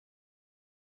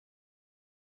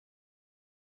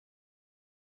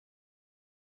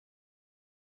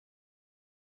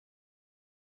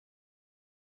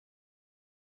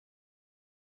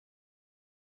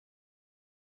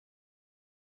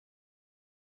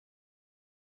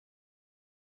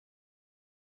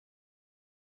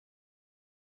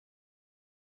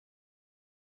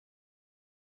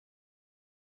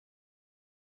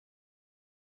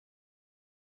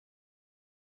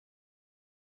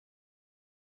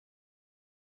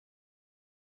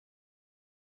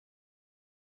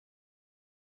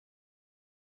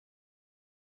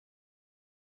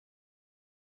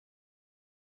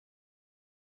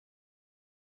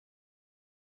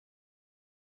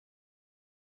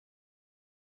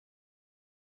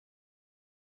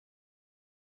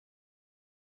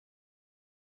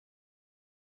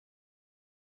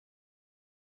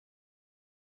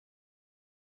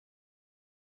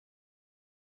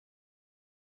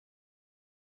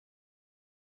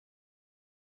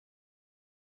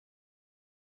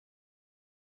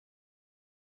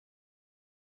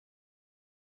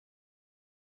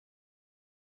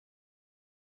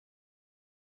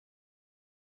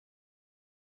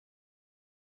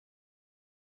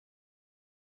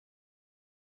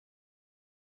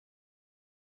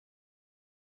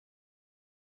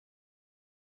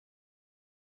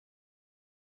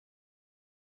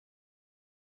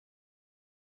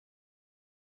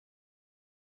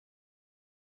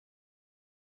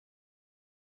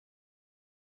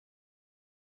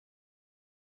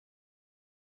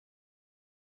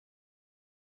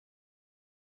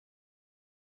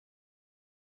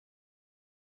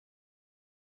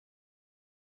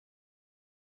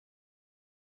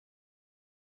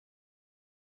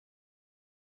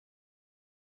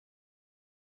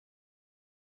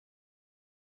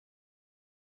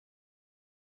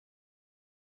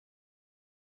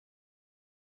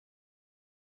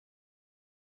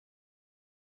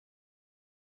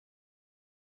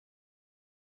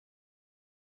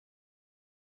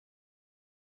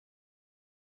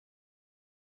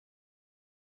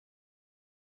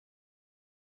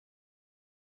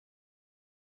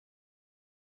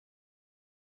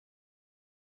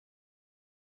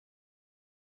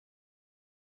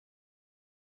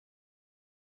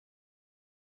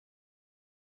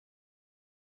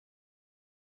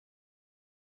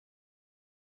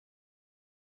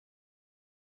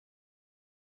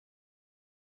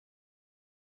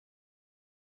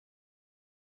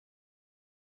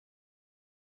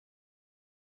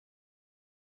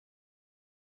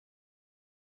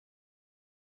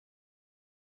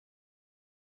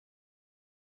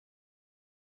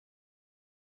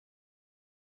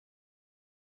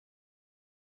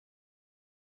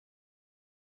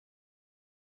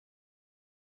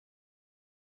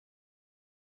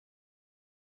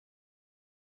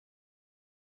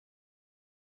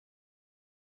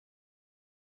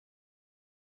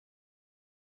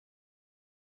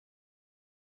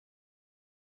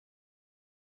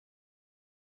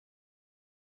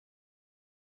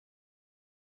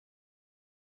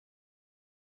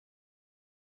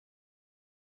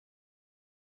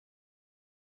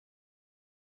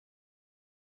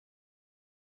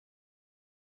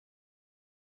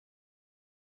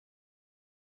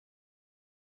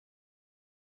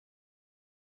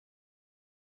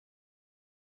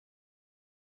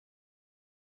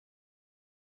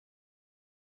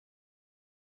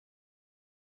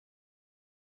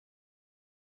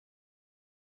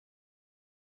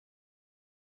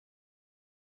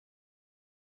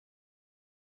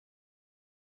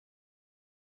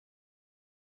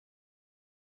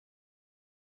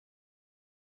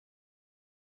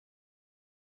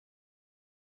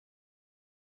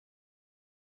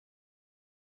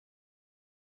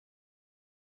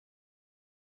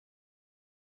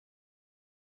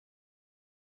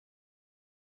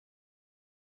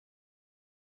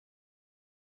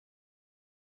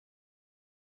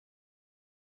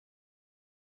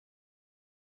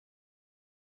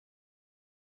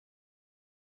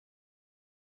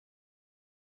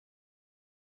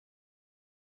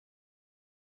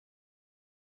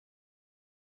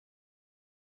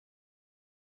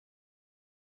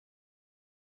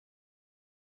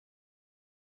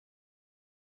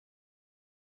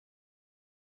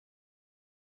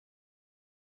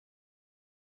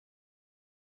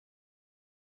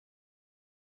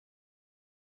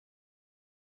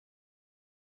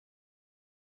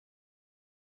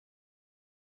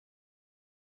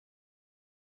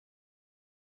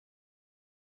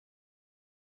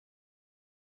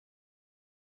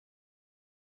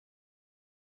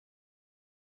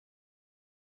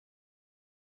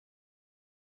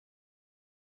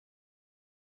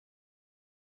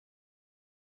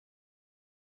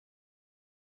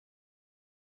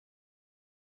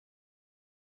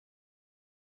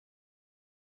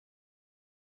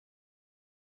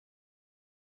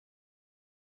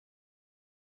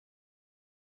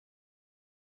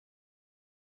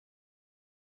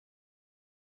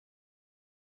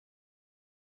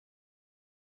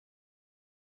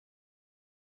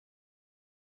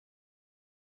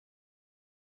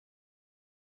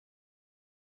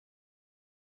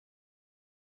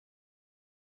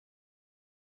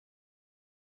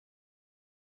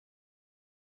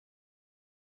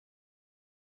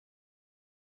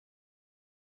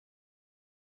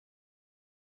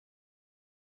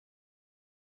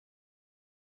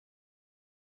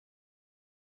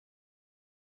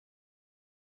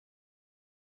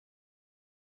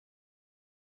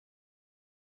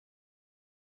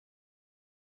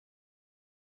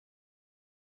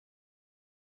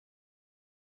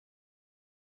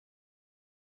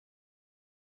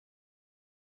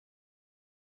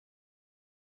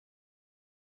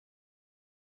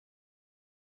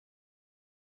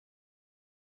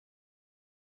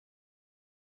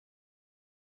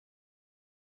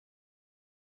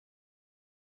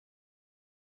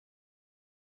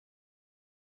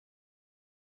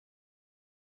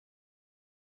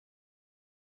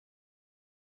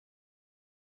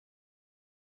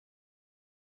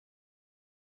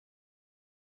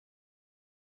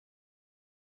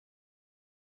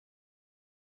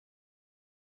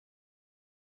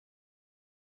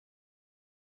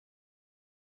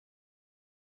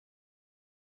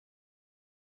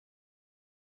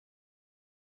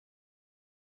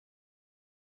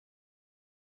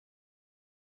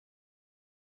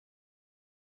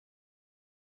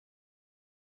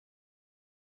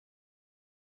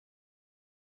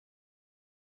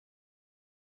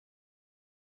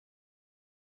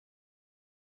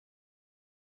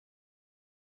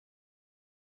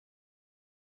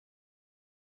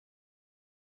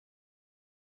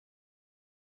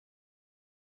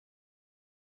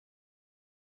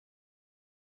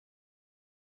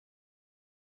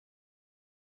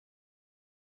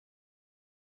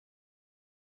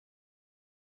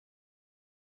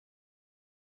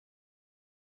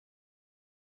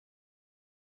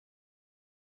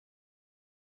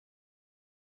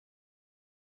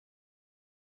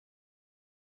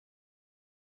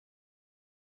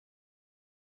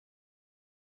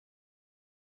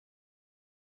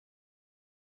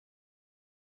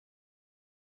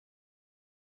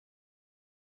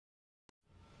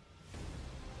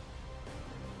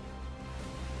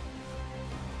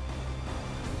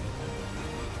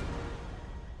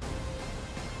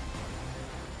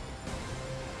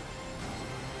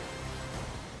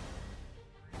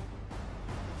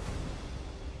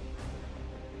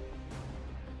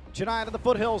Tonight in the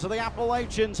foothills of the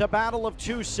Appalachians, a battle of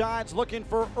two sides looking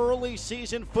for early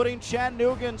season footing.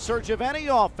 Chattanooga in search of any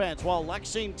offense, while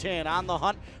Lexington on the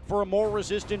hunt for a more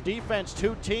resistant defense.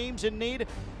 Two teams in need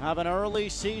of an early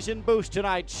season boost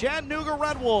tonight. Chattanooga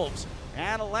Red Wolves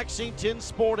and Lexington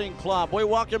Sporting Club. We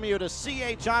welcome you to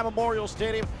CHI Memorial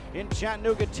Stadium in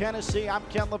Chattanooga, Tennessee. I'm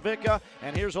Ken LaVicka,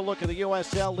 and here's a look at the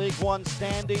USL League One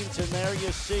standings, and there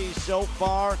you see so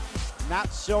far,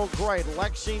 not so great.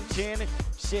 Lexington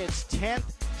sits 10th,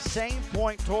 same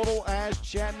point total as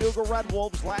Chattanooga Red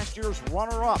Wolves, last year's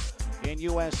runner-up in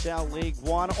USL League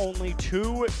One. Only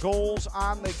 2 goals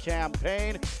on the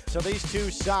campaign, so these two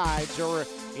sides are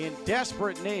in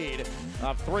desperate need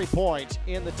of 3 points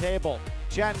in the table.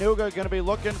 Chattanooga going to be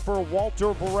looking for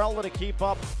Walter Varela to keep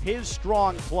up his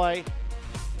strong play.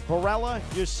 Varela,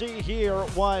 you see here,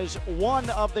 was one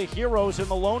of the heroes in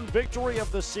the lone victory of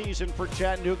the season for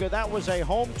Chattanooga. That was a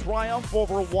home triumph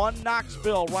over one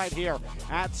Knoxville right here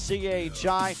at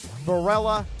CHI.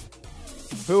 Varela,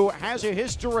 who has a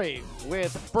history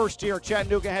with first-year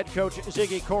Chattanooga head coach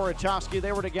Ziggy Koratowski.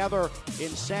 They were together in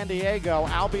San Diego,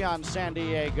 Albion San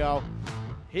Diego.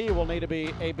 He will need to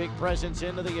be a big presence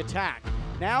into the attack.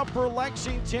 Now for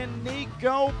Lexington,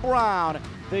 Nico Brown.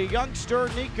 The youngster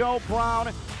Nico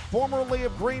Brown, formerly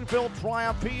of Greenville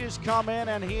Triumph, he has come in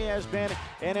and he has been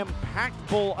an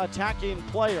impactful attacking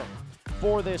player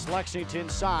for this Lexington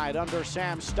side under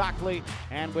Sam Stockley,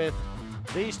 and with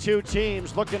these two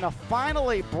teams looking to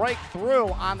finally break through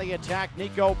on the attack,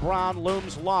 Nico Brown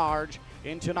looms large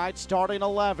in tonight's starting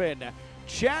 11.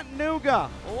 Chattanooga,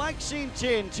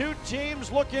 Lexington, two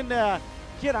teams looking to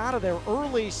get out of their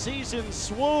early season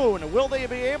swoon. Will they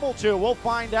be able to? We'll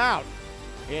find out.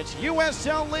 It's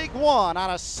USL League One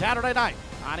on a Saturday night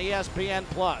on ESPN+.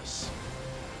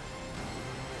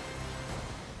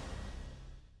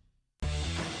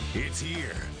 It's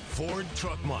here, Ford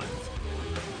Truck Month.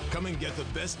 Come and get the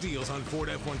best deals on Ford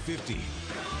F-150.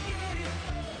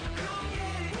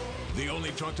 The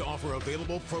only truck to offer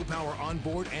available Pro Power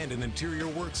onboard and an interior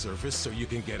work surface so you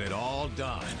can get it all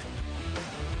done.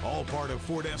 All part of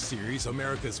Ford F-Series,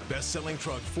 America's best-selling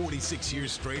truck 46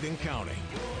 years straight and counting.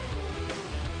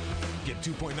 Get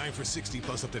 2.9 for 60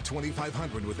 plus up to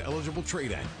 $2,500 with eligible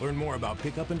trade-in. Learn more about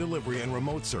pickup and delivery and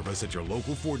remote service at your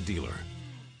local Ford dealer.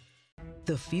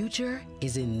 The future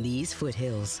is in these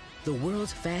foothills. The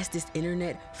world's fastest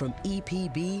internet from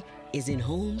EPB is in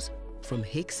homes from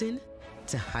Hickson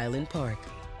to Highland Park.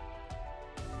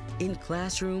 In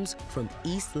classrooms from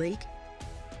East Lake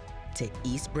to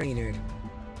East Brainerd.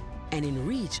 And in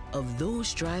reach of those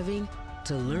striving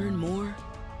to learn more,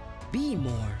 be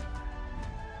more,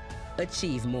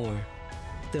 achieve more.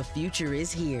 The future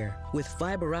is here with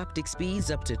fiber optic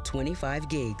speeds up to 25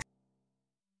 gigs.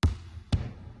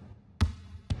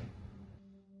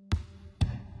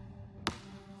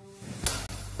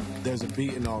 There's a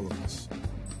beat in all of us.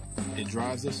 It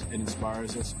drives us, it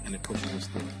inspires us, and it pushes us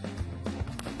through.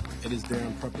 It is there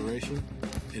in preparation,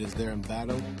 it is there in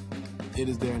battle, it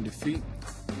is there in defeat,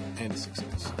 and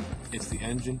success. It's the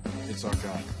engine, it's our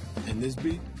guide. And this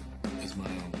beat is my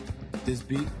own. This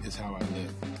beat is how I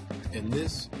live. And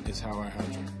this is how I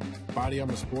hydrate. Body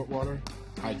Armor Sport Water,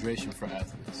 hydration for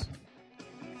athletes.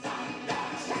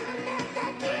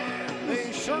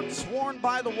 The shirts worn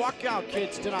by the Walkout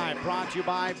Kids tonight, brought to you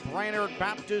by Brainerd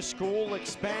Baptist School,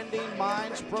 expanding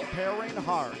minds, preparing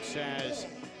hearts, as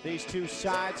these two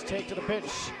sides take to the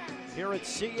pitch here at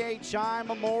CHI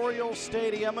Memorial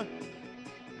Stadium. And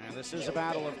this is a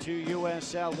battle of two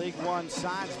USL League One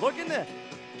sides looking to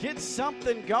get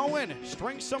something going,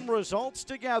 string some results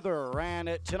together.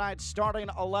 And tonight's starting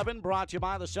 11 brought to you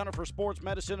by the Center for Sports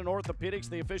Medicine and Orthopedics,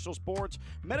 the official sports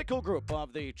medical group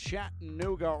of the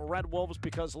Chattanooga Red Wolves,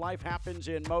 because life happens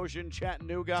in motion.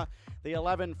 Chattanooga, the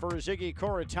 11 for Ziggy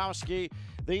Koratowski.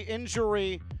 The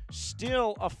injury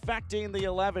still affecting the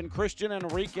 11, Christian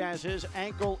Enriquez's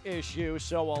ankle issue,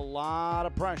 so a lot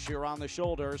of pressure on the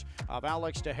shoulders of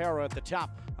Alex Tejera at the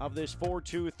top of this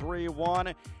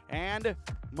 4-2-3-1. And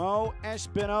Mo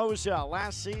Espinoza,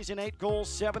 last season 8 goals,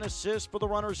 7 assists for the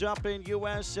runners-up in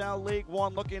USL League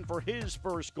One, looking for his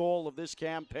first goal of this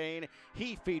campaign.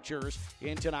 He features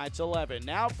in tonight's 11.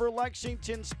 Now for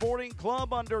Lexington Sporting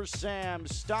Club under Sam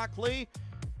Stockley,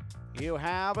 you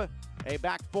have a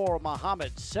back four,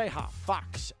 Mohamed, Seha,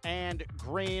 Fox, and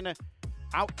Green.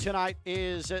 Out tonight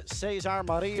is Cesar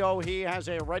Murillo. He has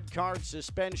a red card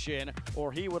suspension,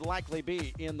 or he would likely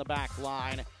be in the back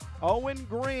line. Owen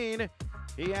Green,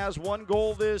 he has 1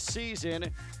 goal this season,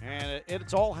 and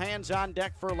it's all hands on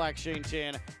deck for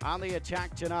Lexington on the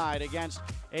attack tonight against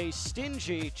a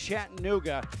stingy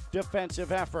Chattanooga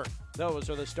defensive effort. Those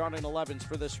are the starting 11s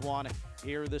for this one.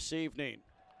 here this evening.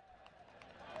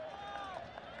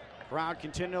 Crowd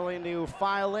continuing to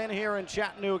file in here in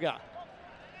Chattanooga.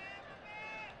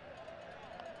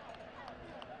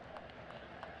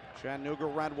 Chattanooga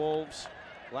Red Wolves,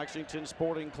 Lexington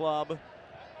Sporting Club.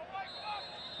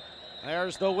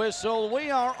 There's the whistle. We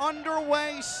are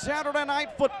underway. Saturday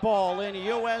Night Football in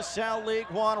USL League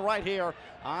One right here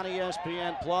on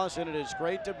ESPN Plus, and it is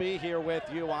great to be here with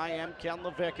you. I am Ken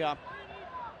Levica.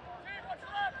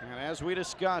 And as we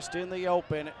discussed in the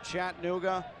open,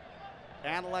 Chattanooga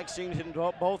and Lexington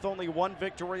both only one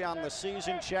victory on the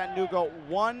season. Chattanooga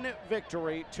 1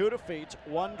 victory, 2 defeats,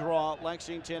 1 draw.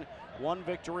 Lexington 1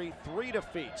 victory, 3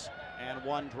 defeats, and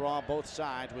 1 draw, both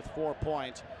sides with 4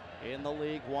 points in the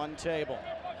League One table.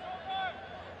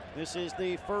 This is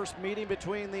the first meeting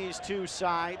between these two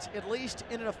sides, at least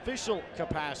in an official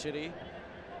capacity.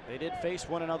 They did face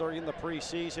one another in the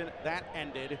preseason. That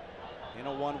ended in a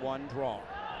 1-1 draw.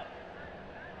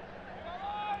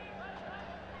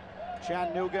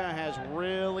 Chattanooga has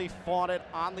really fought it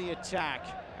on the attack,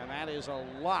 and that is a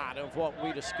lot of what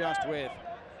we discussed with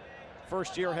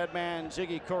first-year head man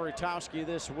Ziggy Korytowski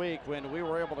this week when we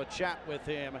were able to chat with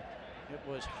him. It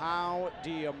was, how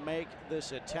do you make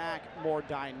this attack more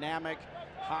dynamic?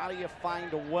 How do you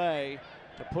find a way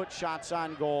to put shots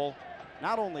on goal?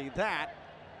 Not only that,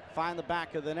 find the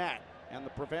back of the net. And the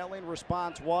prevailing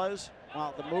response was,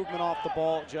 well, the movement off the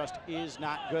ball just is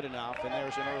not good enough. And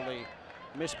there's an early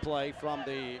misplay from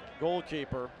the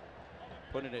goalkeeper,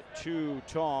 putting it too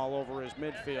tall over his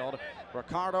midfield.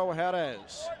 Ricardo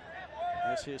Jerez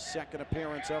is his second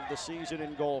appearance of the season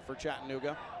in goal for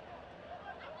Chattanooga.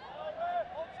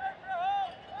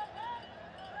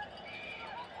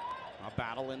 A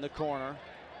battle in the corner.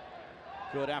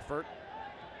 Good effort.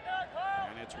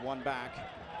 And it's won back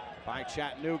by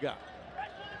Chattanooga.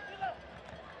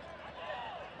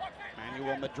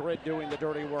 Manuel Madrid doing the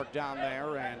dirty work down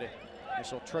there, and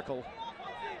this will trickle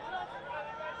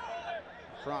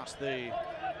across the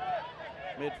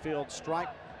midfield stripe.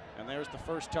 And there's the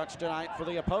first touch tonight for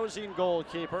the opposing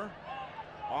goalkeeper,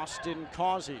 Austin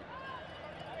Causey.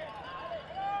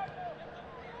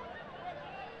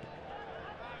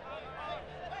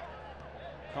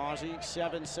 Causey,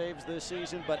 7 saves this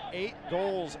season, but 8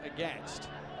 goals against.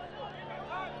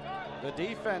 The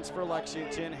defense for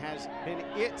Lexington has been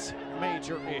its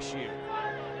major issue.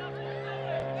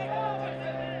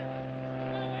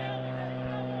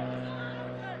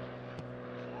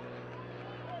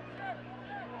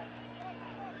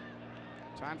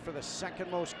 Time for the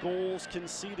second most goals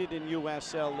conceded in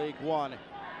USL League One,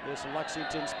 this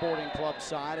Lexington Sporting Club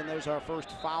side, and there's our first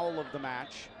foul of the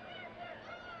match.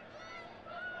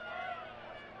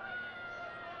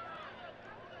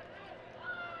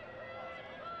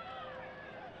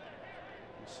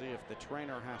 We'll see if the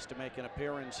trainer has to make an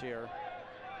appearance here.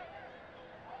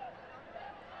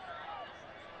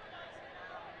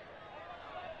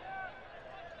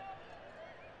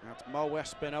 That's Mo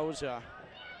Espinoza.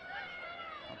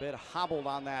 A bit hobbled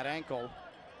on that ankle.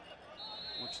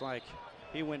 Looks like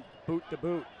he went boot to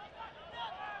boot.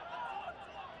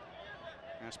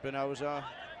 Espinoza,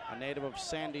 a native of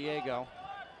San Diego,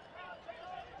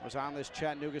 was on this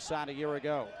Chattanooga side a year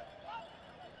ago.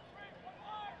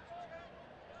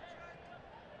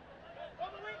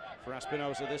 For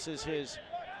Espinoza, this is his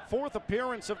 4th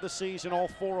appearance of the season, all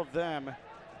 4 of them.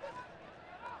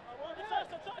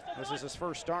 This is his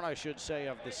first start, I should say,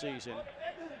 of the season.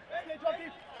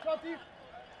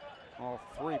 All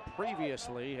 3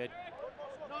 previously had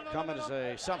come as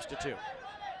a substitute.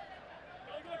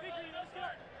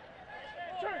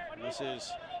 This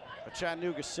is a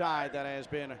Chattanooga side that has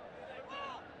been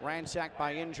ransacked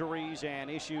by injuries and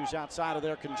issues outside of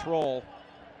their control.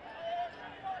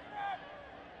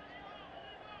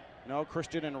 No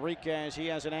Christian Enriquez, he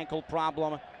has an ankle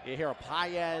problem. Yahira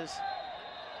Paez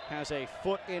has a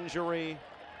foot injury.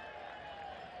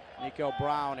 Nico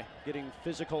Brown getting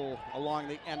physical along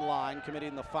the end line,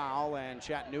 committing the foul, and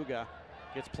Chattanooga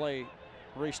gets play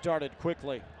restarted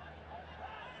quickly.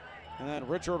 And then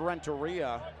Richard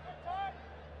Renteria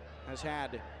has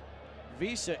had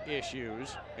visa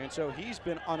issues, and so he's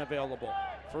been unavailable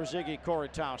for Ziggy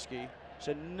Korytowski.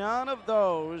 So none of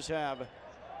those have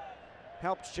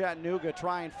helped Chattanooga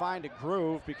try and find a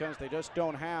groove, because they just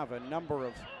don't have a number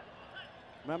of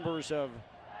members of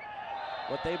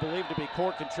what they believe to be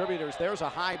core contributors. There's a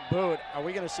high boot. Are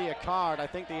we going to see a card? I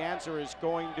think the answer is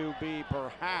going to be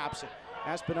perhaps.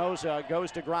 Espinoza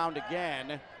goes to ground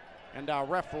again, and our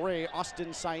referee, Austin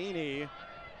Saini,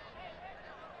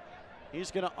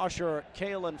 he's going to usher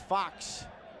Kalen Fox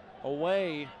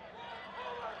away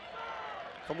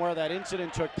from where that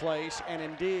incident took place, and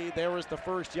indeed there was the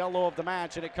first yellow of the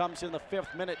match, and it comes in the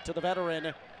 5th minute to the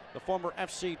veteran, the former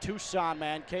FC Tucson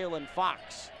man, Kalen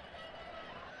Fox.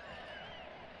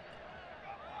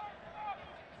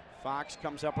 Fox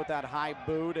comes up with that high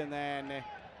boot and then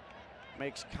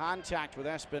makes contact with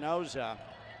Espinoza.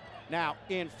 Now,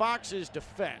 in Fox's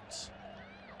defense,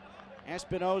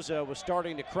 Espinoza was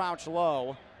starting to crouch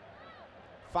low.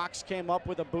 Fox came up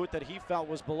with a boot that he felt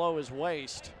was below his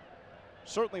waist.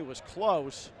 Certainly was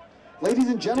close. Ladies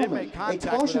and gentlemen, a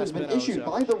caution has been issued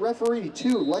by the referee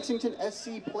to Lexington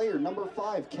SC player number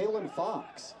 5, Kalen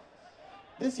Fox.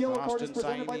 This yellow card is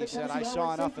presented by the said, Tennessee I saw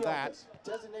Highway enough of Safety that. Office,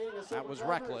 designating a silver That was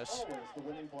driver reckless. as always the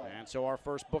winning player. And so our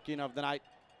first booking of the night,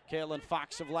 Kalen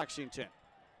Fox of Lexington.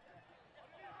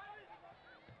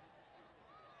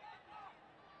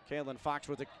 Kalen Fox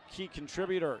was a key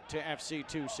contributor to FC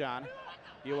Tucson.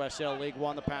 USL League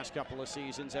One the past couple of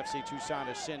seasons. FC Tucson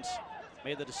has since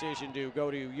made the decision to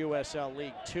go to USL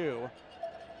League Two.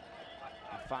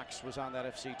 And Fox was on that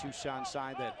FC Tucson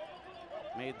side that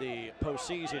made the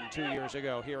postseason 2 years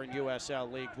ago here in USL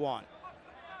League One.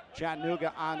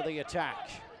 Chattanooga on the attack.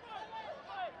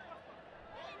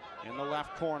 In the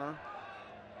left corner,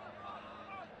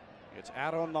 it's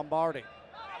Aaron Lombardi.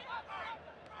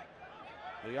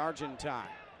 The Argentine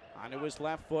onto his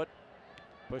left foot,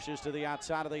 pushes to the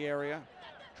outside of the area,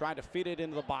 trying to feed it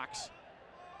into the box.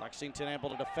 Lexington able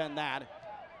to defend that.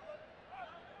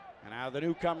 And now the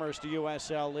newcomers to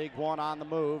USL League One on the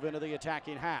move into the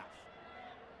attacking half.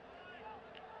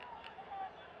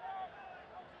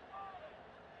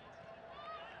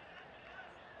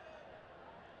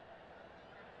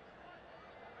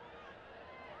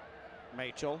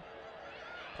 Machel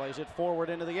plays it forward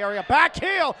into the area, back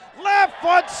heel, left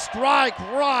foot strike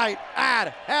right at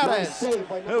Hedges,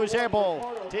 who's able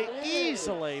to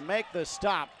easily make the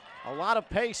stop. A lot of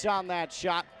pace on that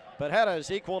shot, but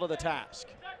Hedges equal to the task.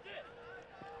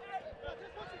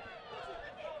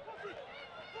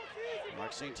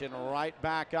 Lexington right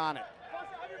back on it.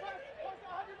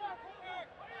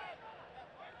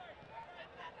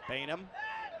 Bainham.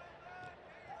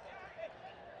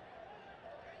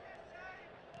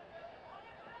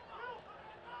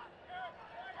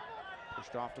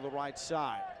 Pushed off to the right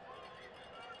side.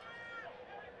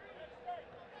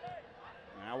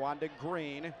 Now on to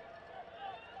Green.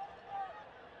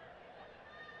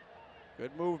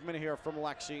 Good movement here from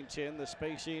Lexington. The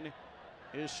spacing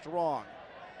is strong.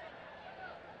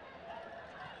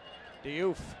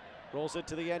 Diouf rolls it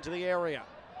to the edge of the area.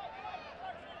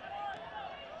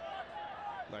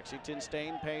 Lexington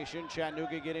staying patient.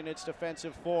 Chattanooga getting its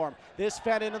defensive form. This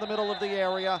fed into the middle of the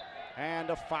area, and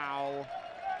a foul.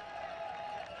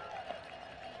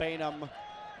 Bainham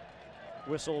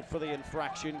whistled for the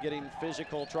infraction, getting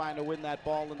physical, trying to win that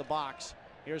ball in the box.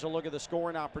 Here's a look at the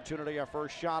scoring opportunity, our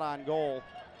first shot on goal.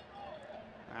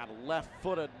 That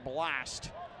left-footed blast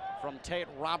from Tate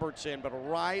Robertson, but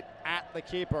right at the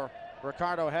keeper,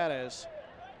 Ricardo Hedges.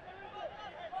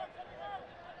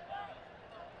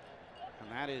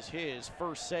 And that is his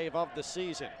first save of the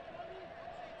season.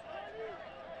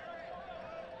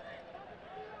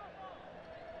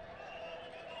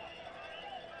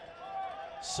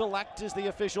 Select is the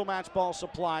official match ball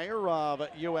supplier of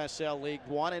USL League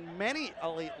One and many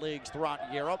elite leagues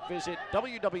throughout Europe. Visit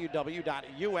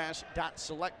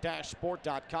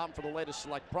www.us.select-sport.com for the latest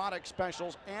Select product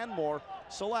specials and more.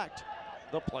 Select,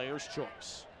 the player's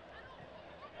choice.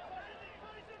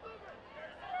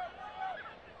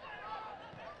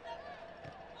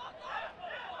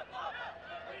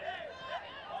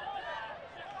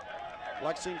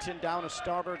 Lexington down a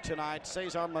starter tonight.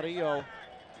 Cesar Murillo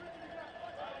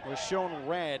was shown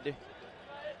red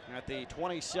at the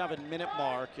 27-minute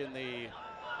mark in the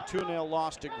 2-0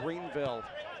 loss to Greenville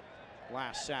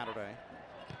last Saturday.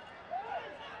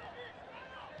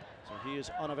 So he is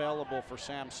unavailable for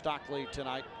Sam Stockley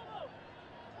tonight.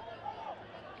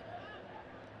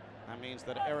 That means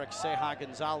that Eric Ceja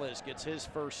Gonzalez gets his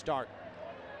first start.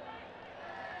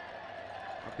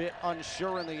 A bit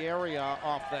unsure in the area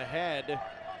off the head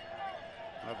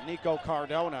of Nico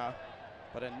Cardona,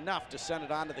 but enough to send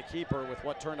it on to the keeper with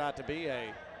what turned out to be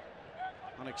a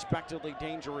unexpectedly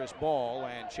dangerous ball,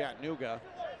 and Chattanooga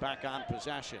back on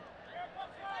possession.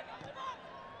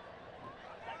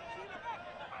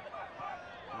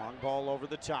 Long ball over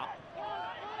the top.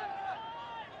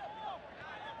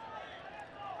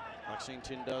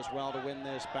 Lexington does well to win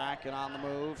this back and on the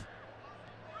move.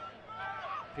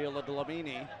 Pila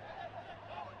Dlamini.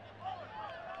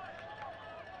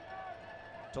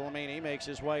 Dlamini makes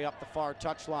his way up the far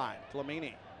touchline.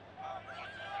 Dlamini.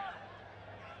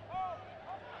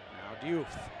 Now Diouf.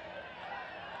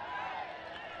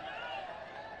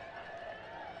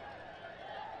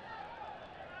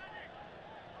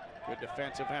 Good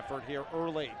defensive effort here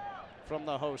early from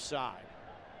the host side.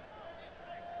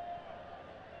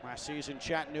 Last season,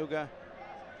 Chattanooga,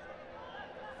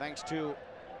 thanks to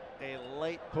a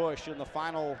late push in the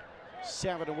final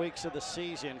 7 weeks of the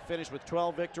season, finished with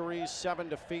 12 victories, 7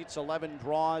 defeats, 11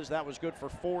 draws. That was good for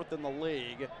 4th in the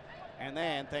league. And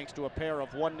then, thanks to a pair of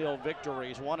 1-0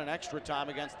 victories, one in extra time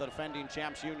against the defending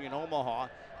champs Union Omaha,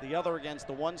 the other against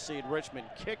the 1-seed Richmond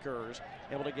Kickers,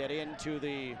 able to get into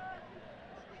the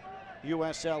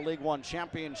USL League One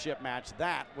Championship match.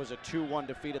 That was a 2-1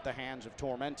 defeat at the hands of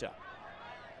Tormenta.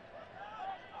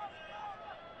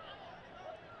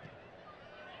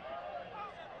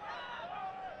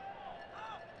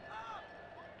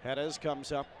 Hedges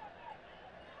comes up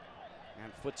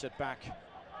and foots it back.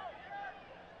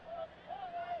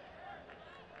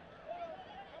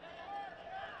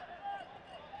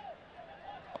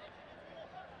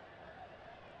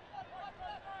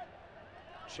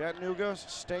 Chattanooga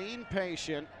staying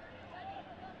patient.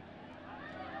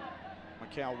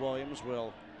 Mikal Williams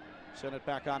will send it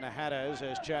back on to Hedges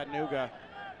as Chattanooga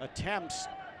attempts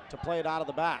to play it out of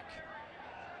the back.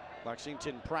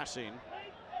 Lexington pressing.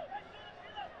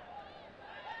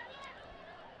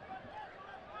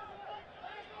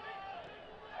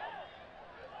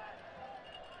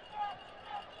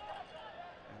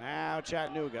 Now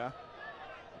Chattanooga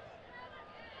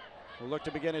will look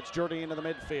to begin its journey into the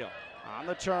midfield. On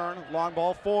the turn, long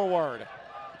ball forward.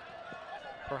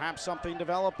 Perhaps something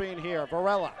developing here.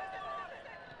 Varela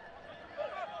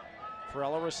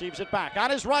receives it back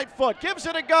on his right foot, gives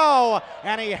it a go,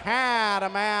 and he had a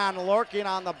man lurking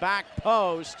on the back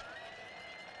post.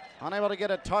 Unable to get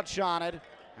a touch on it,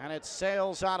 and it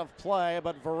sails out of play,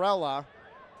 but Varela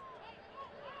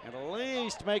at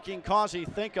least making Causey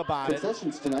think about it.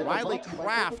 Riley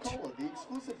Kraft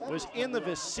was in the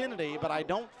vicinity, but I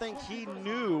don't think he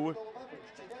knew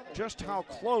just how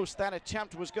close that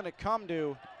attempt was going to come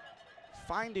to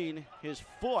finding his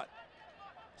foot.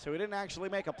 So he didn't actually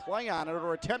make a play on it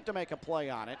or attempt to make a play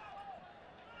on it.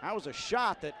 That was a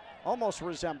shot that almost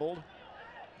resembled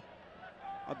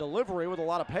a delivery with a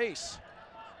lot of pace.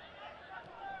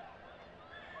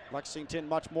 Lexington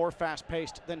much more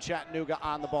fast-paced than Chattanooga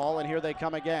on the ball, and here they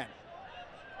come again.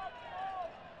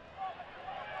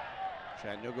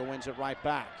 Chattanooga wins it right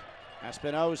back.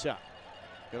 Espinoza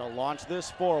gonna launch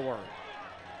this forward.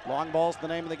 Long ball's the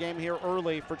name of the game here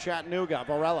early for Chattanooga.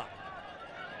 Varela.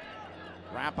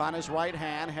 Wrap on his right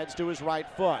hand, heads to his right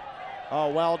foot. Oh,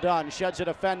 well done. Sheds a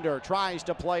defender, tries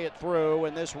to play it through,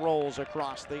 and this rolls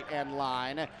across the end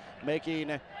line, making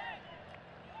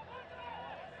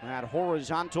that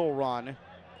horizontal run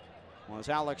was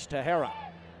Alex Tejera.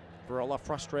 Varela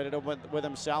frustrated with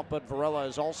himself, but Varela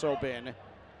has also been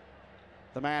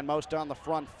the man most on the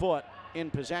front foot in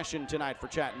possession tonight for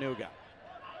Chattanooga.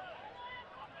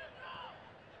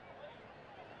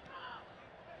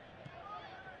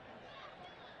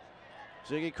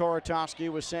 Ziggy Koratowski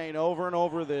was saying over and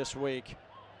over this week,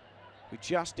 we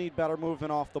just need better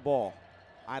movement off the ball.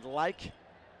 I'd like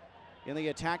in the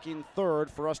attacking third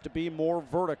for us to be more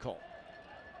vertical.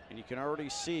 And you can already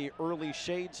see early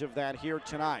shades of that here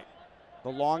tonight. The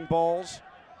long balls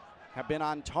have been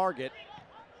on target.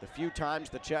 The few times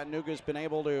that Chattanooga's been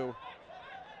able to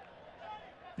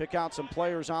pick out some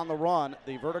players on the run,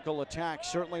 the vertical attack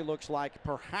certainly looks like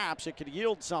perhaps it could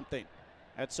yield something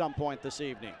at some point this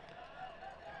evening.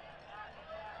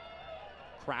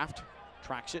 Kraft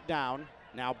tracks it down,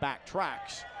 now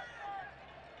backtracks.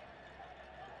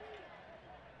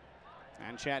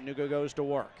 And Chattanooga goes to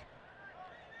work.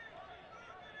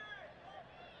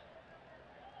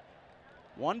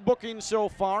 One booking so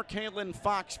far, Caitlin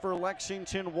Fox for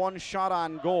Lexington, 1 shot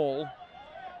on goal.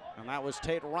 And that was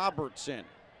Tate Robertson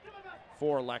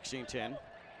for Lexington.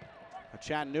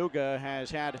 Chattanooga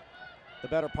has had the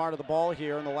better part of the ball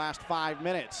here in the last 5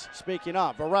 minutes. Speaking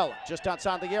of, Varela just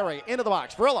outside the area, into the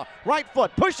box. Varela, right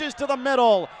foot, pushes to the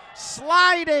middle.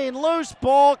 Sliding loose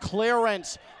ball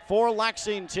clearance for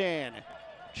Lexington.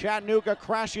 Chattanooga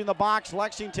crashing the box.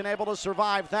 Lexington able to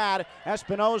survive that.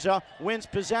 Espinoza wins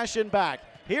possession back.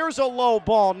 Here's a low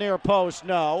ball near post.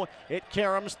 No. It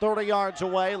caroms 30 yards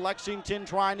away. Lexington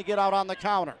trying to get out on the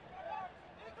counter.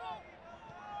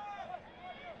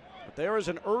 But there is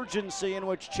an urgency in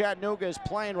which Chattanooga is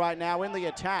playing right now in the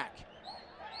attack.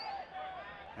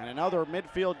 And another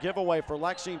midfield giveaway for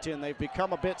Lexington. They've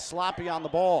become a bit sloppy on the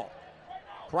ball.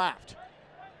 Kraft.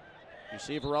 You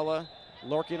see Varela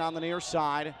lurking on the near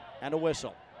side, and a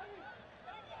whistle.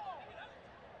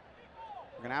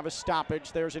 We're gonna have a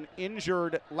stoppage. There's an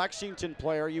injured Lexington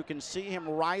player. You can see him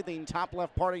writhing top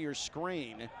left part of your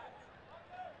screen.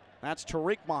 That's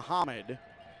Tariq Muhammad,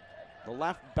 the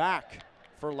left back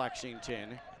for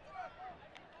Lexington.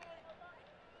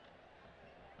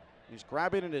 He's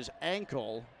grabbing at his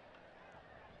ankle.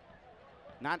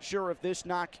 Not sure if this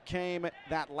knock came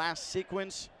that last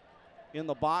sequence in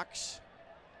the box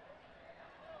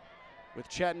with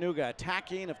Chattanooga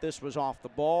attacking, if this was off the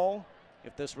ball,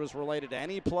 if this was related to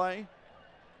any play.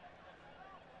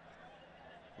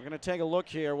 We're going to take a look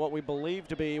here, what we believe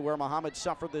to be where Muhammad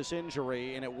suffered this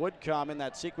injury, and it would come in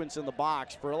that sequence in the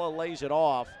box. Farilla lays it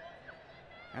off,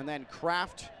 and then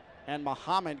Kraft and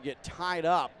Muhammad get tied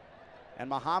up, and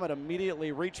Muhammad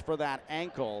immediately reached for that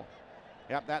ankle.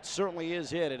 Yep, that certainly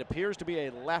is it. It appears to be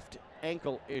a left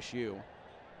ankle issue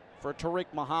for Tariq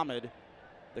Muhammad,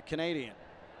 the Canadian.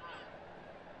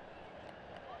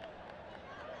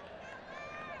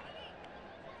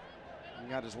 He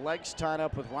got his legs tied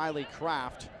up with Riley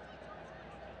Kraft,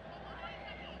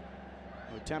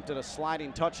 who attempted a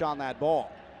sliding touch on that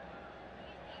ball.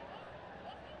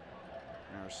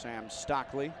 There's Sam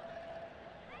Stockley.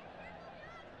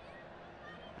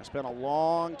 Has spent a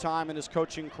long time in his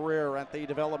coaching career at the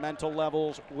developmental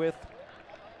levels with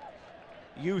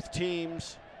youth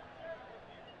teams.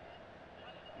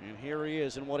 And here he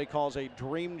is in what he calls a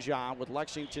dream job with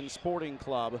Lexington Sporting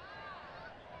Club.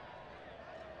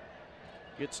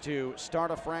 Gets to start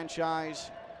a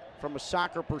franchise from a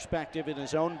soccer perspective in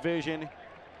his own vision,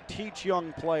 teach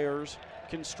young players,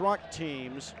 construct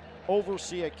teams,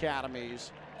 oversee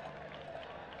academies.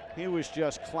 He was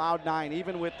just cloud nine,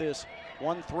 even with this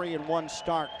 1-3-1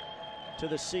 start to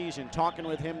the season. Talking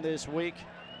with him this week,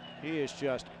 he is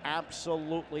just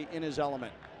absolutely in his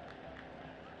element.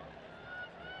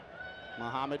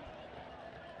 Muhammad,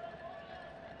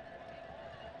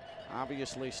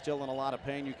 obviously still in a lot of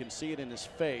pain. You can see it in his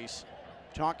face.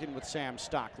 Talking with Sam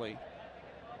Stockley.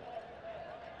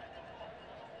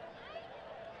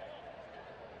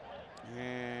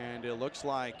 And it looks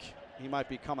like he might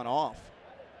be coming off.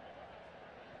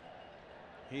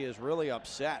 He is really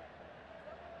upset.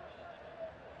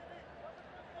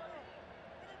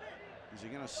 Is he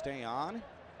going to stay on?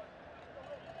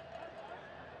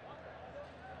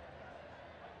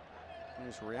 He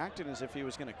was reacting as if he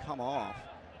was going to come off.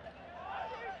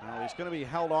 Well, he's going to be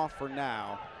held off for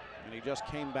now, and he just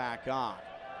came back on.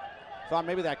 Thought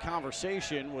maybe that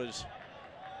conversation was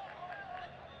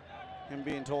him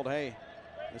being told, hey,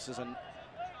 this is a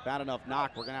bad enough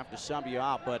knock, we're going to have to sub you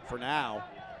out, but for now,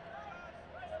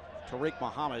 Tariq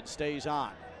Muhammad stays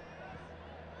on.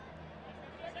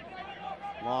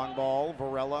 Long ball,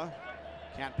 Varela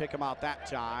can't pick him out that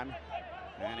time,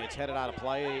 and it's headed out of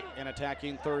play. An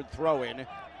attacking third throw-in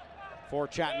for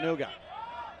Chattanooga.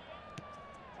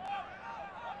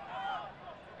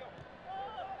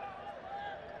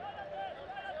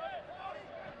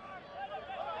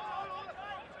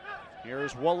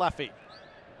 Here's Walefi,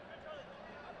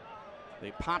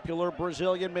 the popular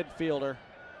Brazilian midfielder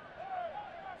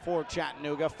for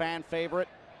Chattanooga, fan favorite,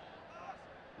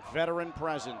 veteran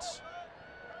presence.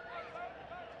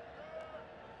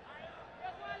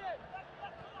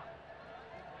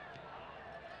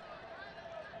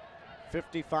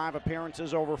 "55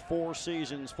 appearances over 4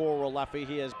 seasons for Walefi.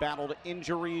 He has battled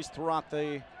injuries throughout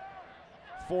the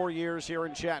 4 years here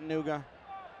in Chattanooga.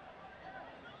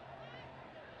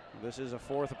 This is a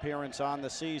 4th appearance on the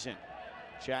season.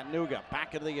 Chattanooga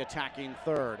back into the attacking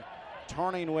third,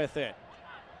 turning with it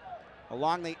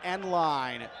along the end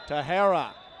line to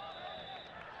Hera.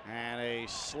 And a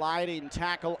sliding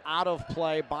tackle out of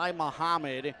play by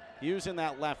Muhammad, using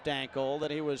that left ankle that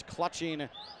he was clutching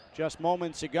just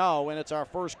moments ago. And it's our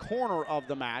first corner of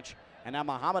the match. And now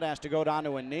Muhammad has to go down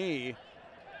to a knee.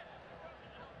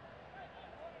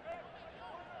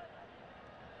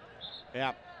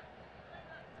 Yeah.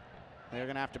 They're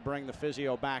going to have to bring the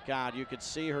physio back out. You could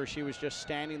see her. She was just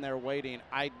standing there waiting.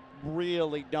 I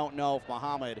really don't know if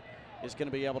Muhammad is going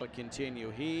to be able to continue.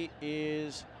 He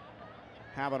is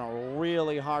having a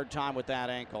really hard time with that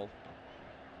ankle.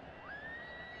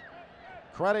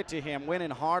 Credit to him, winning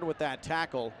hard with that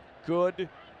tackle. Good,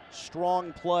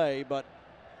 strong play, but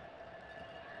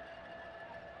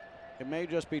it may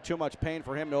just be too much pain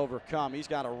for him to overcome. He's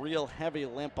got a real heavy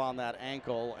limp on that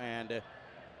ankle, and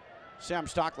Sam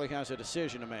Stockley has a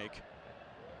decision to make.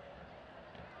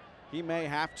 He may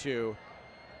have to,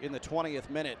 in the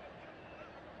 20th minute,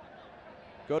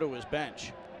 go to his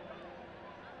bench.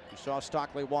 You saw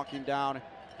Stockley walking down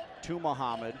to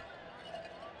Muhammad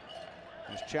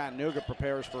as Chattanooga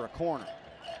prepares for a corner.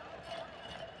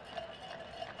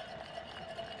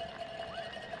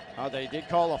 They did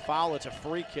call a foul. It's a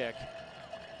free kick.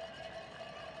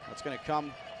 That's going to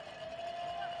come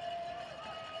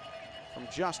from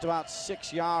just about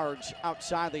 6 yards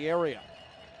outside the area.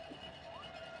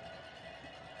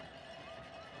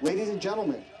 Ladies and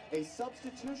gentlemen, a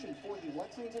substitution for the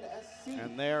Lexington SC.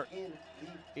 And there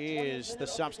is the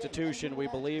substitution we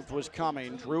believed was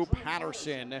coming. Drew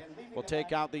Patterson will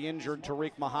take out the injured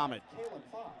Tariq Muhammad.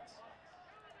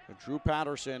 So Drew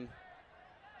Patterson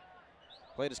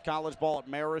played his college ball at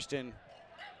Marist and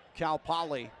Cal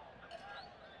Poly.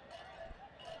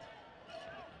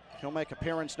 He'll make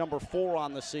appearance number 4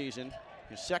 on the season.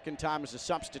 His second time as a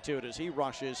substitute as he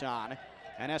rushes on.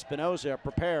 And Espinoza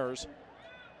prepares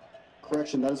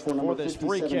correction, that is for number this 57,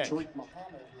 free kick. Tariq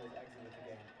Muhammad, who has exited the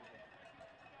game.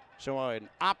 So an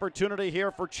opportunity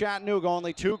here for Chattanooga.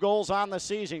 Only 2 goals on the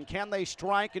season. Can they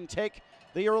strike and take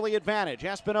the early advantage?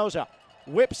 Espinoza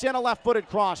whips in a left-footed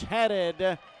cross, headed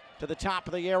to the top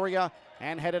of the area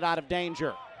and headed out of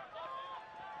danger.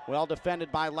 Well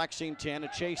defended by Lexington. A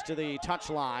chase to the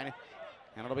touchline,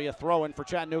 and it'll be a throw-in for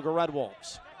Chattanooga Red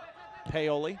Wolves.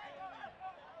 Paoli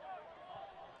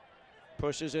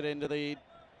pushes it into the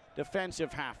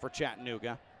defensive half for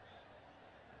Chattanooga.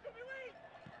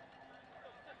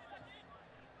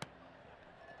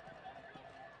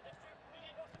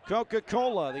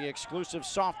 Coca-Cola, the exclusive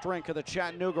soft drink of the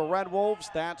Chattanooga Red Wolves.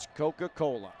 That's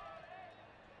Coca-Cola.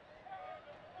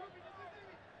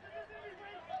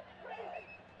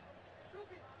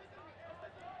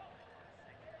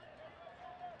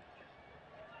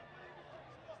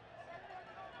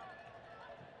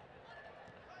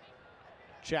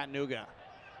 Chattanooga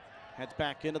heads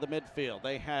back into the midfield.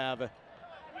 They have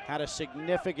had a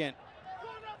significant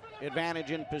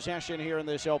advantage in possession here in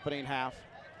this opening half,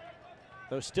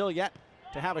 though still yet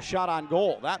to have a shot on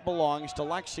goal. That belongs to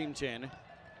Lexington.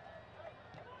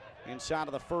 Inside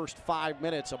of the first 5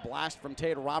 minutes, a blast from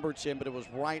Tater Robertson, but it was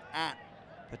right at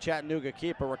the Chattanooga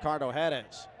keeper, Ricardo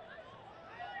Jerez.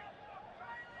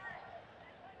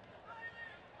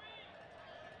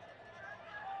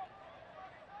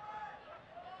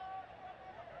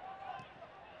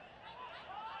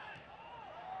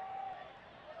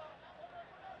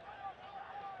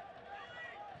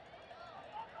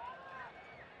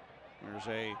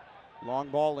 There's a long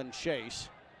ball and chase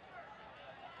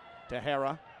to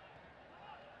Hera.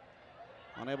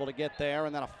 Unable to get there,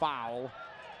 and then a foul.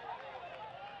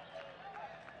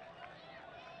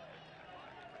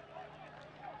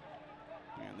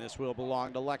 And this will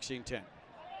belong to Lexington.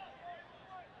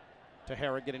 To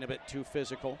Hera getting a bit too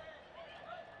physical.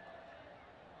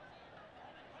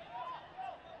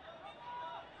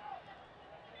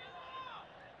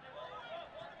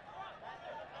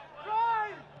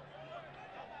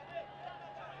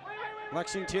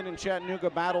 Lexington and Chattanooga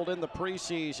battled in the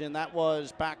preseason. That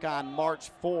was back on March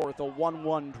 4th, a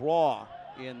 1-1 draw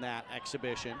in that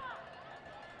exhibition.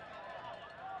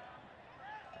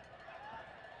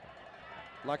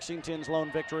 Lexington's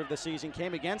lone victory of the season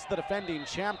came against the defending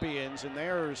champions, and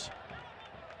there's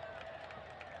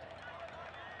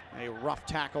a rough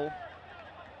tackle.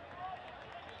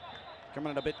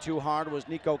 Coming in a bit too hard was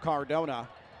Nico Cardona,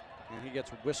 and he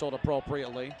gets whistled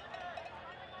appropriately.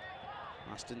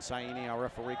 Austin Saini, our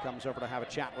referee, comes over to have a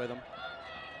chat with him.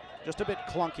 Just a bit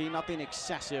clunky, nothing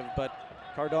excessive, but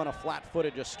Cardona,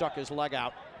 flat-footed, just stuck his leg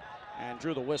out and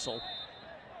drew the whistle.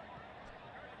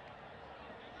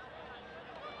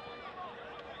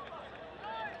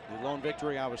 The lone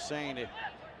victory, I was saying,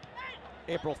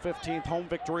 April 15th, home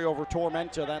victory over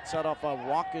Tormenta. That set off a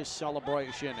raucous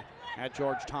celebration at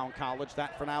Georgetown College.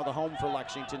 That for now the home for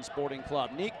Lexington Sporting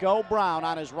Club. Nico Brown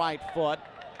on his right foot.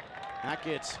 That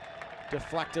gets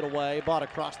deflected away, bought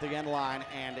across the end line,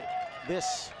 and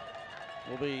this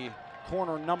will be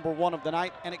corner number 1 of the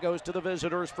night, and it goes to the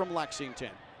visitors from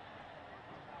Lexington.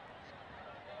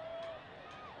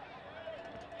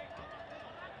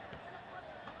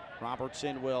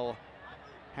 Robertson will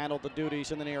handle the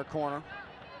duties in the near corner.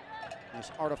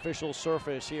 This artificial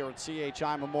surface here at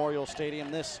CHI Memorial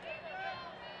Stadium. This,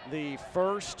 the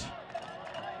first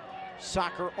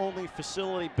soccer-only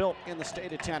facility built in the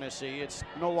state of Tennessee. It's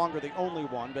no longer the only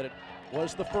one, but it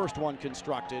was the first one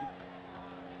constructed.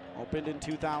 Opened in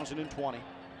 2020.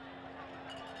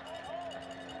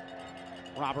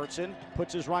 Robertson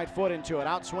puts his right foot into it,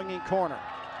 out-swinging corner.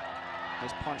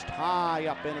 Is punched high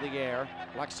up into the air.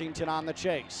 Lexington on the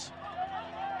chase.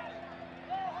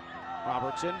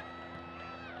 Robertson.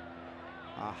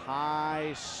 A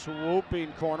high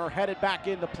swooping corner, headed back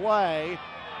into play.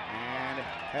 And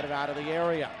headed out of the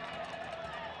area.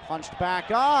 Punched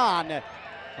back on.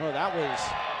 Oh, that was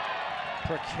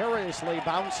precariously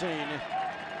bouncing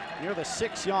near the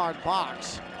 6-yard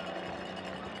box.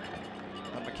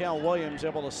 But Mikael Williams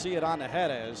able to see it on the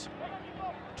Jerez.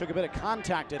 Took a bit of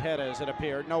contact at Jerez, it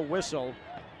appeared. No whistle,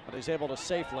 but he's able to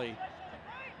safely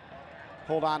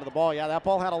hold on to the ball. Yeah, that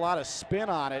ball had a lot of spin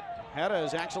on it.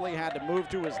 Hedges actually had to move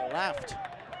to his left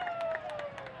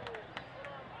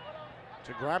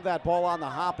to grab that ball on the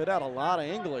hop. It had a lot of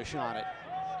English on it.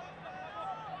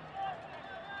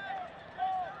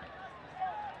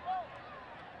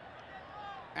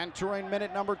 Entering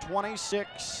minute number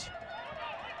 26.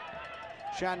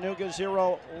 Chattanooga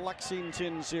 0,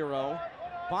 Lexington 0.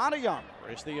 Body Armor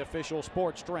is the official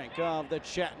sports drink of the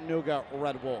Chattanooga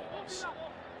Red Wolves.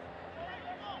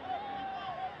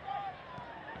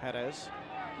 Hedges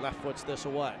left foots this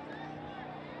away.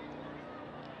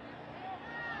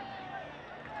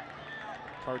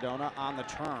 Cardona on the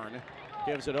turn,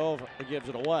 gives it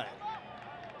away.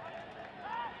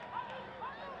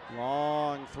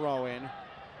 Long throw in,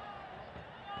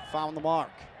 found the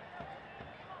mark.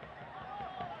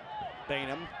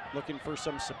 Bainham looking for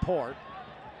some support.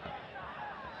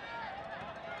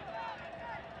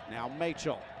 Now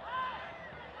Machel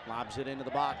lobs it into the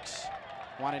box.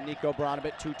 Wanted Nico Brown a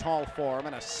bit too tall for him,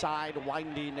 and a side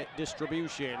winding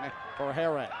distribution for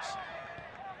Jerez.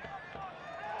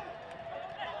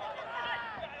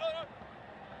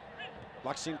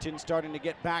 Lexington starting to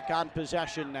get back on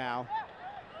possession now.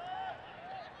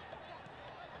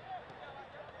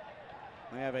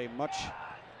 They have a much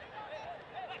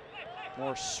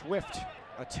more swift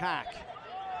attack,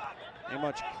 a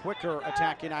much quicker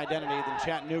attacking identity than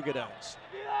Chattanooga does.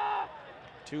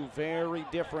 Two very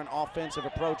different offensive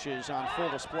approaches on full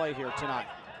display here tonight.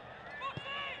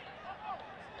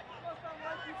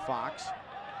 Fox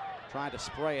trying to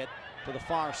spray it to the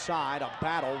far side, a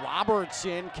battle.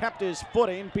 Robertson kept his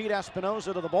footing, beat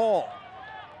Espinoza to the ball.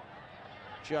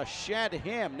 Just shed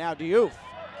him. Now Diouf,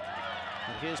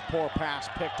 and his poor pass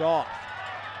picked off.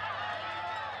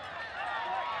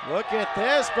 Look at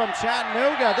this from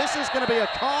Chattanooga. This is going to be a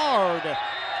card.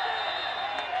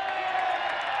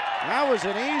 That was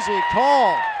an easy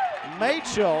call.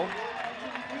 Machel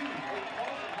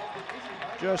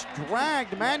just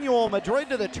dragged Manuel Madrid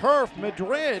to the turf.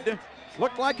 Madrid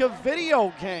looked like a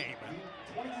video game,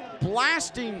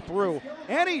 blasting through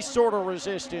any sort of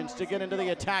resistance to get into the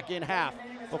attacking half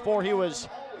before he was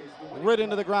ridden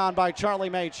to the ground by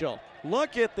Charlie Machel.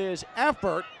 Look at this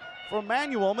effort from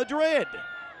Manuel Madrid.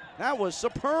 That was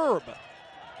superb.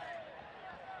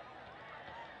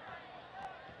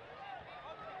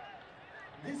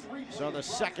 So the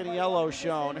second yellow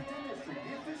shown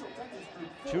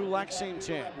to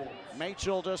Lexington.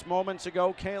 Machel just moments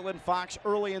ago, Kalen Fox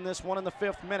early in this one in the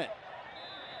 5th minute.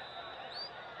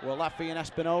 Will Leffie and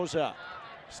Espinoza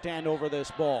stand over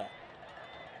this ball?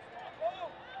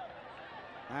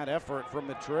 That effort from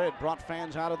Madrid brought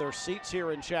fans out of their seats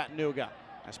here in Chattanooga.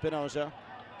 Espinoza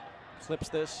flips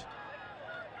this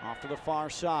off to the far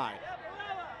side.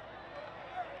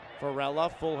 Varela,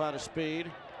 full head of speed,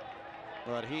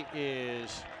 but he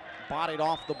is bodied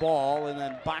off the ball and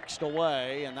then boxed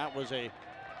away, and that was a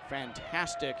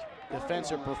fantastic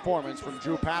defensive performance from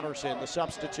Drew Patterson, the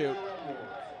substitute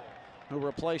who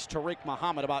replaced Tariq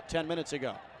Muhammad about 10 minutes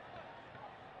ago.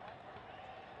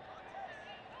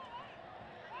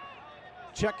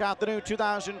 Check out the new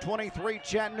 2023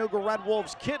 Chattanooga Red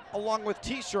Wolves kit along with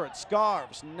t-shirts,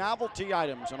 scarves, novelty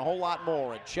items, and a whole lot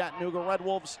more at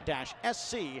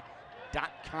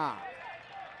ChattanoogaRedWolves-SC.com.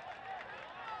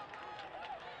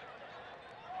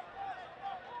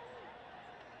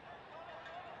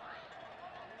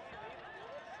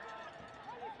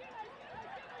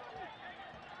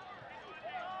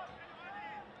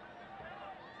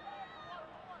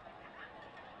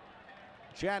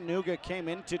 Chattanooga came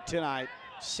into tonight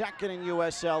second in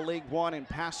USL League One in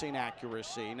passing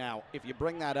accuracy. Now, if you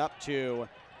bring that up to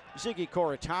Ziggy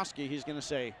Korotowski, he's going to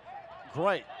say,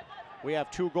 great, we have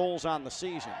 2 goals on the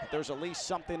season. But there's at least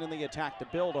something in the attack to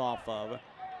build off of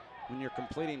when you're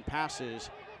completing passes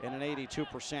in an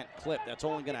 82% clip. That's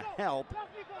only going to help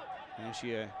as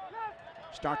you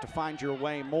start to find your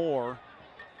way more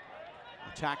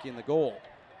attacking the goal.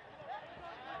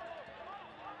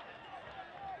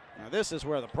 Now this is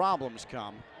where the problems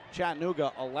come.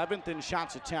 Chattanooga 11th in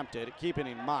shots attempted, keeping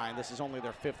in mind this is only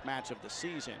their 5th match of the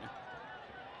season.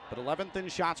 But 11th in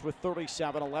shots with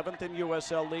 37, 11th in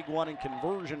USL League One in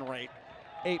conversion rate,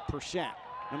 8%.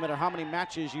 No matter how many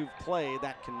matches you've played,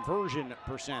 that conversion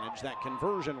percentage, that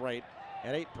conversion rate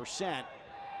at 8%, you're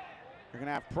going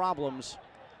to have problems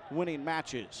winning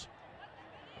matches.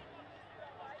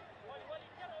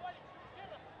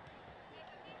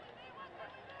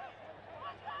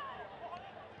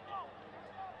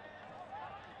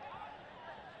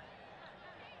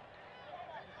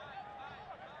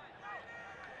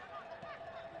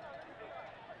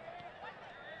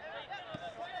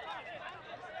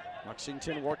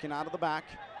 Lexington working out of the back,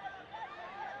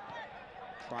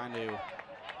 trying to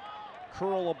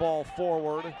curl a ball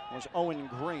forward was Owen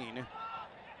Green. It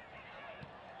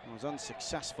was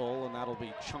unsuccessful, and that'll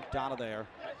be chunked out of there.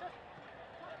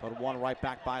 But one right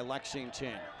back by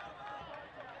Lexington.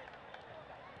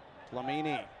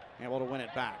 Flamini able to win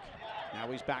it back. Now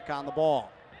he's back on the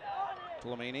ball.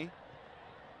 Flamini.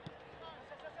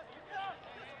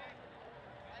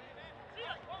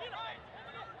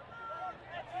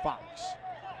 Fox.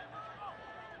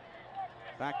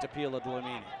 Back to Pila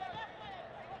Dlamini.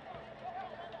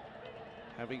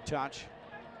 Heavy touch.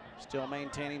 Still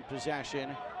maintaining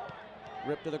possession.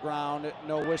 Ripped to the ground.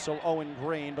 No whistle. Owen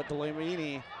Green. But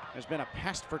Dlamini has been a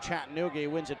pest for Chattanooga. He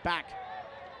wins it back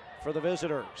for the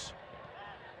visitors.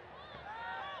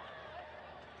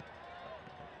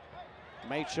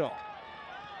 Mitchell.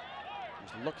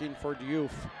 He's looking for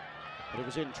Diouf. But it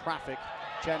was in traffic.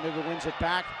 Chattanooga wins it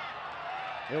back.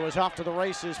 It was off to the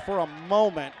races for a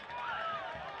moment,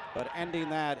 but ending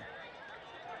that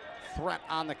threat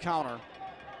on the counter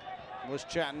was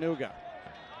Chattanooga.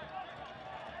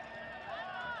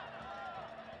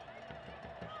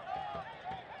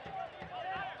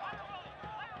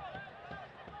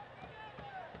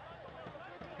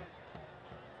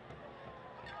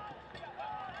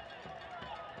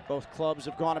 Both clubs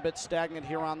have gone a bit stagnant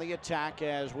here on the attack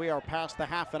as we are past the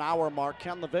half-an-hour mark.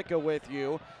 Ken LaVicka with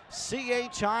you.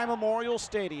 CHI Memorial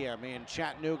Stadium in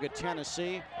Chattanooga,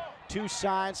 Tennessee. Two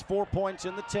sides, 4 points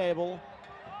in the table.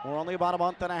 We're only about a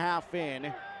month and a half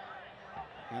in.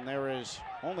 And there is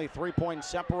only 3 points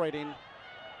separating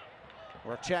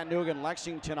where Chattanooga and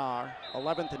Lexington are,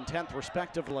 11th and 10th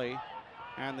respectively,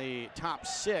 and the top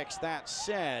six. That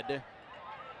said,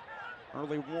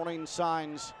 early warning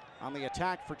signs on the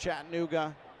attack for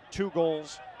Chattanooga, 2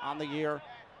 goals on the year.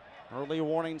 Early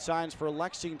warning signs for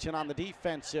Lexington on the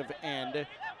defensive end, as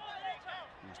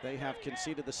they have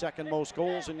conceded the second most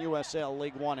goals in USL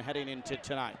League One heading into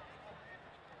tonight.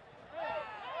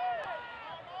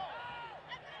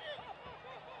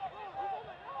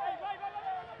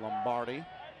 Lombardi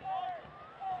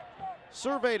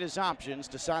surveyed his options,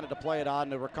 decided to play it on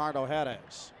to Ricardo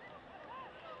Jerez.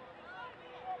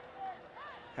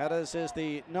 Jerez is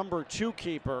the number 2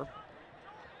 keeper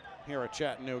here at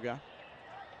Chattanooga.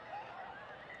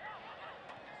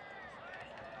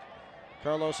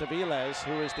 Carlos Aviles,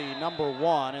 who is the number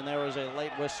 1, and there is a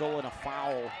late whistle and a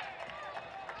foul.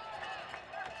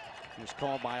 It was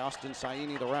called by Austin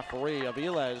Saini, the referee.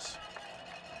 Aviles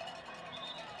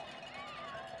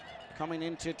coming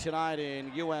into tonight in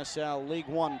USL League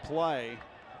One play.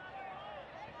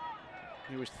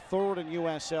 He was 3rd in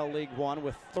USL League One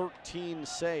with 13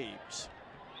 saves.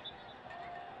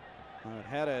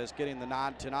 Jerez getting the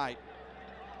nod tonight.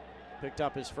 Picked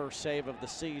up his first save of the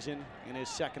season in his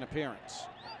second appearance.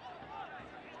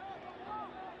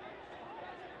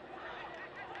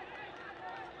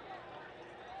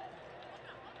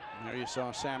 There you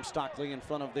saw Sam Stockley in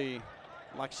front of the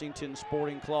Lexington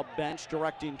Sporting Club bench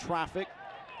directing traffic.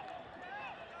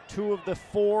 2 of the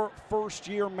 4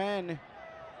 first-year men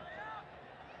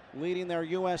leading their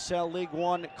USL League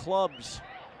One clubs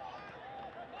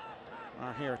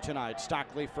are here tonight.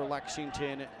 Stockley for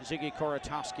Lexington, Ziggy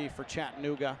Koratowski for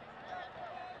Chattanooga.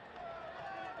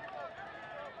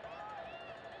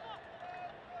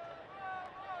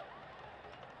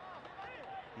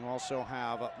 You also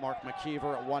have Mark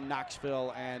McKeever at 1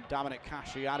 Knoxville and Dominic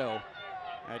Casciato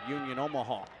at Union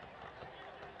Omaha.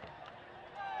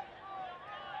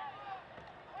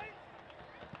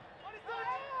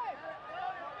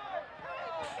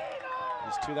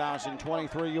 This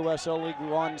 2023 USL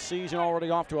League One season already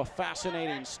off to a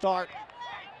fascinating start.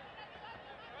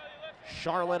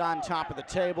 Charlotte on top of the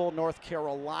table, North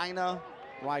Carolina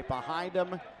right behind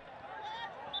them.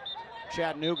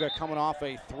 Chattanooga coming off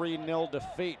a 3-0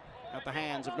 defeat at the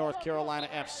hands of North Carolina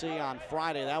FC on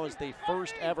Friday. That was the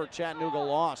first ever Chattanooga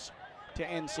loss to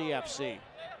NCFC.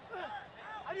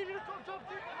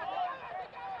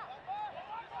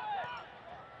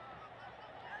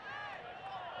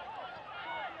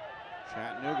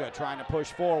 Chattanooga trying to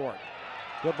push forward.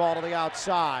 Good ball to the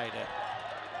outside.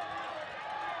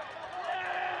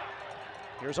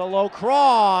 Here's a low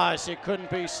cross. It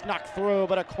couldn't be snuck through,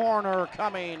 but a corner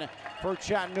coming for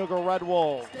Chattanooga Red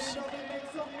Wolves.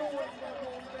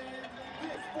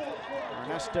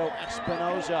 Ernesto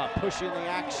Espinoza pushing the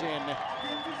action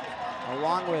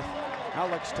along with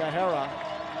Alex Tejera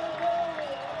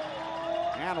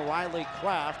and Riley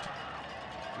Kraft.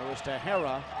 It was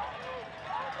Tejera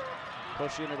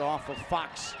pushing it off of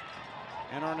Fox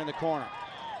and earning the corner.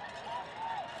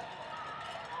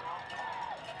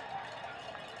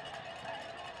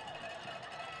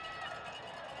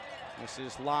 This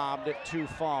is lobbed too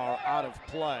far out of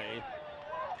play.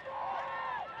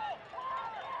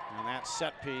 that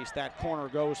set piece. That corner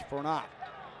goes for naught.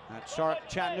 That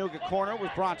Chattanooga corner was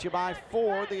brought to you by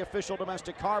Ford, the official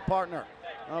domestic car partner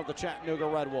of the Chattanooga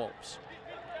Red Wolves.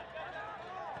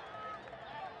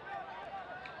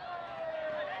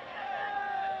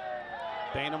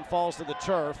 Bainham falls to the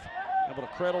turf, able to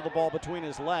cradle the ball between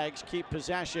his legs, keep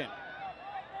possession.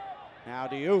 Now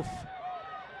Diouf.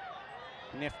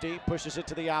 Nifty pushes it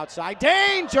to the outside.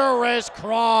 Dangerous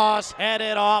cross,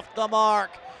 headed off the mark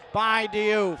by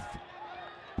Diouf.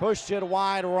 Pushed it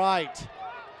wide right.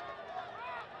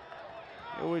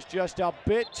 It was just a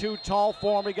bit too tall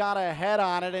for him. He got a head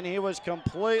on it, and he was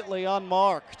completely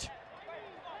unmarked.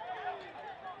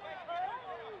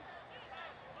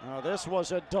 Now, this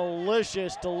was a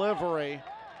delicious delivery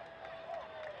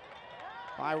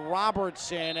by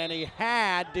Robertson, and he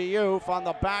had Diouf on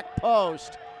the back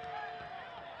post.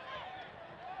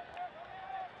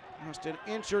 Just an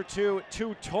inch or two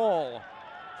too tall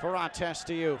for Artes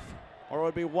Diouf, or it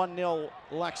would be 1-0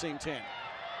 Lexington.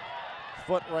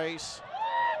 Foot race.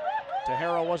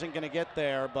 Tahara wasn't going to get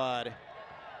there, but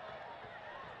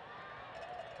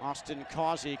Austin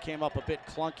Causey came up a bit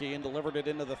clunky and delivered it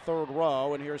into the third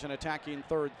row, and here's an attacking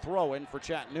third throw-in for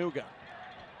Chattanooga.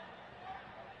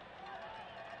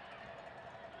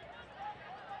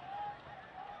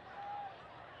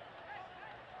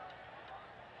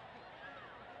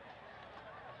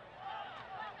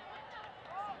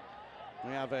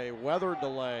 We have a weather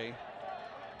delay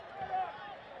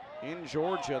in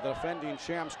Georgia. The defending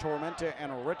champs Tormenta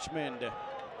and Richmond.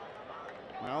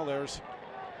 Well, there's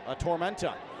a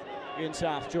Tormenta in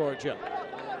South Georgia.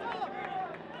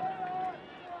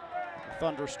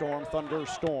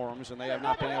 Thunderstorms, and they have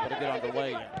not been able to get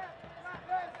underway yet.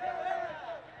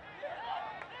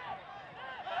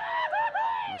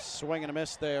 A swing and a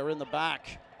miss there in the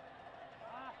back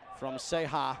from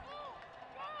Seha,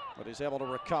 but he's able to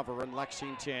recover, and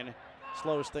Lexington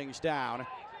slows things down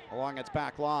along its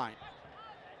back line.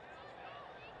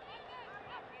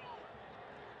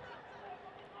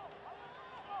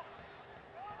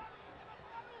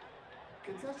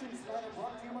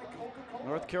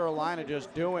 North Carolina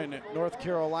just doing North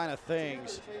Carolina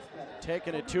things.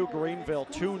 Taking it to Greenville,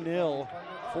 2-0,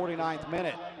 49th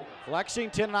minute.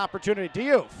 Lexington an opportunity.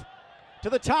 Diouf to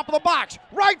the top of the box.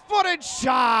 Right-footed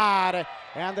shot.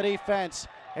 And the defense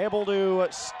able to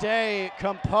stay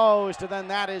composed, and then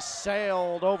that is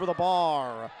sailed over the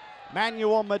bar.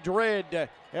 Manuel Madrid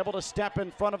able to step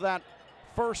in front of that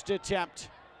first attempt.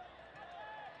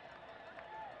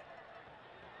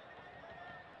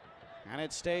 And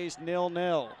it stays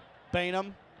 0-0.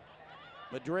 Bainham.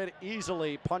 Madrid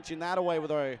easily punching that away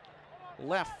with a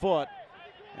left foot.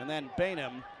 And then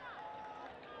Bainham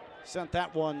sent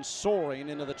that one soaring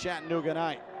into the Chattanooga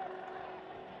night.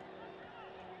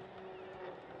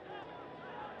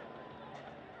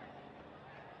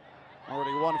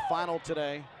 Already one final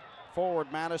today.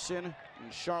 Forward Madison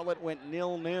and Charlotte went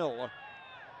 0-0.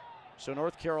 So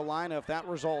North Carolina, if that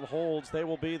result holds, they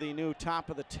will be the new top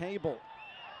of the table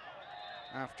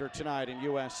after tonight in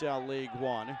USL League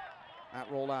One. That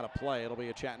rolled out of play. It'll be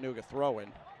a Chattanooga throw-in.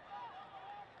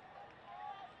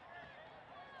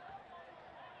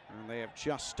 And they have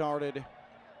just started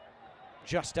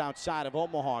just outside of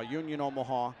Omaha, Union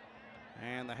Omaha,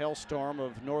 and the hailstorm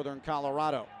of northern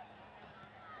Colorado.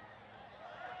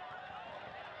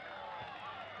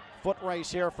 Foot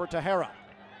race here for Tahara.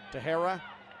 Tahara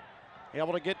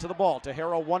able to get to the ball.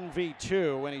 Tahara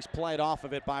 1v2, and he's played off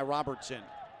of it by Robertson.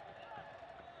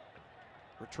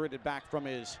 Retreated back from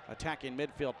his attacking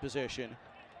midfield position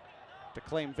to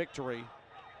claim victory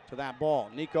to that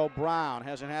ball. Nico Brown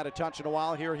hasn't had a touch in a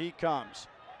while. Here he comes.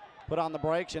 Put on the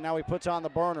brakes, and now he puts on the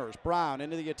burners. Brown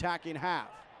into the attacking half.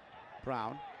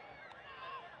 Brown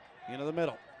into the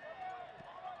middle.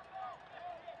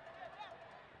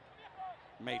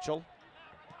 Machel.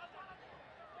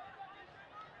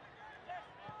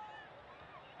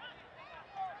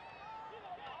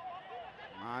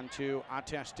 On to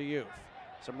Artes Diouf.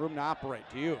 Some room to operate.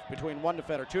 Diouf between one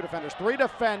defender, two defenders, three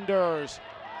defenders.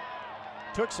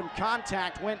 Took some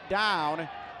contact, went down.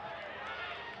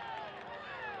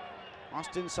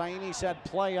 Austin Saini said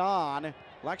play on.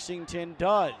 Lexington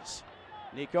does.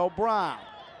 Nico Brown.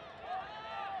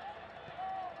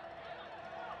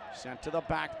 Sent to the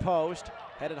back post,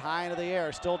 headed high into the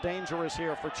air. Still dangerous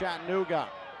here for Chattanooga.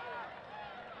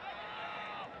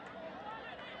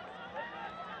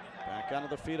 Back onto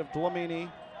the feet of Dlamini,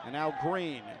 and now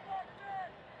Green.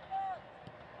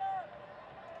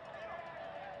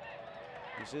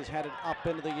 This is headed up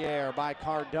into the air by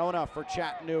Cardona for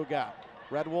Chattanooga.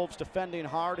 Red Wolves defending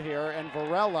hard here, and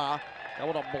Varela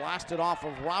able to blast it off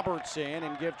of Robertson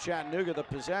and give Chattanooga the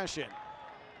possession.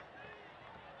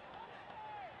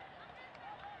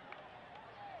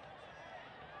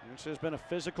 This has been a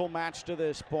physical match to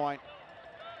this point.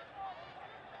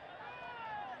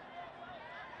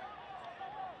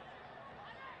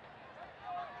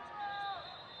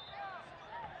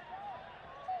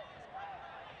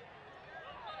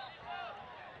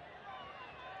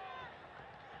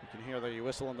 You can hear the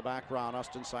whistle in the background.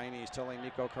 Austin Saini is telling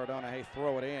Nico Cardona, hey,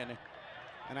 throw it in.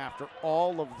 And after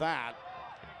all of that,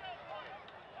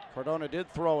 Cardona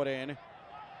did throw it in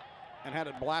and had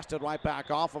it blasted right back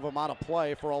off of him out of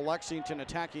play for a Lexington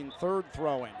attacking third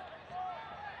throw-in.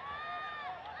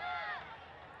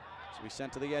 So we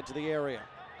sent to the edge of the area.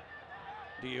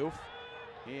 Diouf,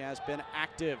 he has been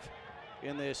active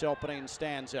in this opening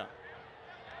stanza.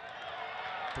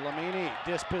 Dlamini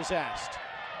dispossessed.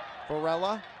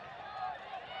 Varela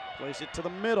plays it to the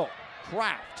middle.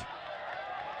 Kraft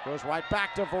goes right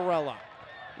back to Varela.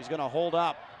 He's going to hold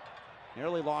up.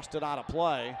 Nearly lost it out of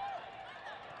play.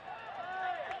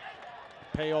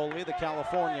 Paoli, the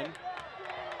Californian.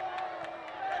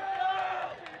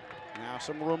 Now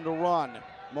some room to run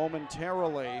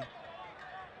momentarily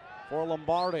for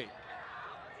Lombardi.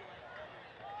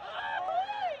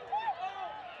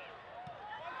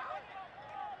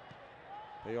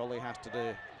 Paoli has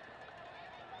to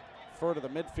defer to the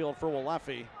midfield for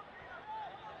Walefi.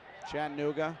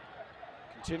 Chattanooga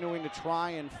continuing to try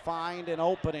and find an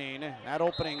opening. That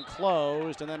opening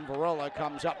closed, and then Varela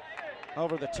comes up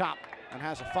over the top and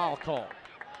has a foul call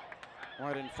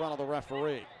right in front of the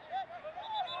referee.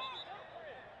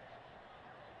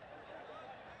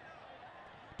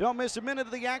 Don't miss a minute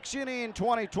of the action in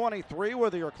 2023,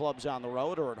 whether your club's on the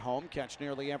road or at home. Catch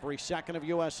nearly every second of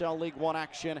USL League One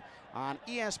action on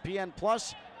ESPN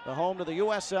Plus, the home to the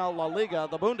USL La Liga,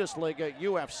 the Bundesliga,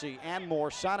 UFC, and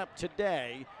more. Sign up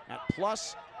today at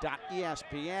plus.espn.com.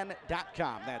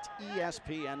 That's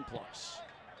ESPN Plus.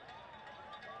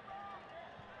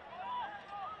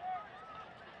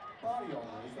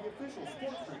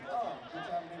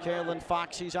 Kalen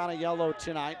Fox, he's on a yellow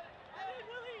tonight.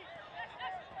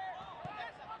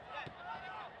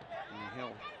 And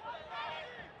he'll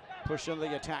push into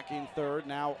the attacking third.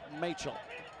 Now Machel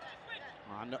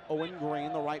on Owen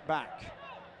Green, the right back.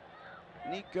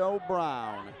 Nico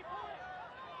Brown,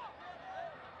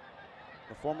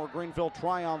 the former Greenville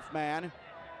Triumph man.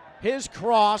 His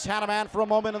cross had a man for a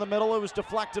moment in the middle. It was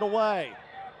deflected away.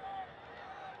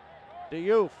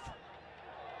 Diouf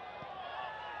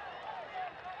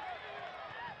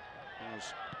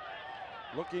was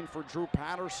looking for Drew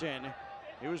Patterson.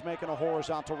 He was making a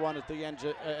horizontal run at the edge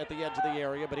of the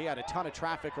area, but he had a ton of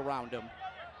traffic around him.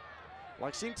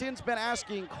 Lexington's been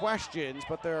asking questions,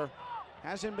 but there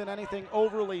hasn't been anything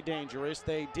overly dangerous.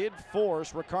 They did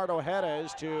force Ricardo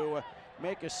Jerez to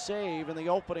make a save in the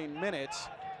opening minutes,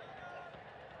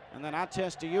 and then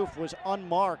Ates Diouf was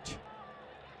unmarked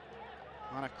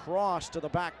on a cross to the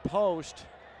back post,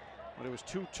 but it was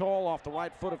too tall off the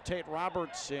right foot of Tate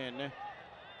Robertson,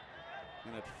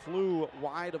 and it flew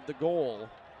wide of the goal.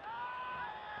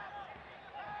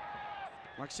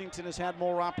 Lexington has had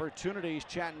more opportunities.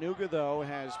 Chattanooga, though,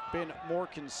 has been more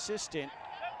consistent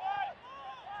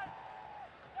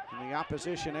in the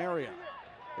opposition area,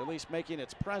 at least making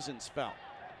its presence felt,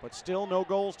 but still no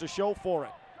goals to show for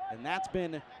it. And that's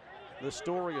been the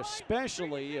story,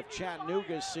 especially of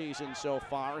Chattanooga's season so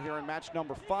far, here in match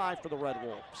number 5 for the Red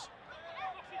Wolves.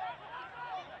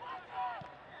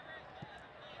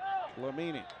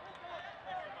 Lamini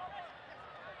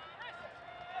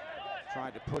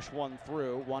tried to push one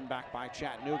through, one back by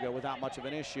Chattanooga without much of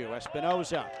an issue.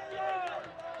 Espinoza,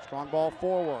 strong ball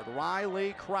forward.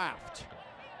 Riley Kraft.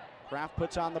 Kraft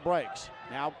puts on the brakes.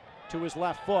 Now to his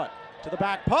left foot, to the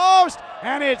back post,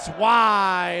 and it's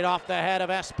wide off the head of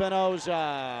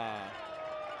Espinoza.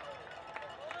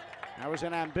 That was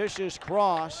an ambitious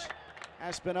cross.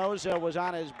 Espinoza was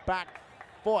on his back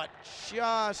foot,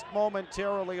 just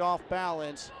momentarily off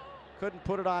balance. Couldn't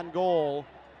put it on goal.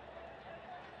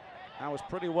 That was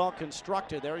pretty well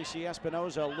constructed. There you see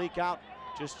Espinoza leak out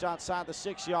just outside the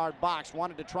 6-yard box.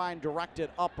 Wanted to try and direct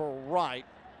it upper right.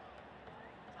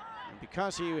 And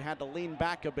because he had to lean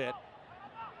back a bit,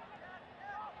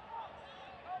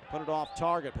 put it off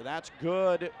target. But that's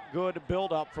good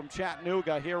build-up from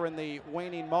Chattanooga here in the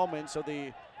waning moments of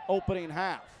the opening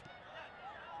half.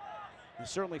 It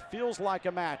certainly feels like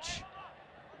a match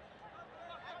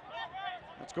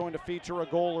that's going to feature a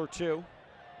goal or two.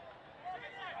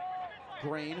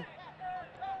 Green.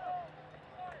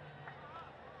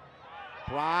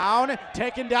 Brown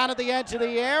taken down at the edge of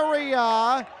the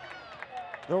area.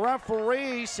 The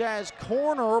referee says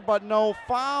corner, but no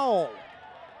foul.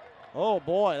 Oh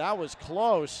boy, that was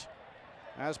close,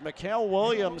 as Mikael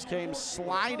Williams came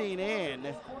sliding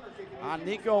in on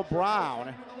Nico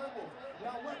Brown.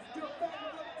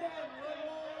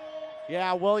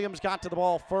 Yeah, Williams got to the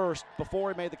ball first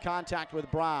before he made the contact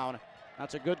with Brown.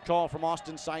 That's a good call from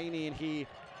Austin Saini, and he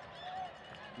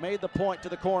made the point to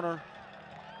the corner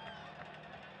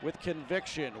with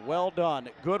conviction. Well done.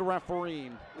 Good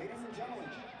refereeing.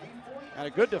 And a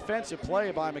good defensive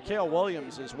play by Mikhail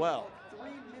Williams as well.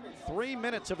 3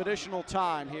 minutes of additional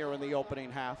time here in the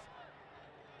opening half.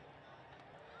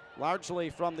 Largely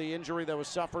from the injury that was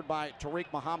suffered by Tariq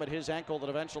Muhammad, his ankle, that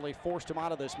eventually forced him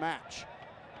out of this match.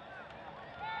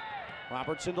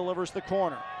 Robertson delivers the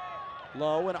corner.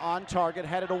 Low and on target,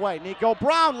 headed away. Nico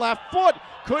Brown, left foot,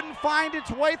 couldn't find its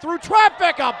way through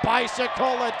traffic. A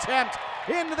bicycle attempt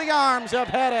into the arms of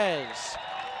Jerez.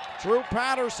 Drew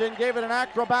Patterson gave it an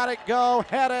acrobatic go.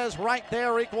 Jerez right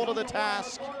there, equal to the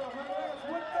task.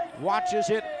 Watches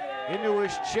it into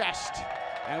his chest,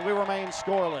 and we remain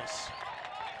scoreless.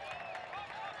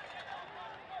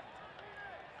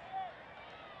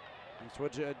 This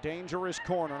was a dangerous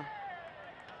corner.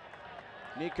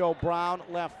 Nico Brown,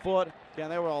 left foot. Again,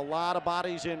 there were a lot of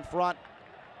bodies in front.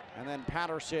 And then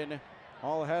Patterson,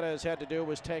 all Jerez had to do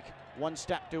was take one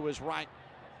step to his right.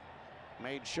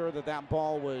 Made sure that that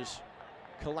ball was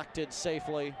collected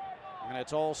safely. And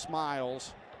it's all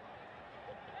smiles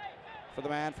for the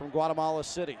man from Guatemala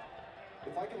City.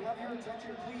 If I can have your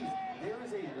attention, please. There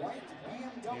is a white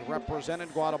BMW. He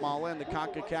represented Guatemala in the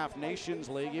CONCACAF Nations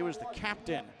League. He was the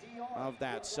captain of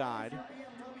that side.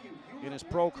 In his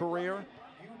pro career,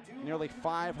 nearly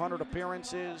 500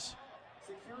 appearances,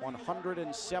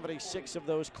 176 of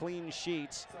those clean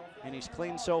sheets, and he's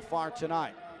clean so far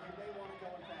tonight.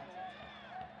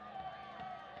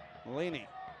 Molini.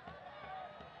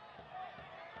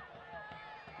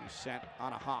 He's sent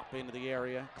on a hop into the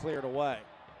area, cleared away.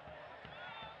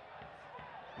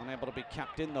 Unable to be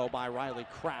kept in, though, by Riley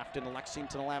Kraft, and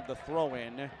Lexington will have the throw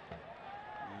in as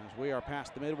we are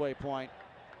past the midway point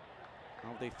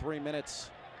of the 3 minutes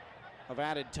of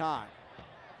added time.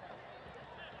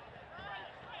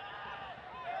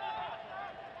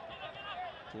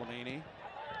 Flamini.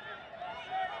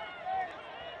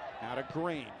 Now to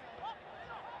Green.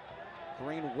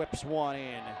 Green whips one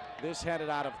in. This headed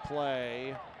out of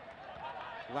play.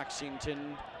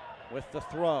 Lexington with the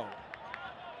throw.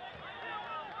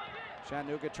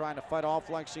 Chattanooga trying to fight off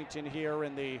Lexington here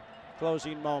in the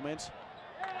closing moments.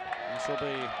 This will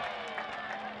be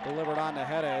delivered on to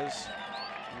Jerez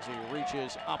as he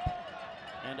reaches up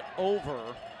and over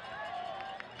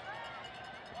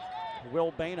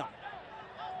Will Bainham.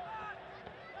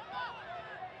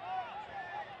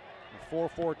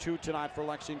 4-4-2 tonight for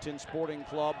Lexington Sporting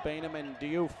Club. Bainham and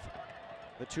Diouf,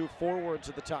 the two forwards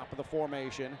at the top of the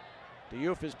formation.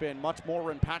 Diouf has been much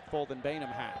more impactful than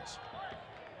Bainham has.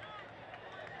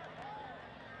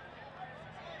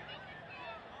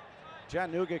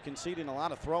 Chattanooga conceding a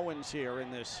lot of throw-ins here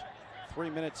in this 3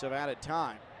 minutes of added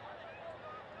time.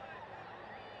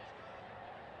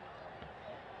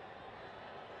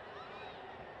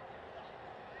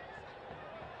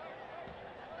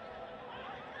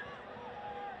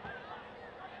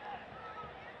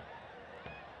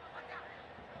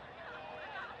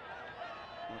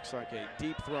 Looks like a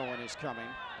deep throw-in is coming,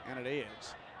 and it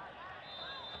is.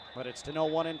 But it's to no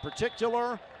one in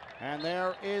particular. And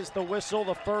there is the whistle.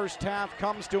 The first half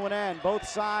comes to an end. Both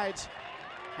sides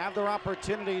have their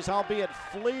opportunities, albeit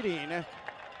fleeting,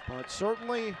 but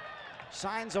certainly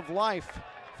signs of life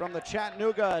from the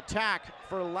Chattanooga attack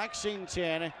for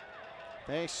Lexington.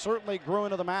 They certainly grew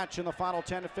into the match in the final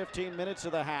 10 to 15 minutes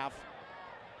of the half.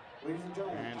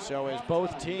 And so as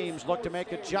both teams look to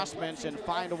make adjustments and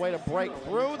find a way to break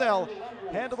through, they'll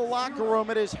head to the locker room.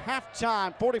 It is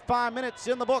halftime, 45 minutes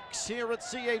in the books here at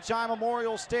CHI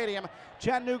Memorial Stadium.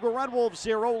 Chattanooga Red Wolves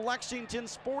 0, Lexington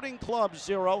Sporting Club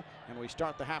 0. And we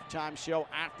start the halftime show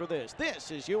after this.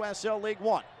 This is USL League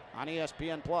One on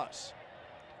ESPN+.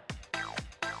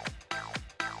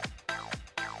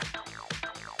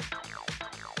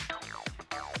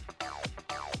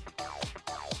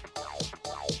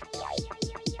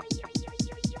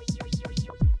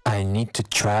 I need to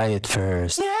try it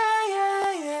first.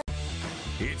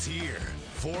 It's here,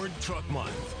 Ford Truck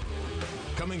Month.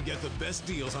 Come and get the best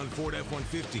deals on Ford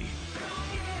F-150.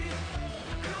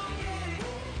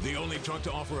 The only truck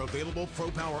to offer available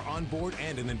Pro Power onboard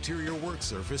and an interior work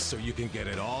surface so you can get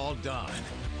it all done.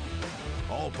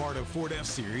 All part of Ford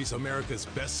F-Series, America's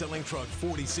best-selling truck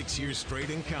 46 years straight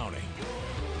and counting.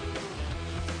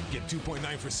 Get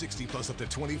 2.9 for 60 plus up to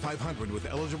 $2,500 with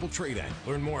eligible trade-in.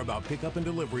 Learn more about pickup and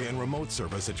delivery and remote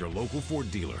service at your local Ford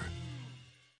dealer.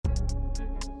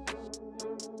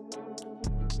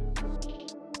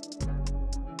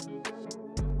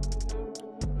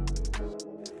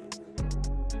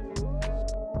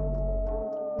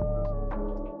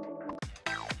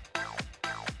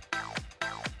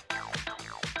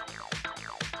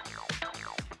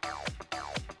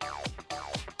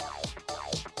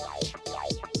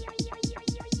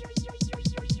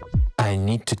 I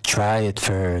need to try it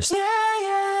first. Wise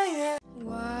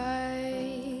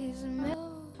men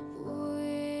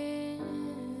with you.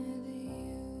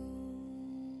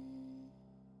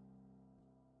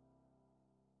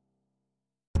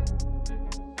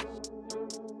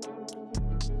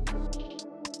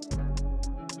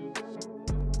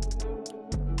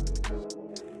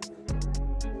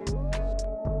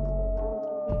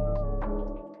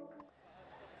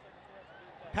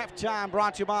 Halftime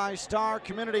brought to you by Star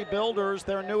Community Builders.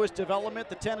 Their newest development,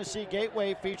 the Tennessee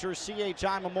Gateway, features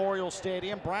CHI Memorial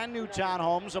Stadium, brand new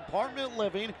townhomes, apartment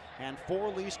living, and 4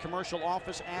 leased commercial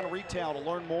office and retail. To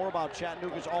learn more about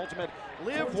Chattanooga's ultimate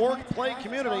live, work, play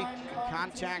community,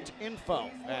 contact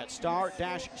info at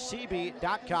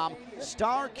star-cb.com.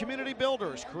 Star Community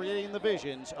Builders, creating the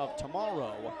visions of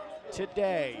tomorrow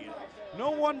today.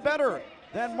 No one better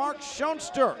than Mark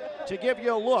Schoenster to give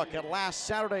you a look at last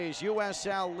Saturday's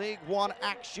USL League One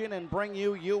action and bring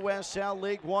you USL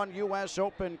League One US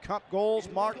Open Cup goals.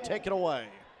 Mark, take it away.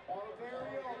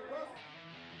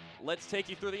 Let's take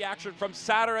you through the action from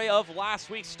Saturday of last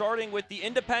week, starting with the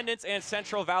Independence and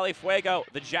Central Valley Fuego.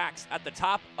 The Jacks at the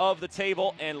top of the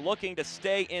table and looking to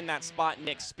stay in that spot.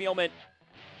 Nick Spielman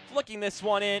flicking this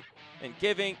one in and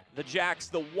giving the Jacks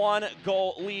the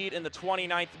 1-goal lead in the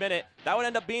 29th minute. That would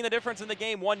end up being the difference in the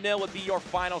game. 1-0 would be your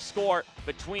final score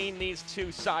between these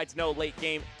two sides. No late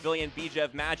game Viljan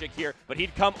Bijev magic here, but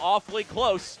he'd come awfully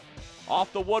close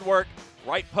off the woodwork.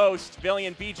 Right post,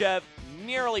 Viljan Bijev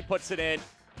nearly puts it in.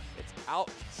 It's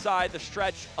outside the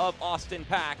stretch of Austin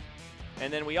Pack.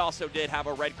 And then we also did have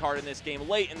a red card in this game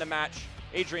late in the match.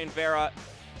 Adrian Vera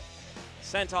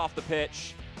sent off the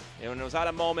pitch. And it was at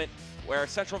a moment where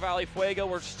Central Valley Fuego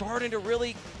were starting to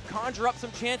really conjure up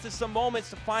some chances, some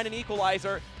moments to find an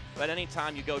equalizer. But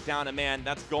anytime you go down a man,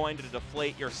 that's going to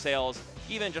deflate your sails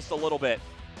even just a little bit.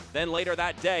 Then later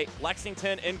that day,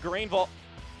 Lexington and Greenville.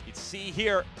 You'd see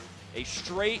here a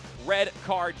straight red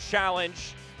card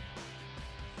challenge.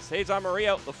 Cesar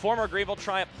Murillo, the former Greenville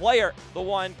Triumph player, the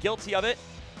one guilty of it.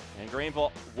 And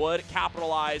Greenville would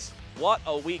capitalize. What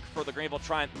a week for the Greenville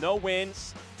Triumph. No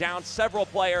wins, down several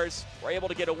players. Were able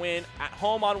to get a win at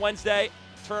home on Wednesday,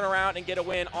 turn around and get a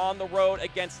win on the road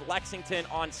against Lexington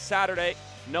on Saturday.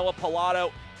 Noah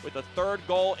Pilato with a 3rd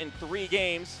goal in 3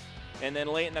 games. And then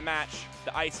late in the match,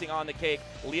 the icing on the cake,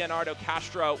 Leonardo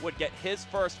Castro would get his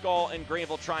 1st goal in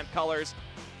Greenville Triumph colors.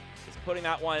 Just putting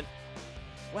that one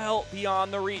well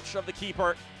beyond the reach of the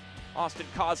keeper. Austin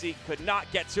Causey could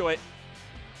not get to it.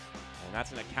 And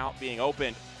that's an account being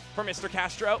opened for Mr.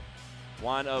 Castro.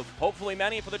 One of hopefully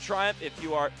many for the Triumph if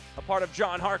you are a part of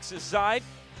John Harks' side.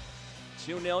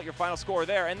 2-0 your final score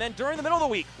there. And then during the middle of the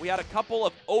week, we had a couple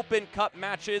of Open Cup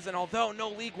matches, and although no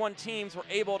League One teams were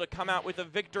able to come out with a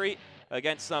victory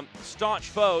against some staunch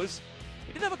foes,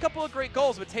 we did have a couple of great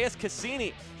goals. Mateus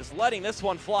Cassini just letting this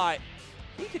one fly.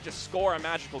 He could just score a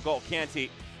magical goal, can't he?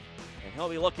 And he'll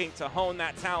be looking to hone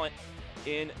that talent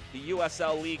in the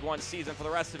USL League One season for the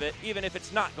rest of it, even if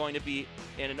it's not going to be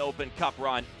in an Open Cup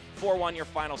run. 4-1 your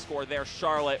final score there.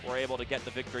 Charlotte were able to get the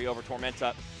victory over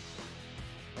Tormenta.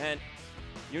 And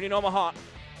Union Omaha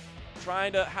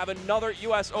trying to have another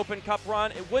US Open Cup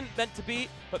run. It wasn't meant to be,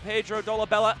 but Pedro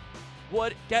Dolabella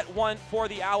would get one for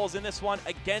the Owls in this one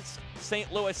against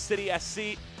St. Louis City SC.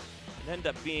 It ended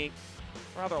up being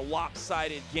a rather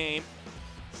lopsided game.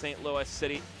 St. Louis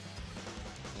City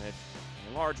with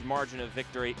a large margin of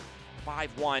victory,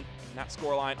 5-1 in that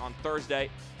scoreline on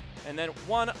Thursday. And then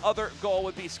one other goal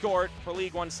would be scored for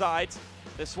League One sides.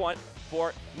 This one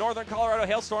for Northern Colorado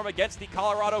Hailstorm against the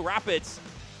Colorado Rapids.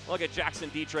 Look at Jackson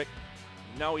Dietrich.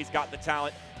 You know he's got the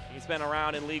talent. He's been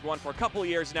around in League One for a couple of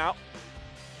years now.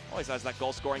 Always has that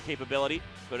goal-scoring capability,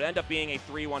 but it ended up being a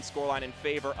 3-1 scoreline in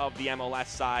favor of the MLS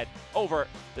side over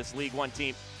this League One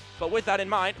team. But with that in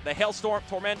mind, the Hailstorm,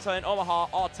 Tormenta, and Omaha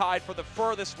all tied for the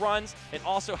furthest runs and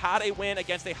also had a win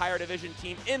against a higher division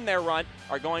team in their run,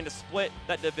 are going to split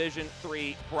that Division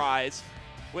III prize.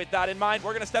 With that in mind,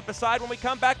 we're going to step aside. When we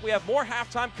come back, we have more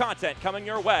halftime content coming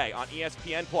your way on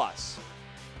ESPN+.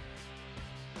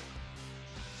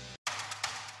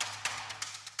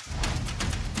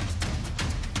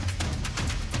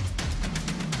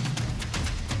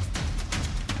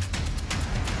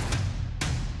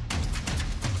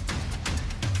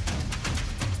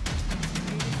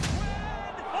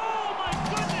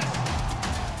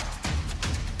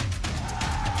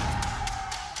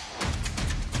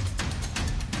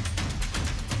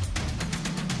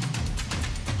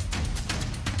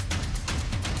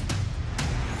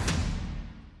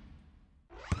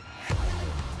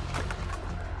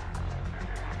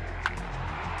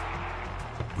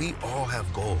 We all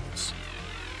have goals.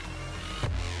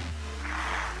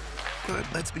 But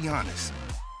let's be honest.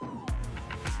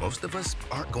 Most of us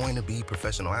aren't going to be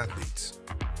professional athletes.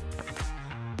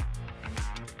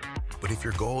 But if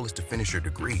your goal is to finish your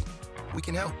degree, we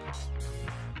can help.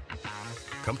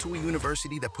 Come to a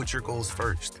university that puts your goals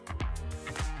first.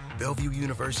 Bellevue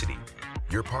University,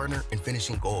 your partner in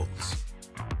finishing goals.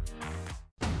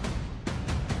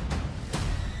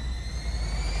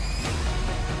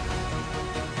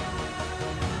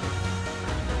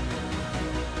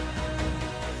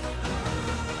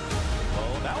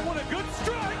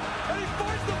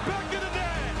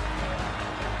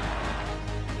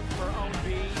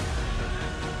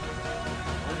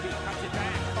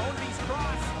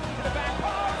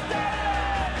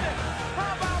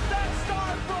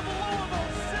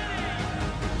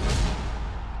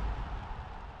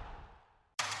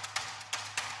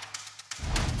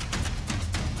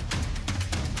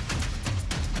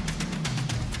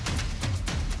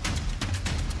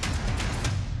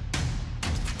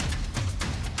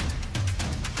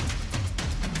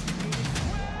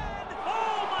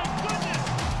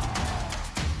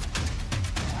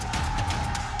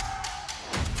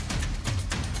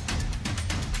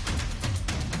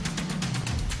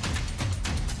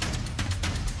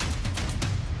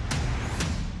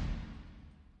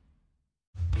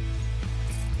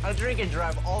 I drink and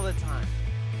drive all the time.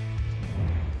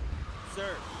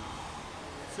 Sir,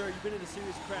 you've been in a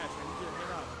serious crash. I need you to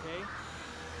hang on, okay?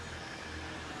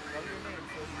 What's your name?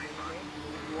 So you know your name? You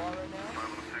know who you are right now?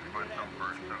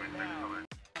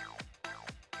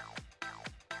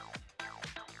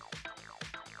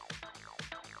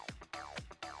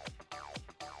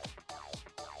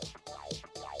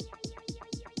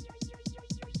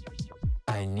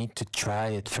 I need to try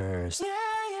it first.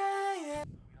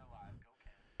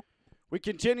 We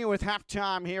continue with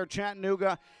halftime here.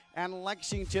 Chattanooga and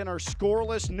Lexington are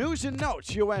scoreless. News and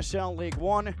notes, USL League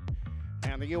One.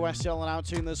 And the USL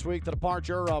announcing this week the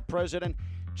departure of President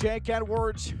Jake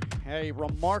Edwards. A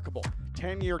remarkable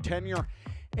 10-year tenure.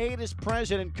 8 as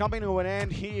president coming to an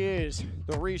end. He is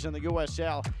the reason the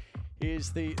USL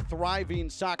is the thriving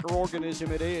soccer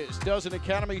organism it is. Dozen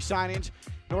Academy signings.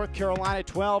 North Carolina,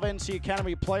 12 NC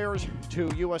Academy players, 2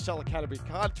 USL Academy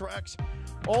contracts.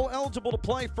 All eligible to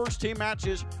play first-team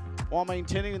matches while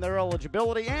maintaining their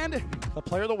eligibility. And the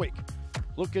player of the week,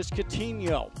 Lucas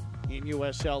Coutinho in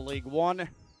USL League One.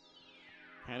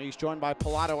 And he's joined by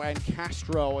Pilato and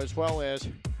Castro, as well as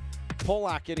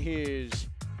Polak in his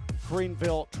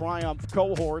Greenville Triumph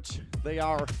cohorts. They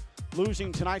are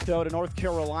losing tonight, though, to North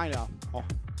Carolina.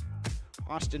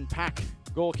 Austin Pack,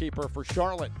 goalkeeper for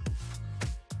Charlotte.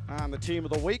 On the team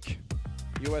of the week,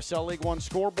 USL League One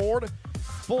scoreboard.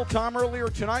 Full time earlier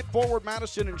tonight, Forward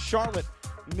Madison and Charlotte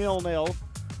 0-0.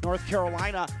 North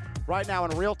Carolina right now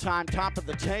in real time, top of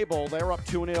the table. They're up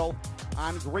 2-0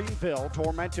 on Greenville.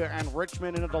 Tormenta and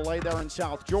Richmond in a delay there in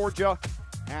South Georgia.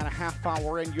 And a half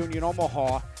hour in Union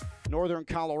Omaha. Northern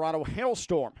Colorado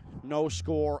Hailstorm, no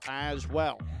score as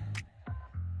well.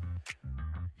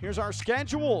 Here's our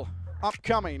schedule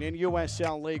upcoming in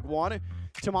USL League One.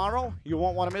 Tomorrow, you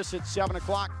won't want to miss it, 7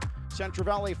 o'clock. Central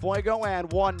Valley Fuego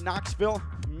and 1 Knoxville.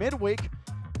 Midweek,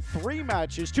 2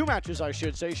 matches I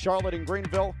should say. Charlotte and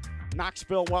Greenville.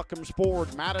 Knoxville welcomes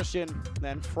Forward Madison.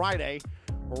 Then Friday,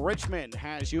 Richmond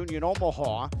has Union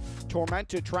Omaha.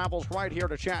 Tormenta travels right here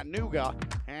to Chattanooga.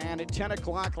 And at 10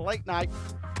 o'clock late night,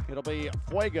 it'll be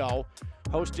Fuego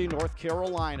hosting North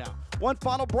Carolina. One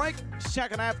final break,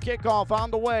 second half kickoff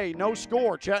on the way. No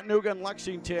score, Chattanooga and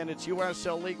Lexington. It's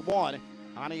USL League One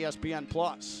on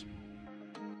ESPN+.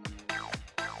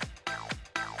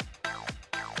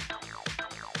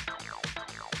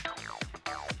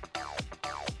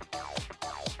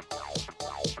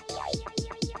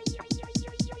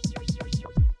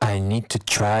 I need to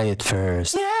try it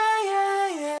first.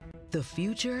 The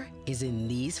future is in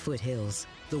these foothills.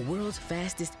 The world's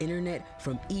fastest internet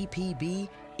from EPB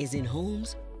is in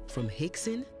homes from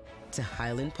Hickson to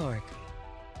Highland Park.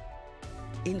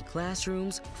 In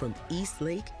classrooms from East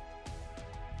Lake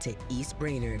to East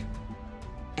Brainerd.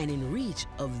 And in reach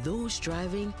of those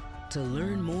striving to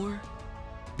learn more,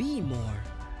 be more,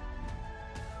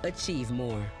 achieve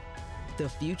more. The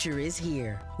future is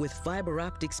here with fiber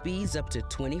optic speeds up to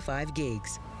 25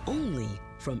 gigs, only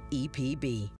from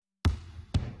EPB.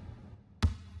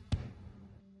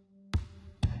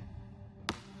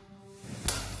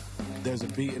 There's a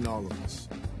beat in all of us.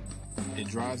 It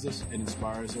drives us, it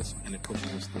inspires us, and it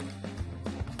pushes us through.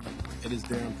 It is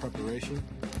there in preparation,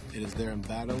 it is there in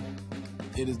battle,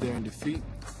 it is there in defeat,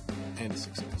 and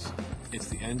success. It's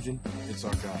the engine, it's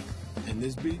our guide. And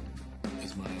this beat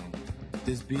is my own.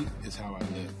 This beat is how I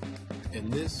live.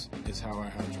 And this is how I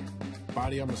hydrate.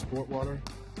 Body Armor Sport Water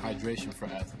hydration for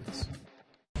athletes.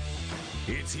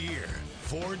 It's here,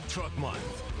 Ford Truck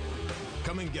Month.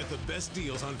 Come and get the best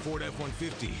deals on Ford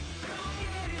F-150.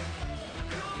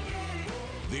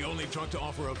 The only truck to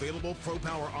offer available Pro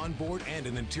Power onboard and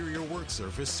an interior work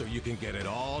surface so you can get it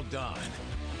all done.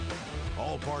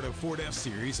 All part of Ford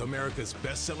F-Series, America's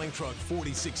best-selling truck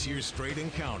 46 years straight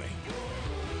and counting.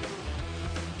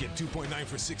 Get 2.9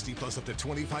 for 60 plus up to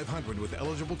 $2,500 with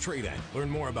eligible trade-in. Learn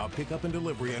more about pickup and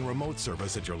delivery and remote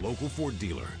service at your local Ford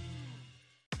dealer.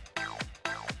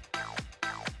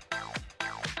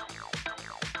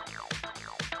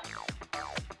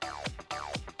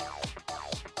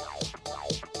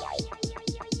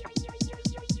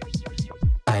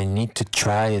 I need to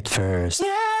try it first.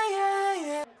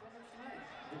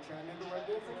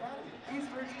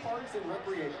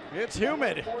 It's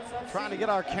humid. Trying to get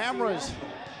our cameras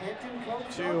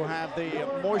to have the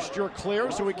moisture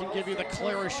clear so we can give you the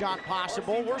clearest shot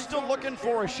possible. We're still looking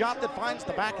for a shot that finds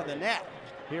the back of the net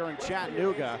here in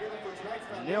Chattanooga.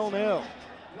 0-0.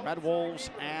 Red Wolves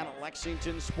and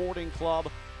Lexington Sporting Club.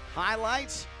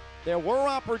 Highlights: there were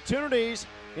opportunities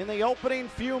in the opening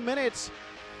few minutes.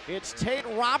 It's Tate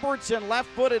Robertson,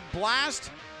 left-footed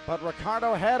blast, but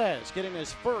Ricardo Jerez, getting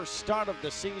his first start of the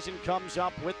season, comes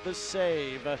up with the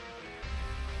save.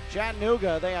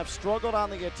 Chattanooga, they have struggled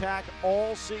on the attack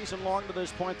all season long to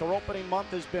this point. Their opening month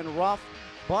has been rough,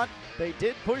 but they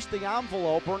did push the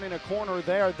envelope, earning a corner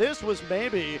there. This was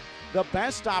maybe the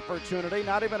best opportunity,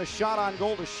 not even a shot on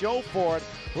goal to show for it.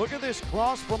 Look at this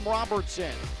cross from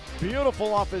Robertson.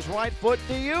 Beautiful off his right foot.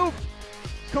 Diouf,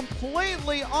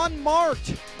 completely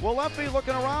unmarked. Will Leffie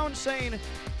looking around saying,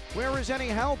 where is any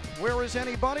help? Where is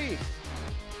anybody?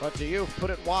 But Diouf put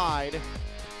it wide.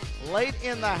 Late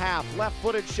in the half,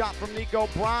 left-footed shot from Nico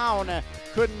Brown.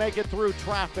 Couldn't make it through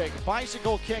traffic.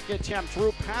 Bicycle kick attempt.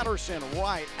 Drew Patterson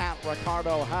right at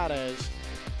Ricardo Jerez.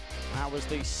 That was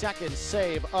the second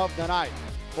save of the night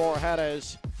for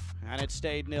Jerez, and it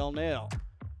stayed 0-0.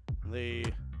 The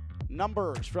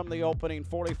numbers from the opening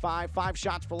 45, 5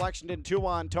 shots for Lexington, 2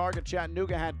 on target.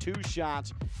 Chattanooga had 2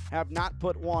 shots, have not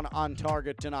put 1 on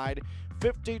target tonight.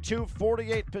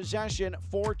 52-48 possession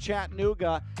for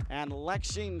Chattanooga, and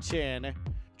Lexington,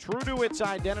 true to its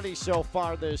identity so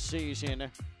far this season,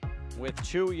 with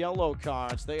 2 yellow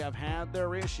cards. They have had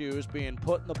their issues being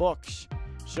put in the books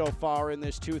so far in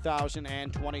this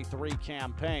 2023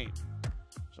 campaign.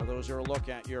 So those are a look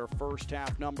at your first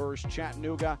half numbers,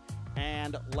 Chattanooga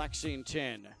and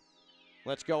Lexington.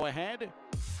 Let's go ahead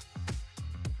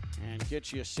and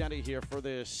get you set here for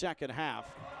the second half.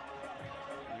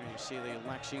 You see the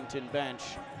Lexington bench.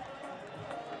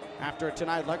 After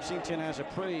tonight, Lexington has a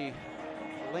pretty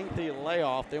lengthy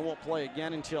layoff. They won't play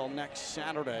again until next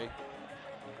Saturday.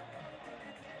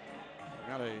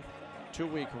 They got a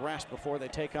 2-week rest before they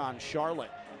take on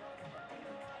Charlotte.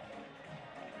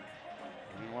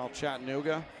 Meanwhile,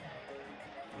 Chattanooga,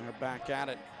 they're back at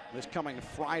it this coming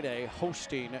Friday,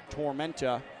 hosting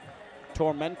Tormenta.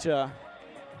 Tormenta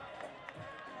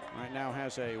right now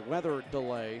has a weather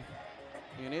delay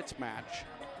in its match.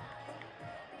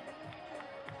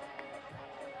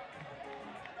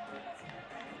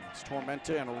 It's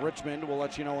Tormenta and Richmond. We'll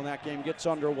let you know when that game gets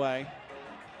underway.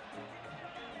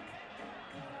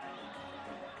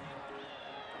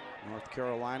 North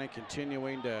Carolina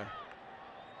continuing to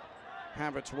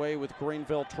have its way with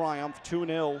Greenville triumph,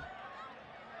 2-0,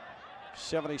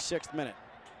 76th minute.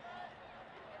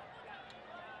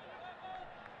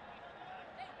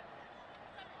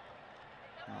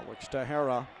 Alex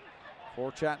Tahara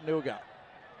for Chattanooga.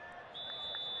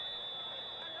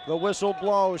 The whistle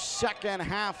blows, second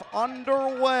half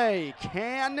underway.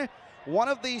 Can one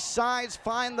of these sides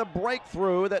find the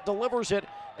breakthrough that delivers it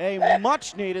a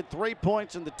much-needed 3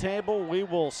 points in the table? We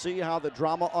will see how the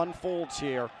drama unfolds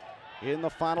here in the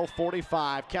final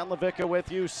 45. Ken Levicka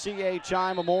with you,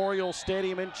 CHI Memorial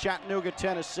Stadium in Chattanooga,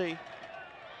 Tennessee.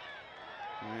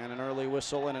 And an early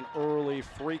whistle and an early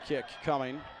free kick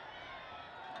coming.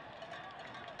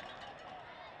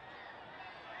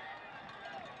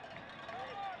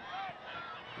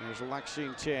 There's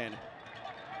Lexington.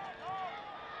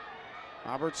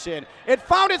 Robertson. It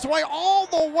found its way all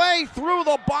the way through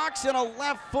the box, and a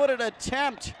left-footed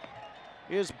attempt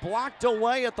is blocked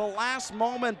away at the last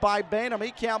moment by Bainham.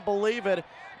 He can't believe it.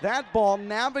 That ball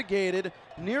navigated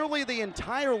nearly the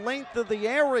entire length of the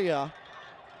area.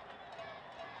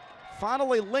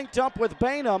 Finally linked up with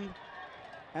Bainham,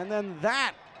 and then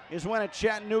that is when a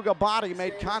Chattanooga body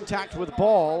made contact with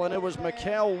ball, and it was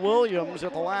Mikhail Williams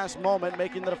at the last moment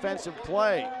making the defensive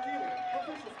play.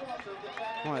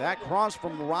 Boy, that cross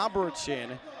from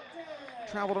Robertson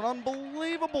traveled an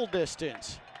unbelievable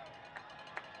distance.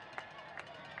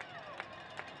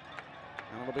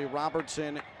 And it'll be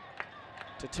Robertson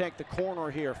to take the corner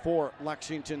here for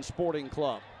Lexington Sporting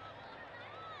Club.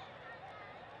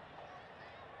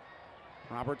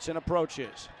 Robertson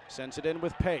approaches, sends it in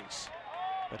with pace,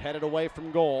 but headed away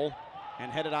from goal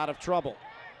and headed out of trouble.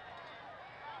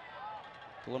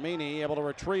 Lamini able to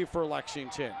retrieve for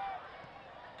Lexington.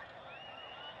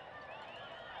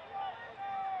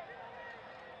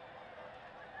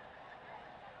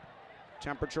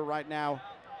 Temperature right now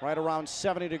right around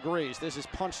 70 degrees. This is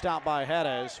punched out by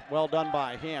Jerez. Well done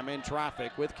by him in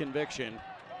traffic with conviction.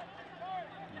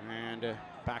 And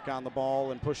back on the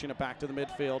ball and pushing it back to the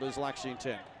midfield is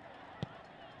Lexington.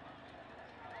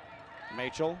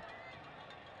 Machel.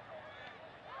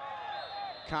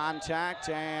 Contact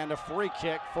and a free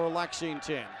kick for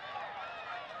Lexington.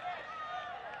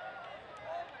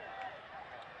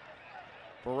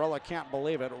 Varela can't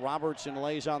believe it. Robertson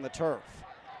lays on the turf.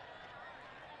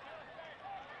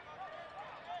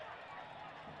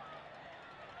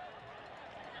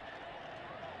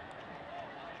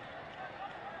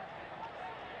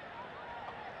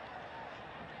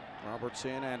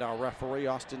 Robertson and our referee,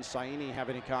 Austin Saini,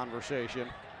 having a conversation.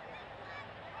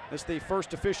 This is the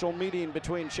first official meeting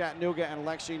between Chattanooga and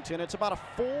Lexington. It's about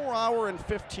a 4-hour and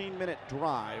 15-minute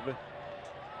drive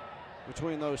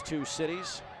between those two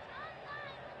cities.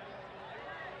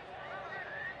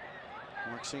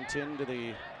 Lexington to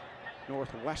the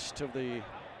northwest of the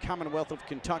Commonwealth of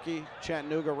Kentucky.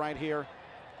 Chattanooga right here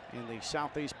in the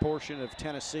southeast portion of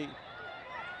Tennessee.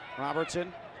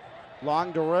 Robertson.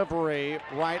 Long delivery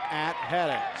right at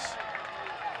Jerez.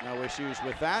 No issues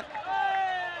with that.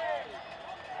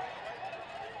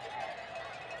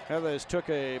 Jerez took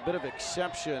a bit of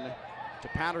exception to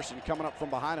Patterson coming up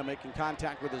from behind him, making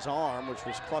contact with his arm, which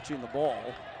was clutching the ball.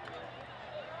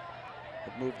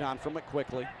 But moved on from it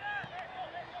quickly.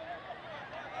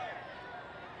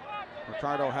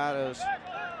 Ricardo Jerez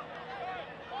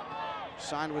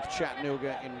signed with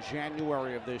Chattanooga in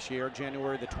January of this year,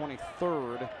 January the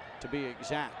 23rd. To be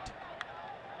exact.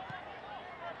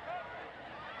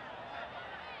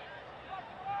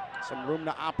 Some room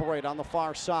to operate on the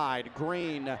far side.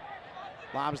 Green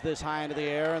lobs this high into the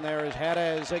air, and there is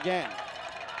Jerez again.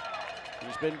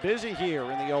 He's been busy here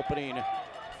in the opening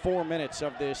 4 minutes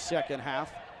of this second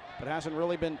half, but hasn't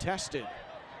really been tested.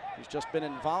 He's just been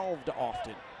involved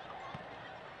often.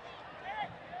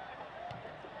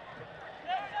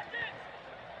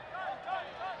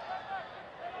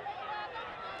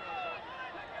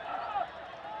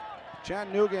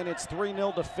 Chattanooga in its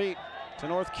 3-0 defeat to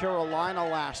North Carolina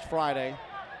last Friday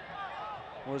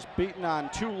was beaten on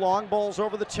 2 long balls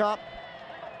over the top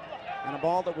and a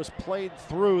ball that was played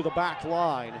through the back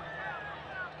line.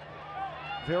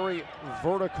 Very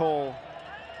vertical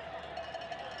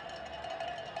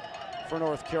for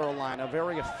North Carolina,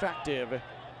 very effective. And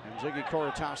Ziggy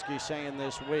Koratowski saying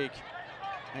this week,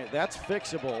 hey, that's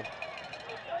fixable.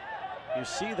 You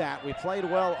see that. We played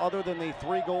well other than the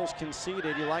 3 goals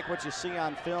conceded. You like what you see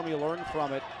on film, you learn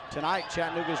from it. Tonight,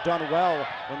 Chattanooga's done well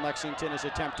when Lexington has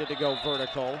attempted to go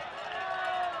vertical.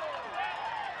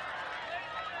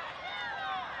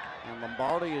 And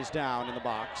Lombardi is down in the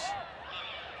box.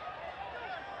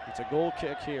 It's a goal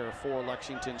kick here for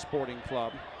Lexington Sporting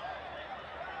Club.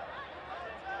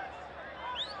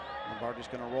 Lombardi's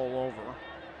going to roll over.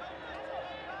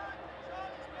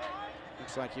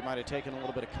 Looks like he might have taken a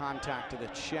little bit of contact to the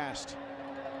chest.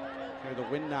 Here, the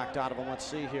wind knocked out of him. Let's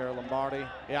see here, Lombardi.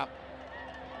 Yep.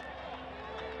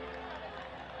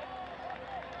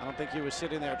 I don't think he was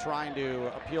sitting there trying to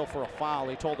appeal for a foul.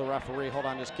 He told the referee, hold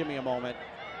on, just give me a moment.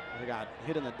 He got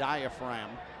hit in the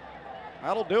diaphragm.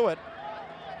 That'll do it.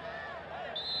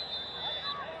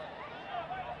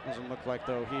 Doesn't look like,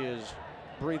 though, he is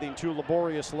breathing too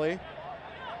laboriously.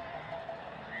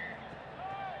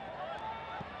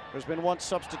 There's been 1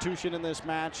 substitution in this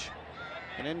match,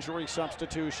 an injury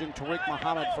substitution. Tariq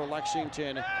Muhammad for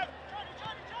Lexington.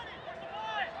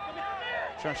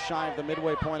 Just shy of the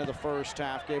midway point of the first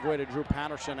half. Gave way to Drew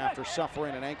Patterson after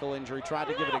suffering an ankle injury. Tried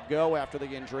to give it a go after the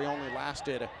injury. Only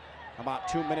lasted about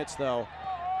 2 minutes, though.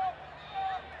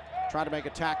 Tried to make a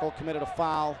tackle, committed a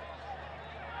foul.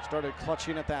 Started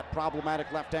clutching at that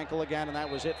problematic left ankle again, and that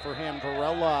was it for him.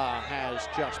 Varela has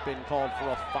just been called for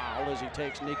a foul as he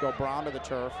takes Nico Brown to the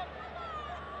turf.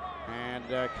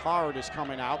 And a card is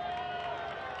coming out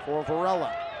for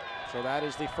Varela. So that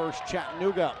is the first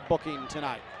Chattanooga booking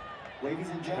tonight.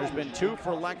 There's been 2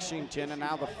 for Lexington, and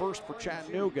now the first for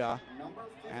Chattanooga.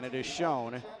 And it is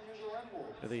shown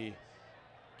to the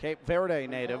Cape Verde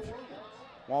native,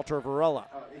 Walter Varela.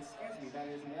 Excuse me, that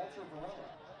is Walter Varela.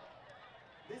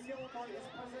 This yellow card is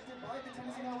presented by the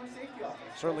Tennessee Highway Safety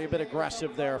Office. Certainly a bit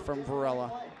aggressive there from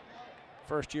Varela.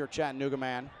 first-year Chattanooga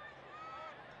man.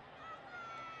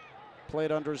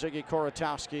 Played under Ziggy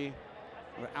Koratowski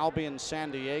with Albion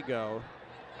San Diego.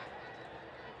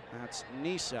 That's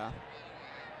Nisa.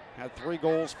 Had 3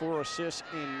 goals, 4 assists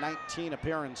in 19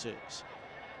 appearances.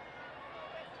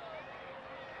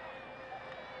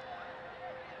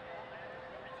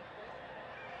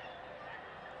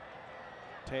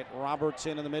 Tate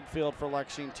Robertson in the midfield for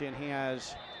Lexington. He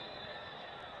has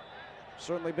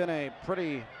certainly been a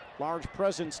pretty large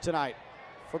presence tonight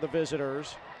for the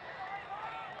visitors.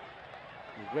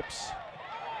 He whips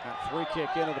that free kick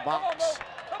into the box.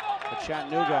 But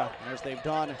Chattanooga, as they've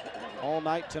done all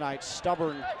night tonight,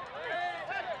 stubborn.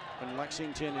 And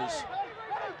Lexington is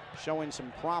showing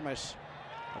some promise,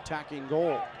 attacking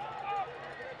goal.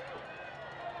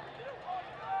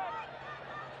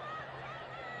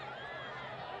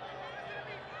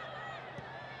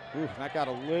 Ooh, that got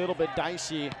a little bit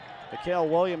dicey. Mikhail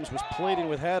Williams was pleading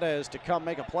with Hedges to come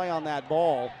make a play on that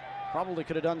ball. Probably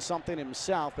could have done something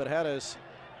himself, but Hedges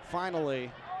finally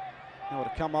able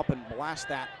to come up and blast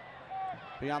that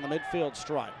beyond the midfield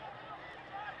stripe.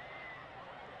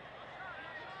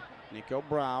 Nico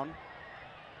Brown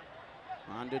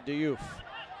on to Diouf.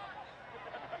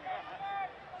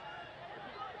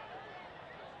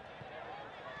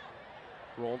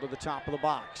 Roll to the top of the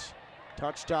box.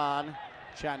 Touched on.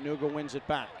 Chattanooga wins it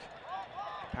back.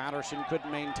 Patterson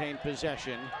couldn't maintain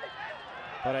possession,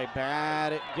 but a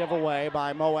bad giveaway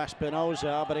by Mo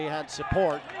Espinoza, but he had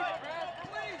support.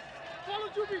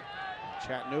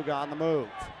 Chattanooga on the move.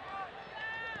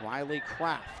 Riley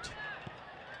Kraft.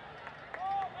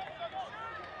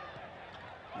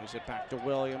 Moves it back to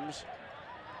Williams.